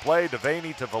the double play.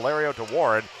 Devaney to Valerio to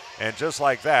Warren. And just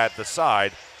like that, the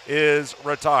side is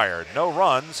retired. No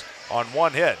runs on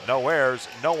 1 hit. No errors,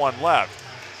 no one left.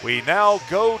 We now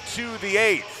go to the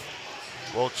 8th.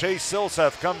 Will Chase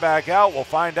Silseth come back out? We'll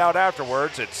find out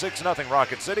afterwards. It's 6-0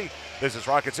 Rocket City. This is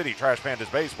Rocket City Trash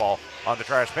Pandas Baseball on the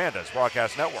Trash Pandas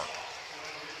Broadcast Network.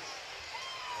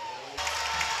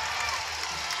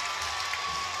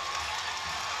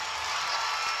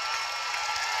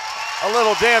 A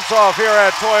little dance-off here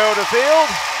at Toyota Field.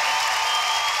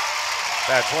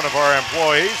 That's one of our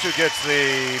employees who gets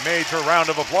the major round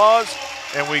of applause.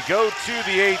 And we go to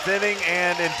the 8th inning,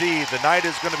 and indeed, the night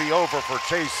is going to be over for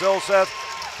Chase Silseth.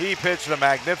 He pitched a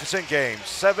magnificent game.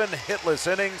 7 hitless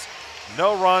innings,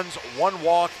 no runs, 1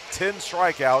 walk, 10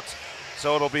 strikeouts.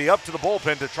 So it'll be up to the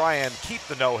bullpen to try and keep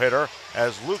the no-hitter,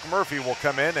 as Luke Murphy will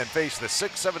come in and face the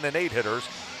 6, 7, and 8 hitters,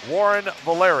 Warren,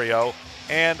 Valerio,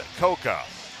 and Coca.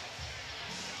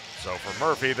 So for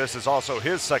Murphy, this is also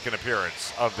his second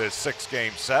appearance of this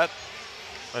 6-game set.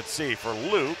 Let's see, for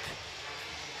Luke,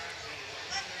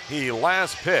 he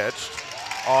last pitched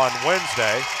on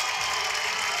Wednesday,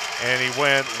 and he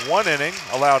went 1 inning,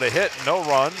 allowed a hit, no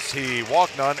runs. He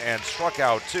walked none and struck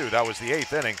out 2. That was the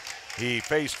 8th inning. He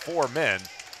faced 4 men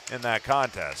in that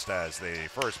contest, as the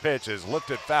first pitch is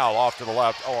lifted foul off to the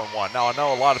left, 0-1. Now, I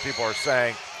know a lot of people are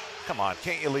saying, come on,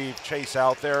 can't you leave Chase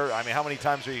out there? I mean, how many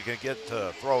times are you going to get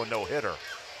to throw a no-hitter?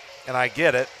 And I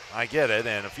get it.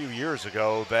 And a few years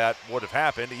ago, that would have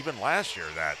happened. Even last year,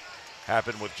 that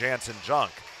happened with Jansen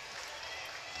Junk.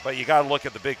 But you got to look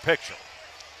at the big picture.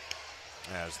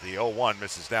 As the 0-1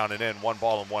 misses down and in, 1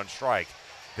 ball and 1 strike.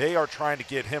 They are trying to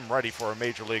get him ready for a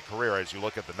major league career, as you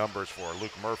look at the numbers for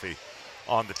Luke Murphy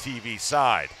on the TV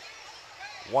side.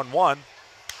 1-1.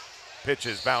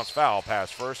 Pitches bounce foul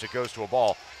past first. It goes to a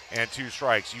ball and 2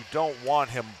 strikes. You don't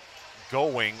want him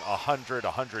going 100,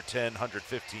 110,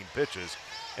 115 pitches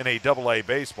in a AA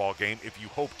baseball game if you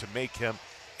hope to make him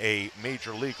a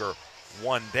major leaguer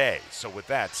one day. So with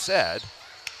that said,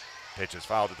 pitch is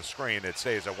fouled to the screen. It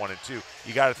stays at 1-2.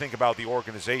 You got to think about the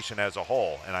organization as a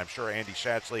whole, and I'm sure Andy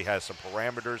Schatchley has some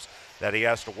parameters that he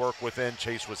has to work within.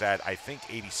 Chase was at, I think,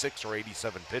 86 or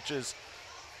 87 pitches.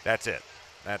 That's it.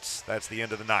 That's the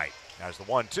end of the night. As the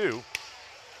 1-2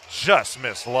 just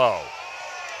missed low.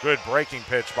 Good breaking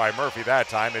pitch by Murphy that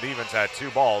time. It evens at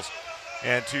 2 balls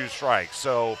and 2 strikes.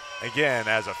 So, again,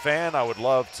 as a fan, I would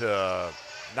love to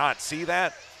not see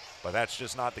that, but that's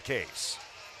just not the case.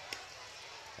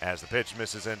 As the pitch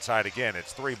misses inside again,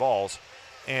 it's 3 balls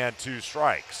and 2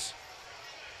 strikes.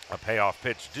 A payoff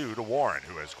pitch due to Warren,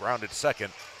 who has grounded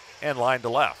second and lined to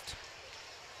left.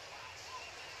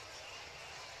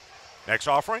 Next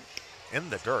offering, in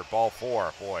the dirt, ball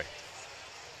 4. Boy,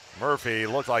 Murphy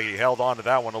looked like he held on to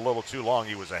that one a little too long.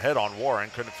 He was ahead on Warren,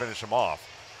 couldn't finish him off.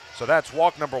 So that's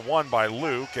walk number 1 by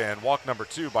Luke and walk number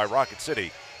 2 by Rocket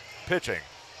City pitching.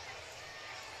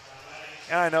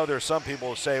 And I know there's some people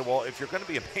who say, well, if you're going to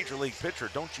be a major league pitcher,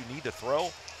 don't you need to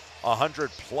throw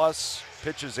 100+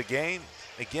 pitches a game?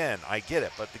 Again, I get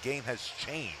it, but the game has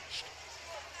changed.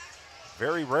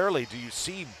 Very rarely do you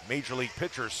see major league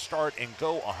pitchers start and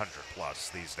go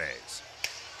 100+ these days.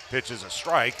 Pitch is a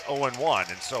strike,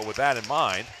 0-1. And so with that in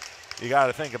mind, you got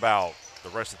to think about the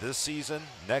rest of this season,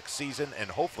 next season, and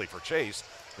hopefully for Chase,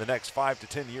 the next 5 to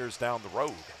 10 years down the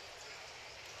road.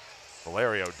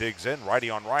 Valerio digs in, righty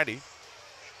on righty.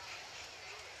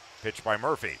 Pitch by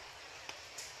Murphy.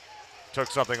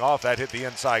 Took something off, that hit the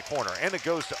inside corner. And it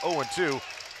goes to 0-2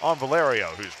 on Valerio,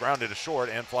 who's grounded to short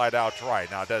and flied out to right.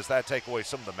 Now, does that take away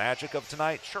some of the magic of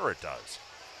tonight? Sure it does.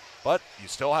 But you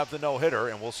still have the no-hitter,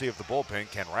 and we'll see if the bullpen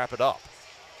can wrap it up.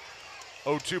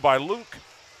 0-2 by Luke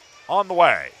on the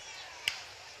way.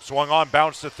 Swung on,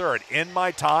 bounce to third. In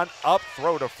Maitan, up,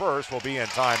 throw to first will be in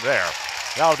time there.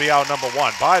 That'll be out number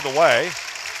 1. By the way,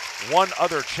 one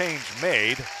other change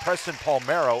made. Preston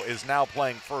Palmero is now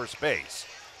playing first base.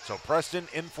 So Preston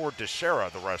in for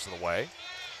DeShera the rest of the way.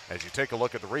 As you take a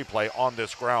look at the replay on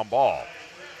this ground ball,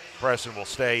 Preston will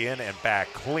stay in and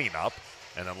back cleanup.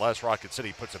 And unless Rocket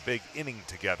City puts a big inning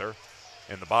together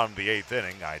in the bottom of the 8th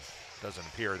inning, it doesn't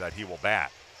appear that he will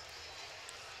bat.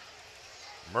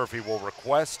 Murphy will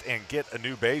request and get a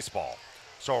new baseball.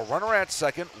 So a runner at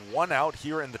second, one out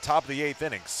here in the top of the 8th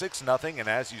inning, 6-0. And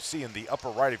as you see in the upper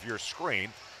right of your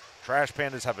screen, Trash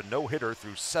Pandas have a no-hitter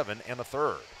through 7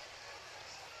 1/3.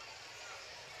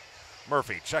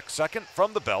 Murphy checks second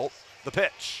from the belt, the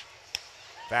pitch.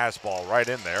 Fastball right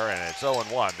in there, and it's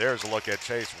 0-1. There's a look at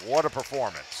Chase. What a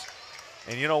performance.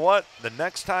 And you know what? The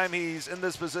next time he's in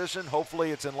this position,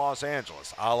 hopefully it's in Los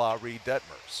Angeles, a la Reed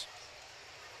Detmers.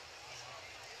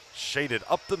 Shaded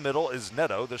up the middle is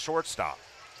Neto, the shortstop.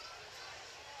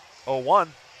 0-1.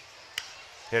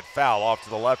 Hit foul off to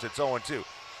the left. It's 0-2.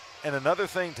 And another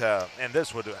thing and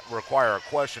this would require a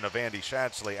question of Andy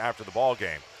Shatsley after the ball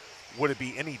game. Would it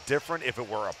be any different if it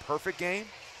were a perfect game?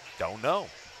 Don't know.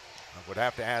 I would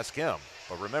have to ask him.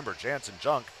 But remember, Jansen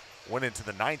Junk went into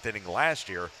the 9th inning last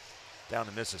year down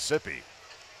in Mississippi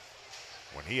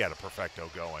when he had a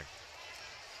perfecto going.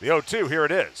 The 0-2, here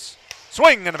it is.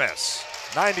 Swing and a miss.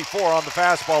 94 on the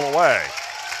fastball away.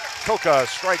 Coca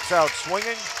strikes out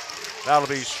swinging. That'll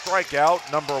be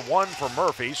strikeout number 1 for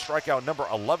Murphy. Strikeout number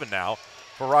 11 now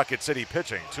for Rocket City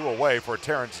pitching. 2 away for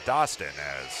Terrence Dostin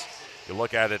as you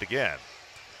look at it again.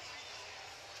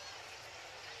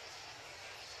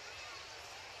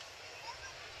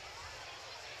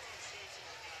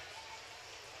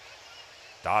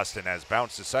 Dostin has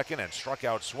bounced to second and struck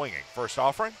out swinging. First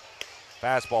offering,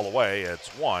 fastball away. It's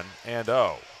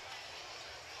 1-0.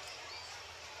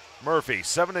 Murphy,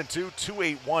 7-2,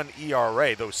 2.81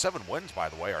 ERA. Those 7 wins, by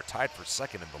the way, are tied for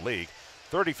second in the league.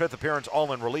 35th appearance,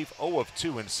 all in relief, 0 of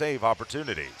 2 in save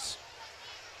opportunities.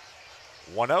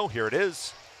 1-0, here it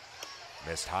is.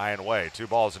 Missed high and away, 2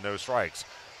 balls and no strikes.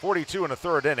 42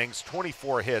 1/3 innings,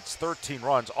 24 hits, 13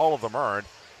 runs, all of them earned.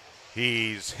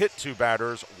 He's hit 2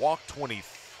 batters, walked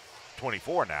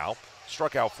 24 now,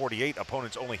 struck out 48,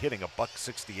 opponents only hitting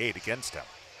 $168 against him.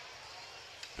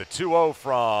 The 2-0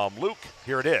 from Luke,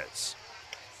 here it is.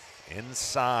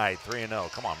 Inside, 3-0.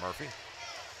 Come on, Murphy.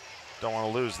 Don't want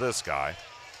to lose this guy.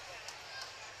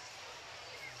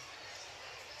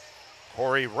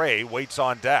 Corey Ray waits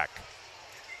on deck.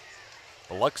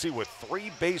 Biloxi with 3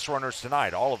 base runners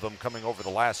tonight, all of them coming over the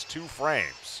last 2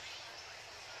 frames.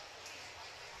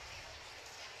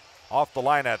 Off the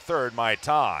line at third,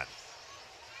 Maitan.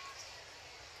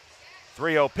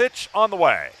 3-0 pitch on the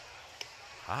way.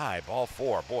 High, ball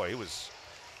 4. Boy, he was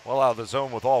well out of the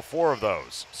zone with all 4 of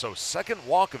those. So second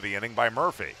walk of the inning by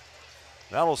Murphy.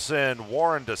 That'll send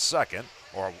Warren to second.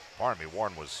 Or, pardon me,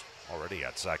 Warren was already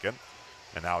at second.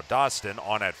 And now Dostin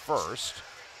on at first.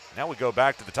 Now we go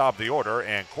back to the top of the order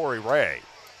and Corey Ray.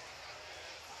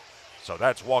 So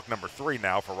that's walk number 3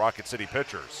 now for Rocket City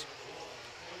pitchers.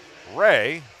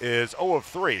 Ray is 0 of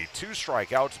 3, 2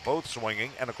 strikeouts, both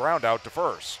swinging, and a ground out to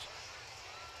first.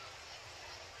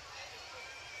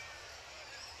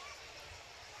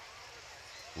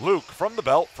 Luke from the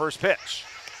belt, first pitch.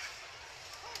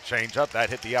 Change up, that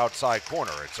hit the outside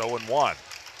corner. It's 0-1.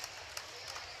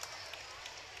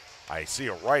 I see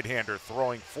a right-hander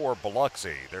throwing for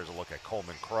Biloxi. There's a look at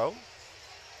Coleman Crow.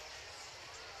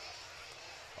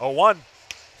 0-1.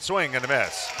 Swing and a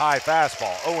miss. High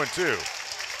fastball, 0-2.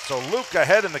 So Luke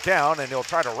ahead in the count, and he'll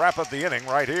try to wrap up the inning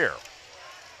right here.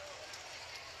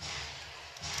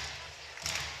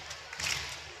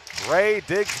 Ray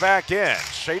digs back in.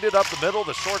 Shaded up the middle,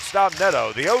 the shortstop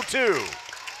Neto. The 0-2.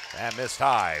 And missed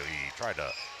high. He tried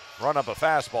to run up a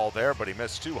fastball there, but he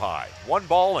missed too high. 1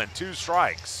 ball and 2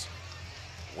 strikes.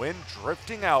 Wind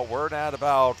drifting outward at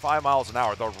about 5 miles an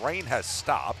hour. The rain has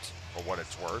stopped, for what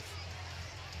it's worth,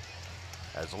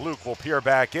 as Luke will peer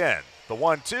back in. The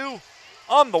 1-2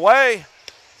 on the way.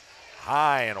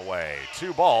 High and away.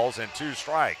 2 balls and 2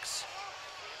 strikes.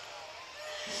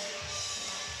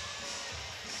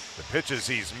 The pitches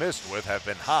he's missed with have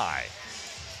been high.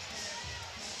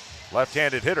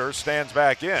 Left-handed hitter stands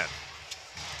back in.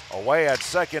 Away at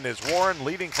second is Warren.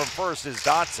 Leading from first is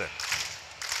Dotson.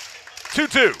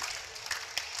 2-2.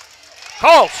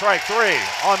 Called strike 3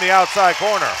 on the outside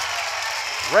corner.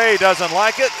 Ray doesn't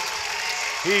like it.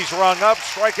 He's rung up.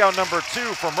 Strikeout number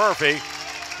 2 for Murphy.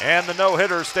 And the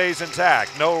no-hitter stays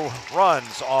intact. No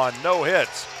runs on no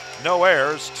hits. No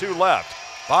errors. 2 left.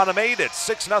 Bottom 8 at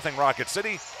 6-0 Rocket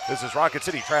City. This is Rocket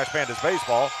City Trash Pandas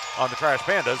baseball on the Trash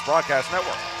Pandas Broadcast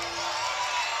Network.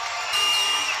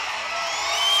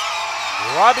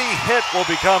 Robbie Hitt will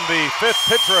become the 5th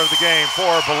pitcher of the game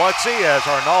for Biloxi as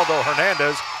Arnaldo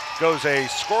Hernandez goes a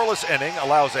scoreless inning,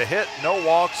 allows a hit, no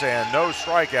walks, and no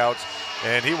strikeouts,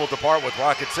 and he will depart with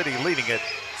Rocket City leading it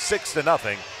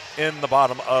 6-0 in the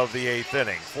bottom of the 8th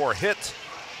inning. For Hitt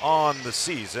on the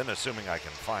season, assuming I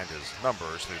can find his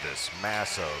numbers through this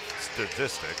mass of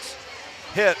statistics,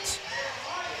 Hitt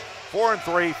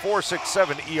 4-3,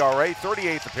 4.67 ERA,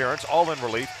 38th appearance, all in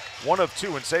relief, 1 of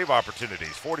 2 in save opportunities,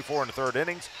 44 in the 3rd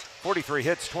innings, 43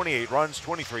 hits, 28 runs,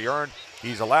 23 earned.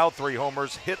 He's allowed 3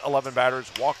 homers, hit 11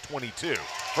 batters, walked 22.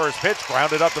 First pitch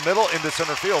grounded up the middle into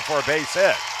center field for a base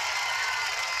hit.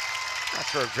 Not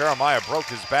sure if Jeremiah broke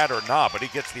his bat or not, but he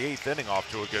gets the 8th inning off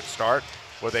to a good start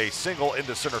with a single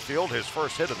into center field, his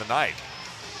first hit of the night.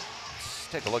 Let's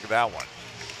take a look at that one.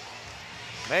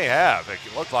 May have. It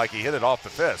looked like he hit it off the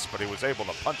fist, but he was able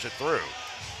to punch it through.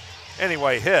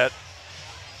 Anyway, Hitt.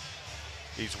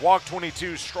 He's walked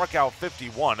 22, struck out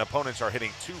 51. Opponents are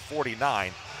hitting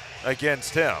 .249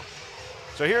 against him.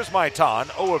 So here's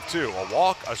Maitan, 0 of 2. A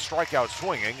walk, a strikeout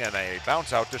swinging, and a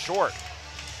bounce out to short.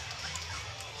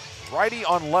 Righty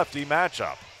on lefty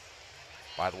matchup.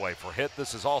 By the way, for Hitt,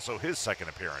 this is also his 2nd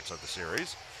appearance of the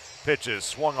series. Pitch is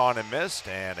swung on and missed,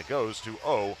 and it goes to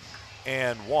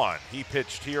 0-1. He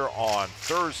pitched here on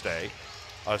Thursday,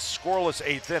 a scoreless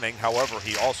 8th inning. However,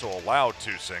 he also allowed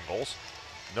 2 singles.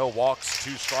 No walks,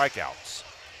 2 strikeouts.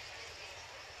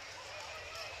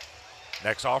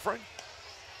 Next offering.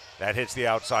 That hits the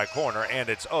outside corner, and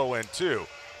it's 0-2.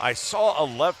 I saw a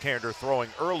left-hander throwing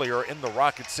earlier in the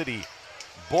Rocket City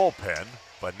bullpen,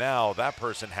 but now that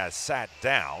person has sat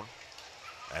down.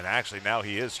 And actually now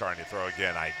he is starting to throw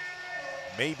again.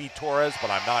 Maybe Torres,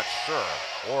 but I'm not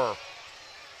sure. Or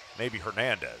maybe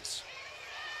Hernandez.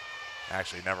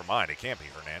 Actually, never mind. It can't be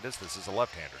Hernandez. This is a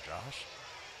left-hander, Josh.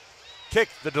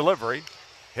 Kicked the delivery,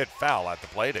 hit foul at the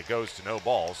plate. It goes to no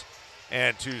balls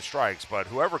and 2 strikes. But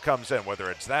whoever comes in, whether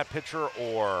it's that pitcher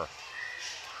or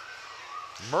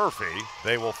Murphy,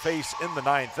 they will face in the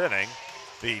 9th inning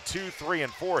the 2, 3,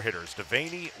 and 4 hitters,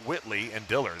 Devaney, Whitley, and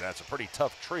Dillard. That's a pretty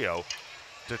tough trio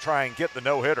to try and get the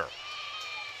no-hitter.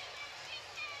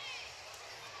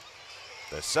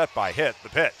 The set by Hitt, the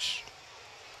pitch.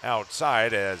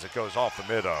 Outside as it goes off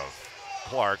the mid of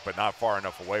Clark, but not far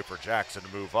enough away for Jackson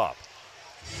to move up.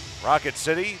 Rocket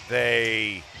City,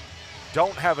 they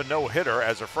don't have a no-hitter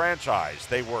as a franchise.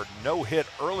 They were no-hit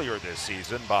earlier this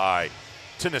season by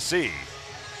Tennessee.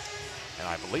 And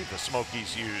I believe the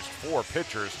Smokies used 4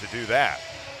 pitchers to do that.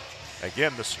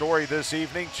 Again, the story this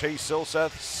evening, Chase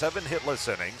Silseth, 7 hitless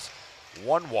innings,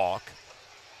 1 walk,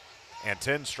 and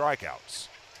 10 strikeouts.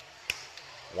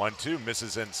 1-2,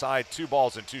 misses inside, 2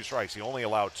 balls and 2 strikes. He only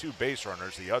allowed 2 base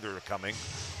runners, the other coming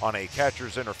on a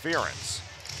catcher's interference.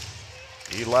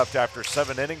 He left after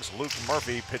 7 innings. Luke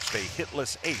Murphy pitched a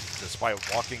hitless 8th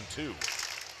despite walking 2.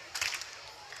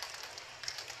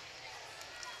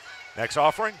 Next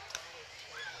offering,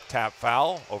 tap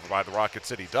foul over by the Rocket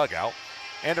City dugout,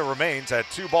 and it remains at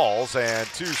 2 balls and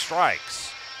 2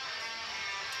 strikes.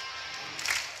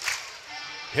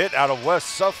 Hit out of West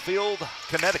Suffield,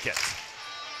 Connecticut.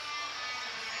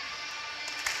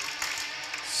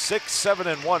 6, 7,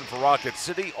 and 1 for Rocket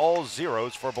City, all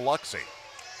zeros for Biloxi.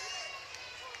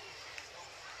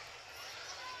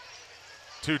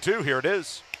 2-2, here it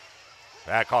is.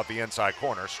 That caught the inside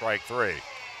corner, strike 3.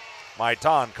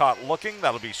 Maitan caught looking,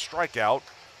 that'll be strikeout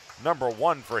number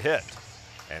 1 for Hitt.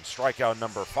 And strikeout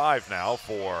number 5 now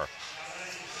for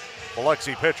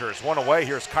Biloxi pitchers. 1 away,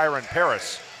 here's Kyron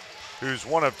Paris, who's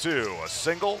 1 of 2. A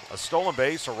single, a stolen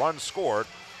base, a run scored,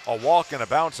 a walk, and a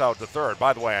bounce out to third.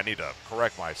 By the way, I need to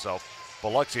correct myself.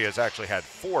 Biloxi has actually had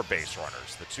 4 base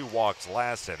runners. The 2 walks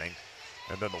last inning,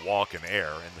 and then the walk in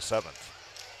air in the 7th.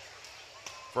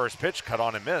 First pitch cut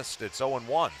on and missed. It's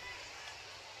 0-1.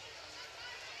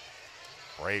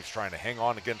 Braves trying to hang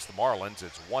on against the Marlins.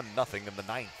 It's 1-0 in the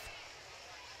 9th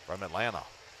from Atlanta.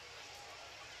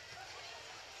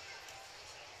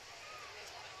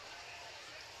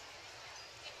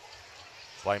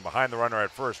 Playing behind the runner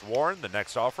at first, Warren. The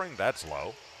next offering, that's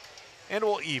low. And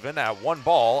will even at 1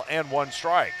 ball and 1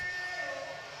 strike.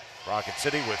 Rocket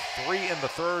City with 3 in the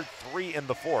 3rd, 3 in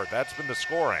the 4th. That's been the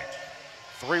scoring.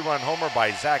 3-run homer by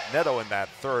Zach Neto in that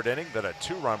 3rd inning, then a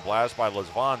 2-run blast by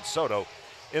Lizvon Soto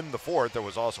in the 4th. There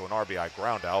was also an RBI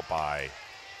ground out by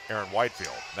Aaron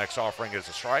Whitefield. Next offering is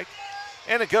a strike,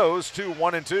 and it goes to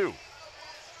 1-2.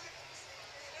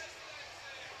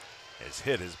 His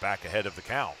hit is back ahead of the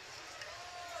count.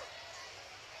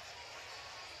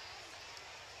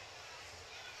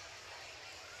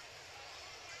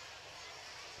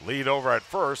 Lead over at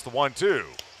first, the 1-2.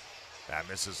 That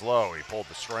misses low. He pulled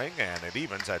the string, and it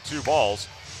evens at 2 balls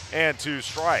and 2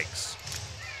 strikes.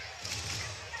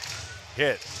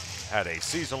 Hit had a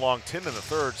season-long 10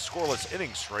 1/3 scoreless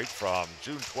inning streak from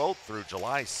June 12th through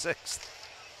July 6th.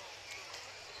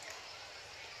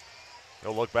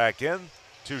 He'll look back in.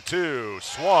 2-2,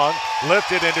 swung,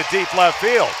 lifted into deep left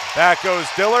field. Back goes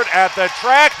Dillard at the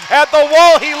track, at the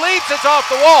wall, he leaps, it's off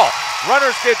the wall.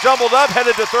 Runners get jumbled up,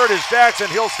 headed to third is Jackson,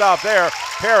 he'll stop there.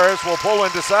 Paris will pull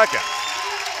into second.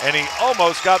 And he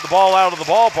almost got the ball out of the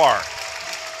ballpark.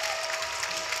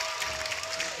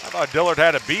 I thought Dillard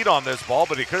had a beat on this ball,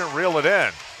 but he couldn't reel it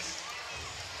in.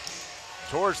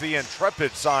 Towards the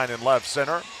intrepid sign in left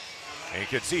center. And you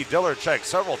can see Dillard check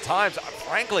several times.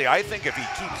 Frankly, I think if he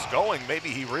keeps going, maybe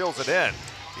he reels it in.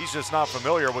 He's just not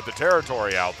familiar with the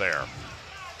territory out there.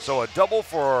 So a double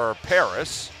for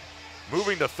Paris.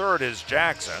 Moving to third is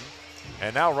Jackson.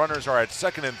 And now runners are at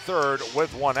second and third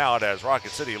with 1 out as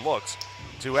Rocket City looks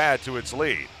to add to its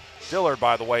lead. Dillard,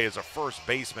 by the way, is a first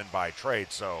baseman by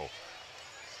trade, so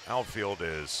outfield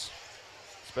is,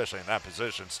 especially in that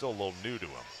position, still a little new to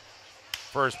him.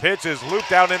 First pitch is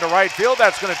looped out into right field.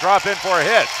 That's going to drop in for a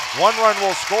hit. 1 run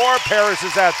will score. Paris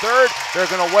is at third.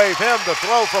 They're going to wave him. The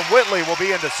throw from Whitley will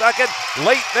be into second.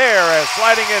 Late there, as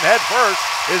sliding in head first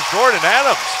is Jordan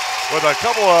Adams with a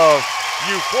couple of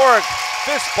euphoric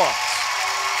fist bumps.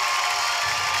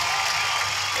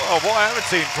 Oh boy, I haven't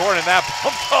seen Jordan that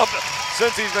pumped up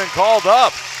since he's been called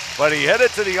up. But he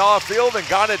headed to the off field and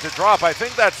got it to drop. I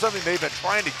think that's something they've been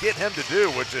trying to get him to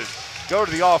do, which is go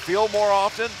to the off field more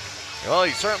often. Well,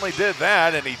 he certainly did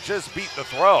that, and he just beat the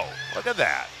throw. Look at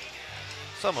that.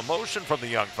 Some emotion from the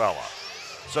young fella.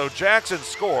 So Jackson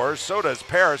scores, so does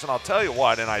Paris, and I'll tell you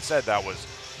what, and I said that was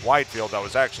Whitefield, that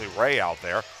was actually Ray out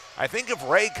there. I think if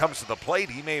Ray comes to the plate,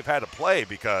 he may have had to play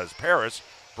because Paris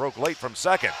broke late from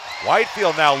second.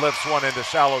 Whitefield now lifts one into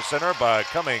shallow center, but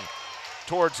coming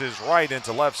towards his right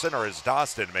into left center is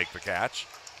Dostin make the catch.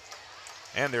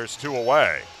 And there's 2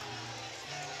 away.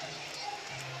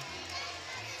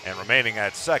 And remaining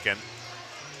at second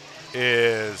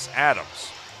is Adams.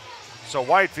 So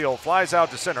Whitefield flies out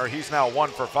to center. He's now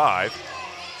 1 for 5.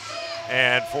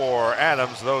 And for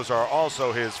Adams, those are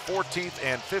also his 14th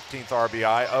and 15th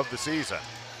RBI of the season.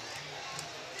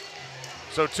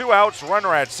 So 2 outs,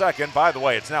 runner at second. By the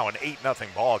way, it's now an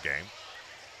 8-0 ball game.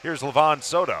 Here's Levon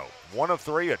Soto. 1 of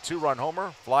 3, a 2-run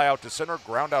homer, fly out to center,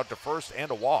 ground out to first,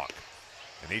 and a walk.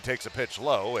 And he takes a pitch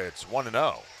low. It's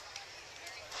 1-0.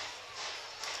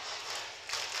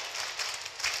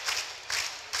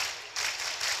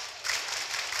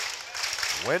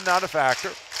 Win not a factor.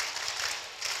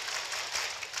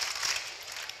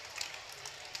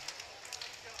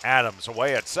 Adams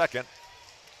away at second.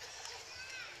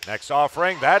 Next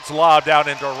offering, that's lobbed out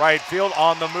into right field.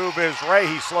 On the move is Ray.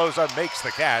 He slows up, makes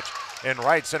the catch in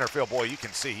right center field. Boy, you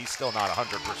can see he's still not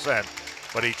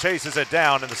 100%, but he chases it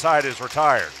down and the side is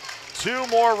retired. 2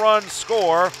 more runs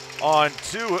score on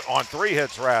 3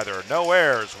 hits rather. No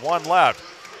errors, 1 left.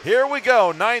 Here we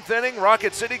go, 9th inning,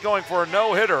 Rocket City going for a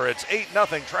no-hitter. It's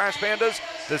 8-0 Trash Pandas.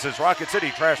 This is Rocket City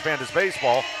Trash Pandas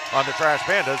baseball on the Trash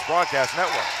Pandas Broadcast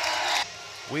Network.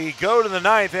 We go to the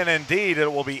 9th, and indeed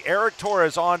it will be Eric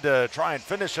Torres on to try and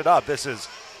finish it up. This is,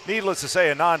 needless to say,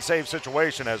 a non-save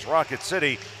situation as Rocket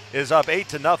City is up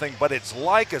 8-0, but it's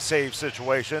like a save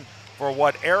situation for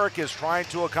what Eric is trying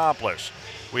to accomplish.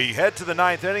 We head to the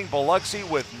 9th inning, Biloxi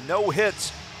with no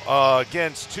hits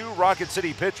against 2 Rocket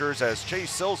City pitchers as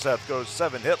Chase Silseth goes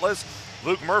 7 hitless.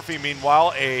 Luke Murphy,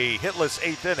 meanwhile, a hitless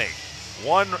 8th inning.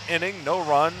 1 inning, no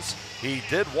runs. He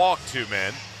did walk 2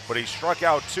 men, but he struck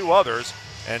out 2 others.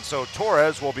 And so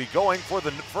Torres will be going for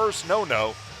the first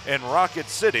no-no in Rocket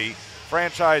City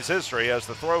franchise history as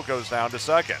the throw goes down to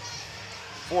second.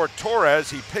 For Torres,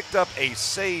 he picked up a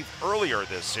save earlier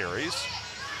this series.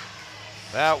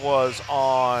 That was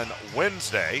on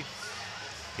Wednesday.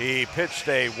 He pitched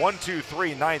a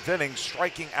 1-2-3 9th inning,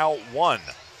 striking out 1.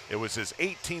 It was his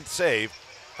 18th save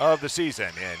of the season,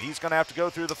 and he's going to have to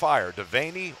go through the fire.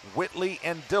 Devaney, Whitley,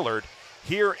 and Dillard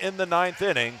here in the 9th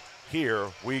inning. Here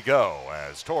we go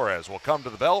as Torres will come to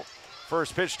the belt.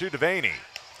 First pitch to Devaney.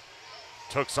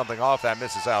 Took something off, that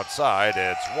misses outside.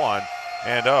 It's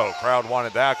 1-0. Crowd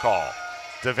wanted that call.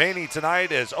 Devaney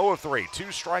tonight is 0 of 3, 2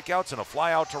 strikeouts and a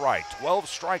fly out to right. 12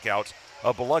 strikeouts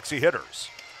of Biloxi hitters.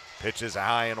 Pitches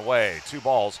high and away, 2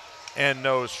 balls and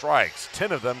no strikes.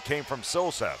 10 of them came from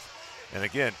Silseth. And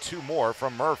again, 2 more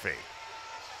from Murphy.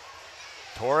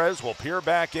 Torres will peer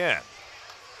back in.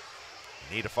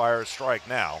 Need to fire a strike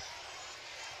now.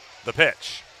 The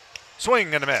pitch.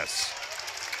 Swing and a miss.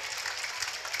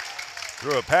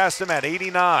 Threw it past him at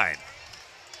 89.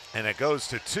 And it goes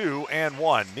to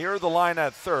 2-1. Near the line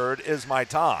at third is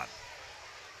Maitan.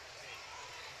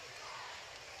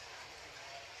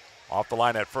 Off the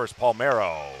line at first,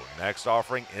 Palmero. Next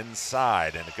offering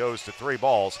inside, and it goes to 3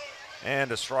 balls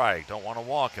and a strike. Don't want to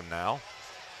walk him now.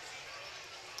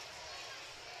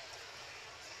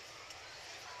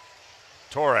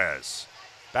 Torres,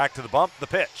 back to the bump, the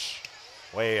pitch.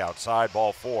 Way outside,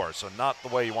 ball 4, so not the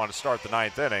way you want to start the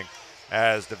 9th inning,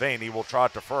 as Devaney will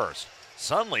trot to first.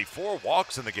 Suddenly, 4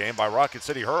 walks in the game by Rocket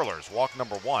City Hurlers. Walk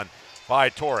number 1 by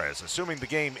Torres. Assuming the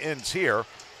game ends here,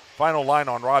 final line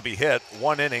on Robbie hit,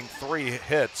 1 inning, 3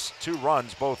 hits, 2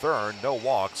 runs, both earned, no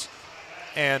walks,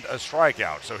 and a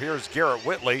strikeout. So here's Garrett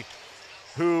Whitley,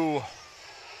 who,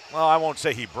 well, I won't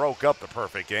say he broke up the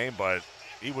perfect game, but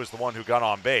he was the one who got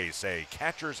on base. A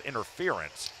catcher's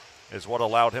interference is what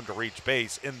allowed him to reach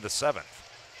base in the 7th.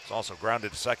 He's also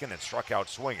grounded to second and struck out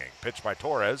swinging. Pitch by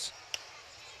Torres.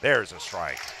 There's a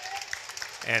strike.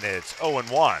 And it's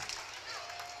 0-1.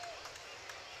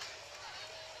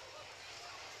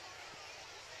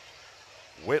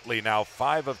 Whitley now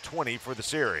 5 of 20 for the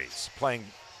series. Playing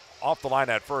off the line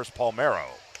at first, Palmero.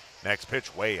 Next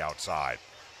pitch way outside.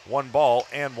 1 ball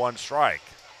and 1 strike.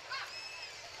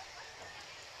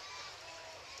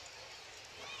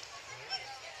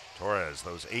 Torres,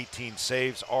 those 18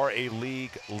 saves are a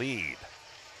league lead.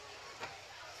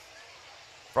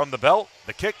 From the belt,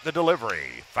 the kick, the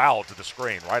delivery. Foul to the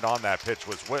screen. Right on that pitch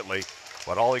was Whitley,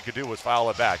 but all he could do was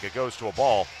foul it back. It goes to a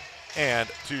ball and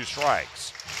 2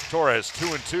 strikes. Torres,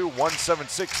 2-2,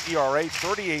 1.76 ERA,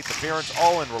 38th appearance,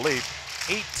 all in relief,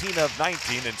 18 of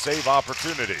 19 in save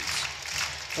opportunities.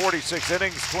 46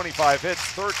 innings, 25 hits,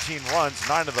 13 runs,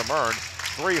 9 of them earned,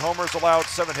 3 homers allowed,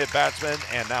 7 hit batsmen,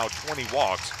 and now 20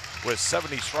 walks with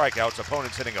 70 strikeouts.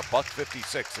 Opponents hitting a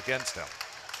 .156 against him.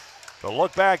 The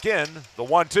look back in, the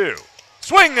 1-2.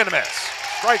 Swing and a miss.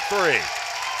 Strike 3.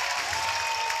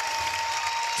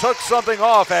 Took something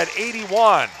off at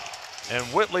 81, and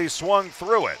Whitley swung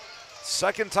through it.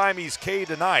 Second time he's K'd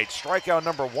tonight. Strikeout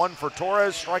number 1 for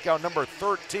Torres, strikeout number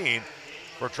 13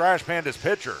 for Trash Pandas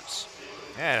pitchers.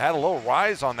 And had a little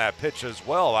rise on that pitch as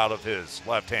well out of his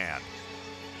left hand.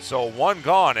 So 1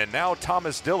 gone, and now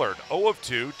Thomas Dillard, 0 of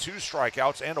 2, 2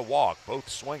 strikeouts and a walk, both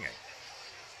swinging.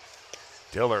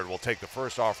 Dillard will take the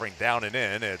first offering down and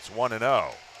in. It's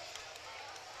 1-0.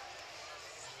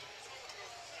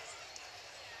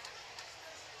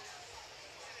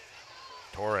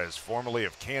 Torres, formerly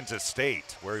of Kansas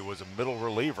State, where he was a middle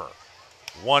reliever.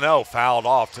 1-0, fouled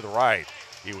off to the right.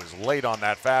 He was late on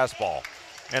that fastball.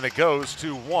 And it goes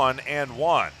to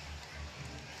 1-1.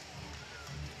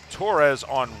 Torres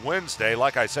on Wednesday,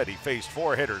 like I said, he faced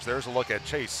 4 hitters. There's a look at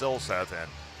Chase Silseth and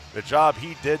the job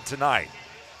he did tonight.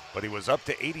 But he was up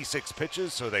to 86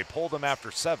 pitches, so they pulled him after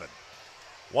 7.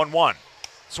 1-1.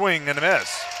 Swing and a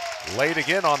miss. Late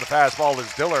again on the fastball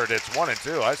is Dillard. It's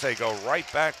 1-2. I say go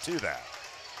right back to that.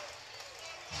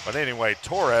 But anyway,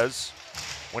 Torres,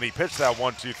 when he pitched that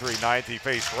 1-2-3 ninth, he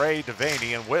faced Ray,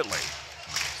 Devaney, and Whitley.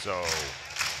 So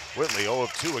Whitley 0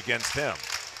 of 2 against him.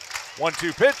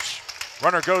 1-2 pitch.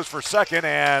 Runner goes for second,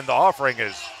 and the offering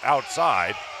is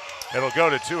outside. It'll go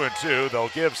to 2-2. They'll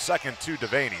give second to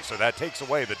Devaney, so that takes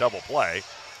away the double play.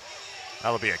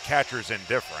 That'll be a catcher's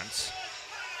indifference.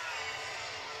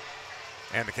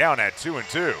 And the count at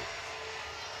 2-2.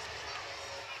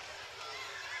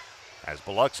 As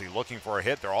Biloxi looking for a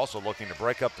hit, they're also looking to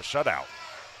break up the shutout.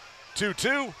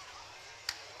 2-2.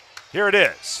 Here it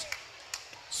is.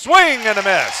 Swing and a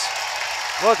miss.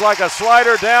 Looked like a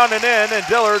slider down and in, and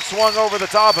Dillard swung over the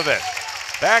top of it.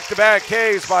 Back-to-back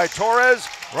Ks by Torres.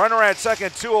 Runner at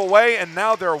second, 2 away, and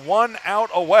now they're 1 out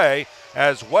away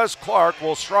as Wes Clark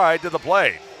will stride to the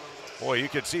plate. Boy, you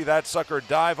could see that sucker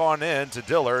dive on in to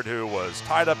Dillard, who was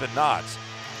tied up in knots.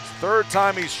 Third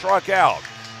time he struck out.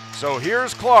 So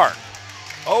here's Clark.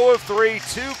 0 of 3,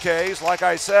 2 Ks, like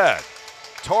I said.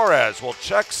 Torres will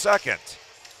check second.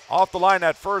 Off the line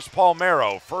at first,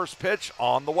 Palmero. First pitch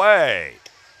on the way.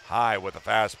 High with a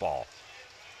fastball.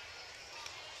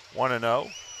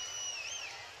 1-0.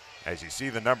 As you see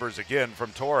the numbers again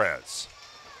from Torres.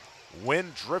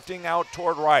 Wind drifting out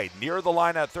toward right. Near the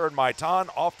line at third, Maitan.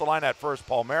 Off the line at first,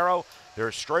 Palmero.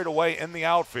 They're straight away in the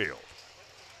outfield.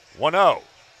 1-0.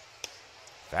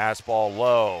 Fastball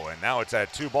low, and now it's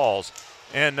at 2 balls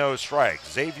and no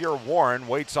strikes. Xavier Warren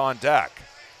waits on deck.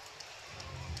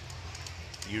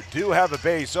 You do have a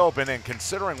base open, and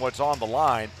considering what's on the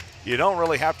line, you don't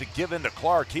really have to give in to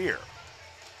Clark here.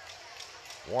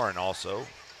 Warren also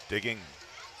digging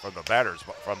from the batters,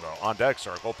 from the on-deck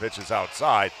circle, pitches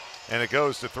outside, and it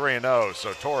goes to 3-0.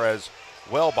 So Torres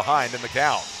well behind in the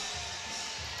count.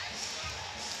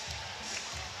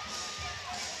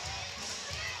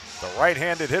 The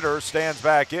right-handed hitter stands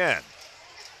back in.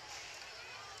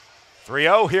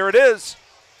 3-0, here it is.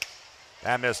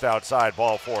 That missed outside,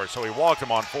 ball 4, so he walked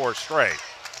him on 4 straight.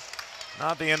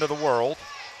 Not the end of the world.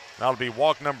 That'll be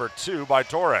walk number 2 by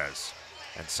Torres.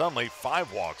 And suddenly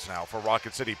 5 walks now for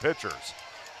Rocket City pitchers.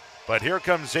 But here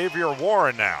comes Xavier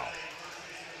Warren now.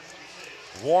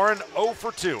 Warren 0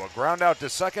 for 2, a ground out to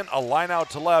second, a line out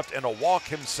to left, and a walk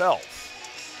himself.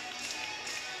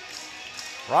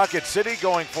 Rocket City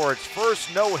going for its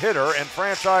first no-hitter in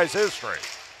franchise history.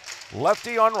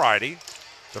 Lefty on righty.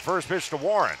 The first pitch to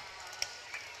Warren.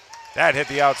 That hit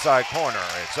the outside corner.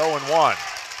 It's 0-1.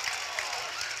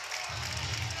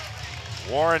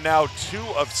 Warren now 2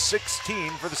 of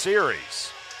 16 for the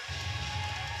series.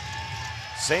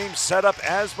 Same setup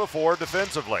as before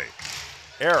defensively.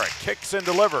 Eric kicks and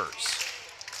delivers.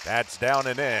 That's down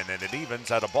and in, and it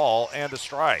evens at a ball and a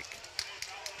strike.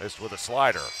 Missed with a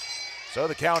slider. So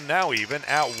the count now even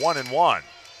at 1-1.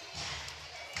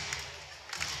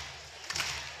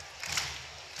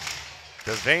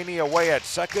 Devaney away at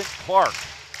second. Clark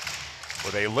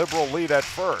with a liberal lead at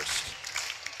first.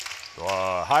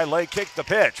 High leg kick, the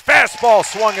pitch. Fastball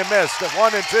swung and missed at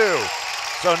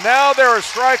 1-2. So now they're a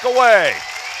strike away.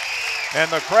 And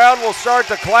the crowd will start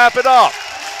to clap it up.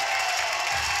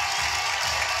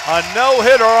 A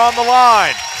no-hitter on the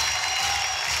line.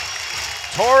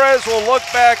 Torres will look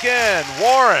back in.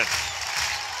 Warren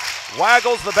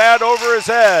waggles the bat over his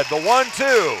head. The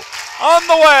 1-2 on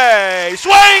the way.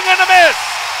 Swing and a miss.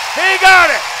 He got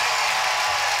it.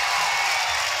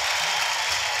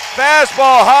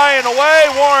 Fastball high and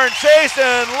away. Warren chased,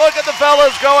 and look at the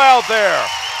fellas go out there.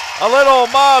 A little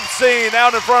mob scene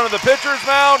out in front of the pitcher's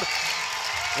mound.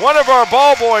 One of our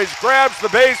ball boys grabs the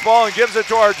baseball and gives it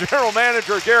to our general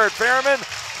manager, Garrett Fairman.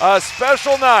 A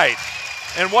special night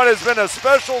and what has been a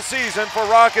special season for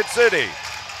Rocket City.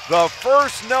 The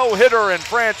first no-hitter in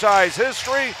franchise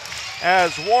history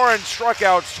as Warren struck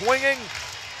out swinging.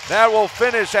 That will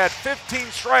finish at 15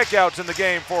 strikeouts in the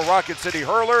game for Rocket City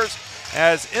hurlers,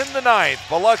 as in the ninth,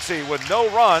 Biloxi with no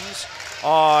runs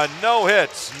on no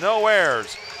hits, no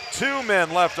errors. 2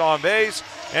 men left on base.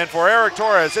 And for Eric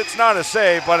Torres, it's not a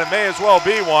save, but it may as well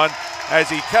be one, as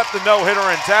he kept the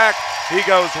no-hitter intact. He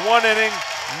goes 1 inning,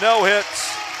 no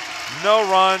hits, no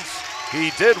runs.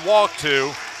 He did walk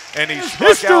 2, and he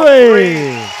struck out 3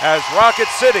 as Rocket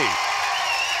City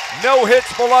no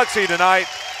hits Biloxi tonight.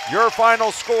 Your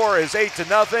final score is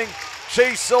 8-0.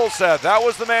 Chase Silseth, that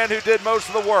was the man who did most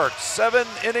of the work. 7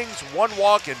 innings, 1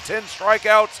 walk, and 10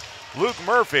 strikeouts. Luke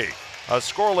Murphy, a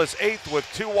scoreless 8th with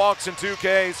 2 walks and 2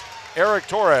 Ks. Eric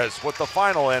Torres with the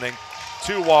final inning,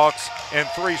 2 walks and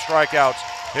 3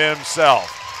 strikeouts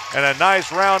himself. And a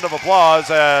nice round of applause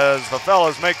as the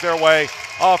fellas make their way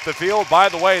off the field. By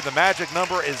the way, the magic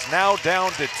number is now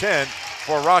down to 10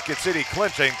 for Rocket City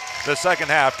clinching the second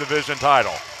half division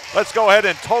title. Let's go ahead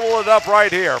and total it up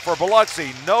right here. For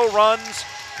Biloxi, no runs,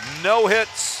 no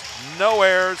hits, no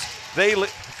errors.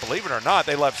 Believe it or not,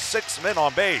 they left 6 men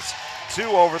on base, 2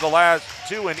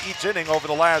 in each inning over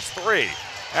the last 3.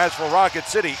 As for Rocket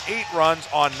City, 8 runs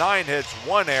on 9 hits,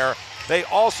 1 error. They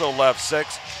also left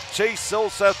 6. Chase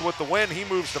Silseth with the win. He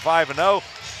moves to 5-0.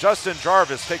 Justin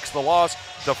Jarvis takes the loss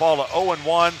to fall to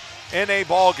 0-1 in a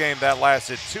ball game that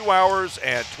lasted 2 hours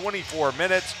and 24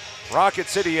 minutes. Rocket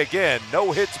City again,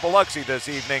 no hits Biloxi this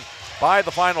evening by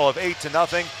the final of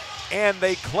 8-0, and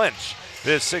they clinch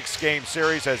this 6-game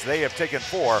series as they have taken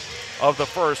 4 of the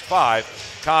first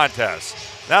 5 contests.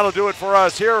 That'll do it for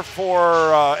us here.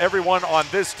 For everyone on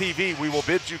this TV, we will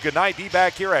bid you goodnight. Be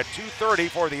back here at 2:30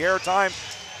 for the airtime,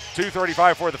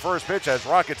 2:35 for the first pitch, as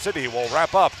Rocket City will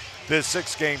wrap up this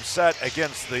 6-game set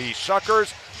against the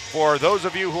Shuckers. For those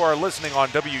of you who are listening on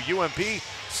WUMP,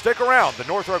 stick around. The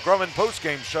Northrop Grumman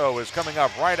postgame show is coming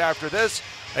up right after this.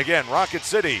 Again, Rocket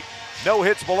City, no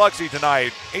hits Biloxi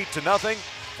tonight, 8-0.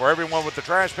 For everyone with the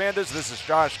Trash Pandas, this is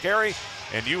Josh Carey,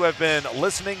 and you have been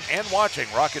listening and watching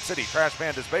Rocket City Trash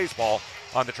Pandas baseball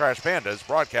on the Trash Pandas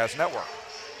Broadcast Network.